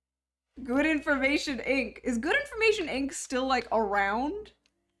 Good Information Inc. Is Good Information Inc. still like around?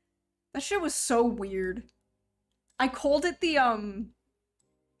 That shit was so weird. I called it the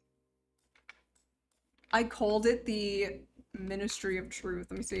Ministry of Truth.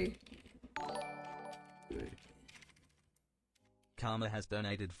 Let me see. Karma has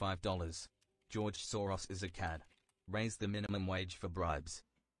donated $5. George Soros is a cad. Raise the minimum wage for bribes.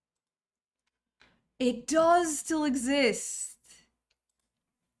 It does still exist.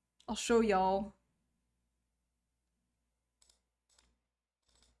 I'll show y'all.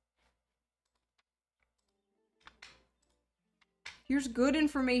 Here's Good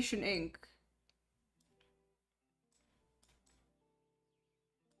Information Inc.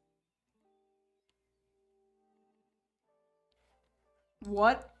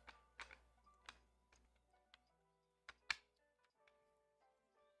 What?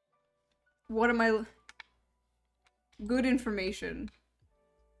 What am I... Good Information.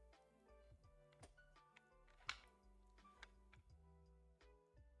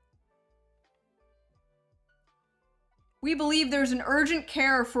 We believe there's an urgent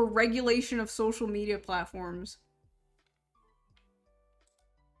care for regulation of social media platforms.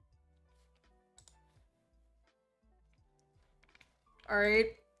 Alright.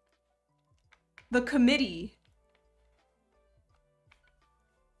 The committee.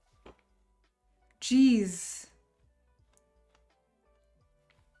 Jeez.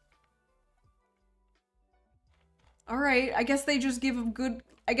 Alright, I guess they just give good-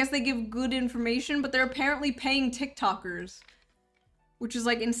 I guess they give good information, but they're apparently paying TikTokers. Which is,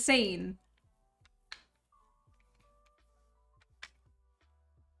 like, insane.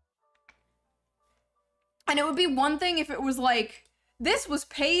 And it would be one thing if it was like, this was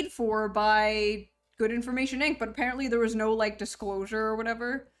paid for by Good Information Inc., but apparently there was no, like, disclosure or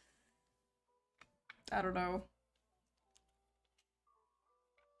whatever. I don't know.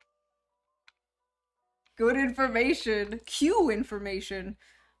 Good information. Q information.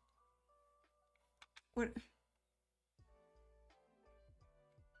 What?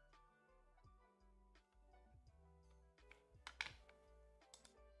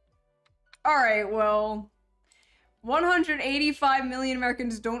 Alright, well... 185 million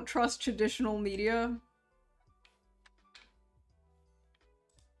Americans don't trust traditional media.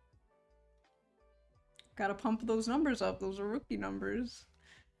 Gotta pump those numbers up. Those are rookie numbers.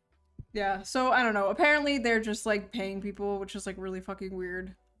 Yeah, so I don't know. Apparently they're just like paying people, which is like really fucking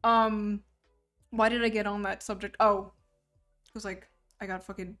weird. Why did I get on that subject? Oh, it was like I got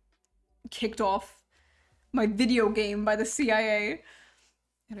fucking kicked off my video game by the CIA.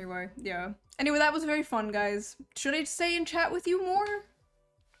 Anyway, yeah. Anyway, that was very fun, guys. Should I stay and chat with you more?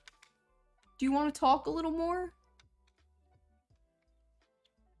 Do you want to talk a little more?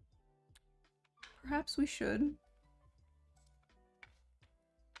 Perhaps we should.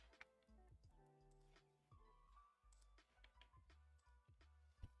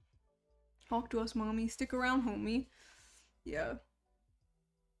 Talk to us, mommy. Stick around, homie. Yeah.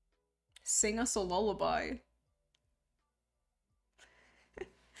 Sing us a lullaby.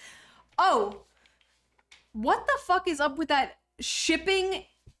 Oh! What the fuck is up with that shipping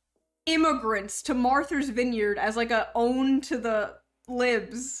immigrants to Martha's Vineyard as like a own to the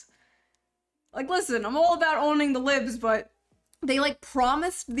libs? Like, listen, I'm all about owning the libs, but they like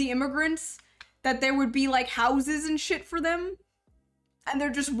promised the immigrants that there would be like houses and shit for them. And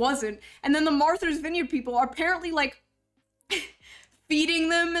there just wasn't. And then the Martha's Vineyard people are apparently like feeding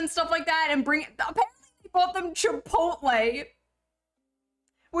them and stuff like that and apparently they bought them Chipotle.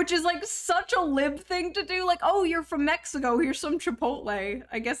 Which is like such a lib thing to do. Like, oh, you're from Mexico, here's some Chipotle.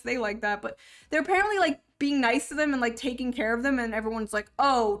 I guess they like that, but they're apparently like being nice to them and like taking care of them and everyone's like,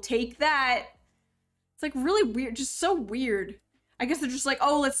 oh, take that. It's like really weird, just so weird. I guess they're just like,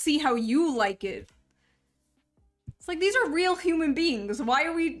 oh, let's see how you like it. It's like, these are real human beings. Why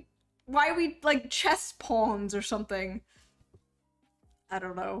are we like chess pawns or something? I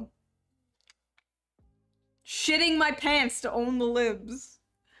don't know. Shitting my pants to own the libs.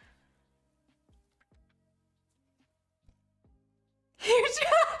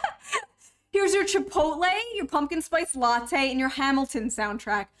 Here's your Chipotle, your pumpkin spice latte, and your Hamilton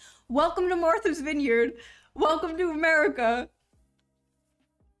soundtrack. Welcome to Martha's Vineyard. Welcome to America.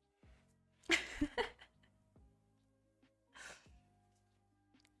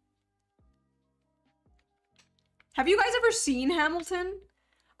 Have you guys ever seen Hamilton?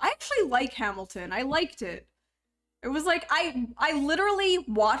 I actually like Hamilton. I liked it. It was like, I literally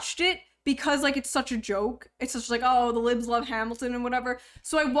watched it because like it's such a joke. It's just like, oh, the libs love Hamilton and whatever.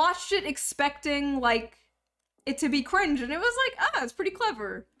 So I watched it expecting like it to be cringe and it was like, ah, it's pretty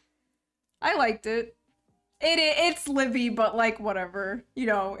clever. I liked it. It's Libby, but like whatever. You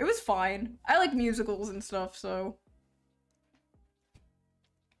know, it was fine. I like musicals and stuff, so.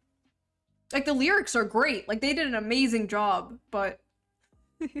 Like the lyrics are great. Like they did an amazing job, but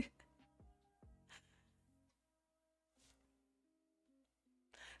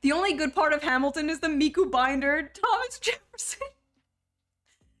the only good part of Hamilton is the Miku binder, Thomas Jefferson.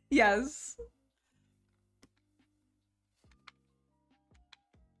 Yes.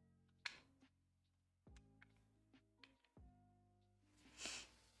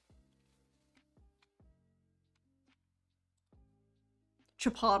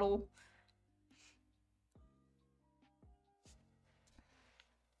 Chipotle.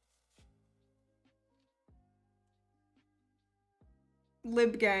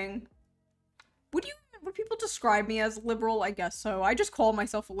 Lib gang. Would people describe me as liberal? I guess so. I just call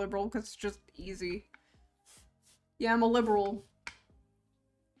myself a liberal because it's just easy. Yeah, I'm a liberal.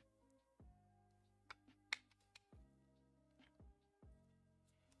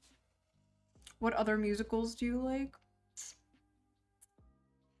 What other musicals do you like?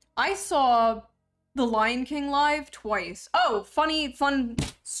 I saw The Lion King live twice. Oh, fun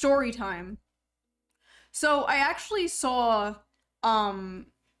story time. So I actually saw, do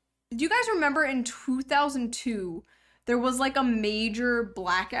you guys remember in 2002, there was like a major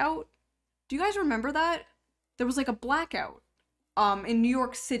blackout? Do you guys remember that? There was like a blackout, in New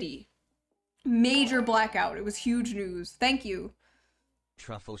York City. Major blackout. It was huge news. Thank you.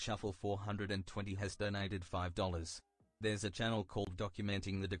 Truffle Shuffle 420 has donated $5. There's a channel called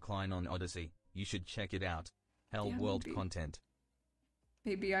Documenting the Decline on Odyssey. You should check it out. Hell Yeah, world maybe. content.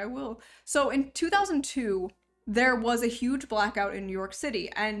 Maybe I will. So in 2002, there was a huge blackout in New York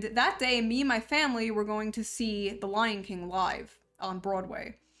City, and that day, me and my family were going to see The Lion King live on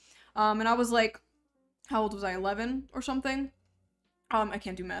Broadway. And I was like, how old was I, 11 or something? I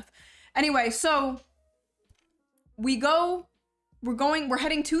can't do math. Anyway, so we're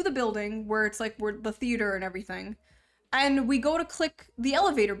heading to the building where it's like, we're the theater and everything. And we go to click the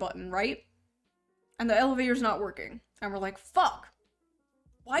elevator button, right? And the elevator's not working. And we're like, fuck.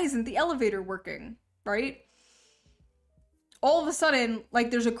 Why isn't the elevator working? Right? All of a sudden,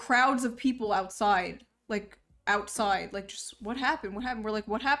 like, there's a crowds of people outside. Like, just, what happened? What happened? We're like,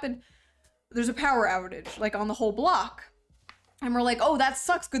 what happened? There's a power outage, like, on the whole block. And we're like, oh, that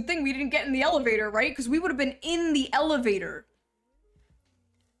sucks. Good thing we didn't get in the elevator, right? Because we would have been in the elevator.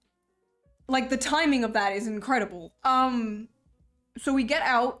 Like, the timing of that is incredible. So we get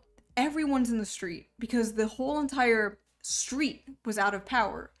out. Everyone's in the street because the whole entire street was out of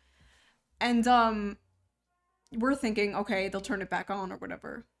power. And, we're thinking, okay, they'll turn it back on or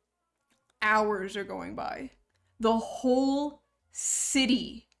whatever. Hours are going by. The whole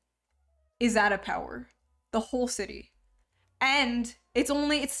city is out of power. The whole city. And it's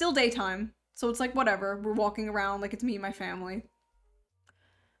still daytime. So it's like, whatever. We're walking around like it's me and my family.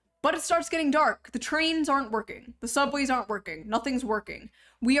 But it starts getting dark. The trains aren't working. The subways aren't working. Nothing's working.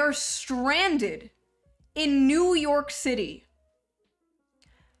 We are stranded in New York City.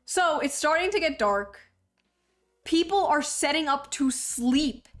 So it's starting to get dark. People are setting up to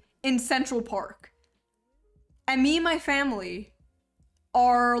sleep in Central Park. And me and my family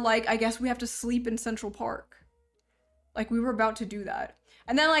are like, I guess we have to sleep in Central Park. Like, we were about to do that.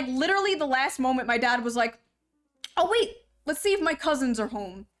 And then, like, literally the last moment, my dad was like, oh, wait, let's see if my cousins are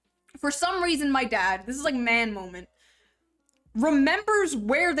home. For some reason, my dad, this is like man moment, remembers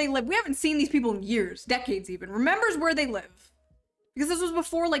where they live. We haven't seen these people in years, decades even. Remembers where they live. Because this was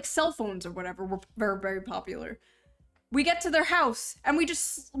before, like, cell phones or whatever were very, very popular. We get to their house, and we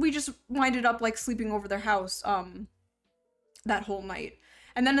just winded up, like, sleeping over their house, that whole night.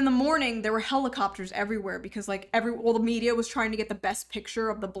 And then in the morning, there were helicopters everywhere because, like, all the media was trying to get the best picture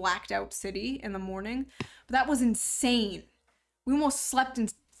of the blacked out city in the morning. But that was insane. We almost slept in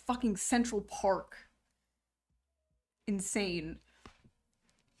fucking Central Park. Insane.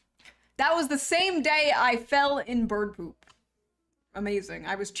 That was the same day I fell in bird poop. Amazing.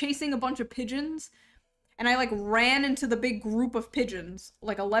 I was chasing a bunch of pigeons, and I, like, ran into the big group of pigeons.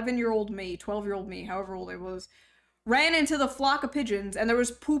 Like, 11-year-old me, 12-year-old me, however old I was. Ran into the flock of pigeons, and there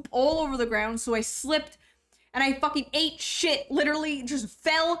was poop all over the ground, so I slipped, and I fucking ate shit. Literally just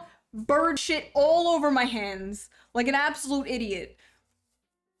fell bird shit all over my hands. Like an absolute idiot.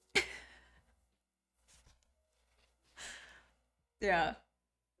 Yeah.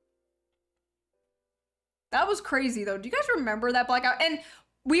 That was crazy, though. Do you guys remember that blackout? And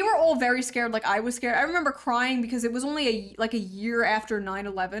we were all very scared. Like, I was scared. I remember crying because it was only a year after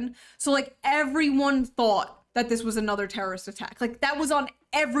 9/11. So, like, everyone thought that this was another terrorist attack. Like, that was on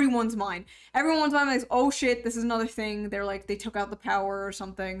everyone's mind. Everyone's mind was like, oh shit, this is another thing. They're like, they took out the power or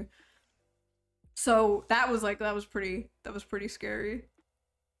something. So that was pretty scary.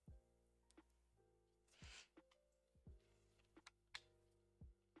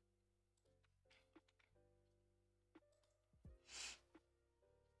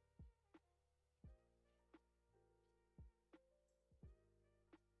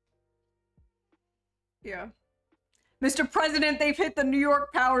 Yeah. Mr. President, they've hit the New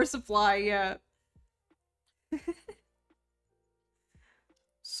York power supply, yeah.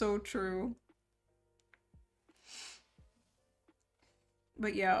 So true.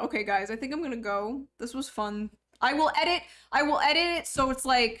 But yeah, okay guys, I think I'm gonna go. This was fun. I will edit it so it's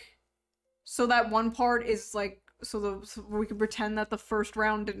like, so that one part is like, so we can pretend that the first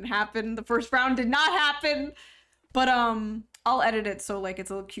round didn't happen. The first round did not happen. But I'll edit it so like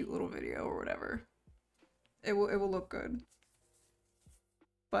it's a cute little video or whatever. It will look good.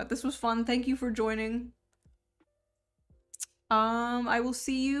 But this was fun. Thank you for joining. I will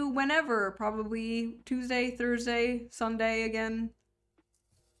see you whenever. Probably Tuesday, Thursday, Sunday again.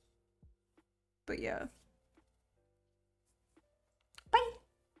 But yeah. Bye.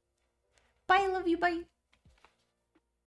 Bye, I love you, bye.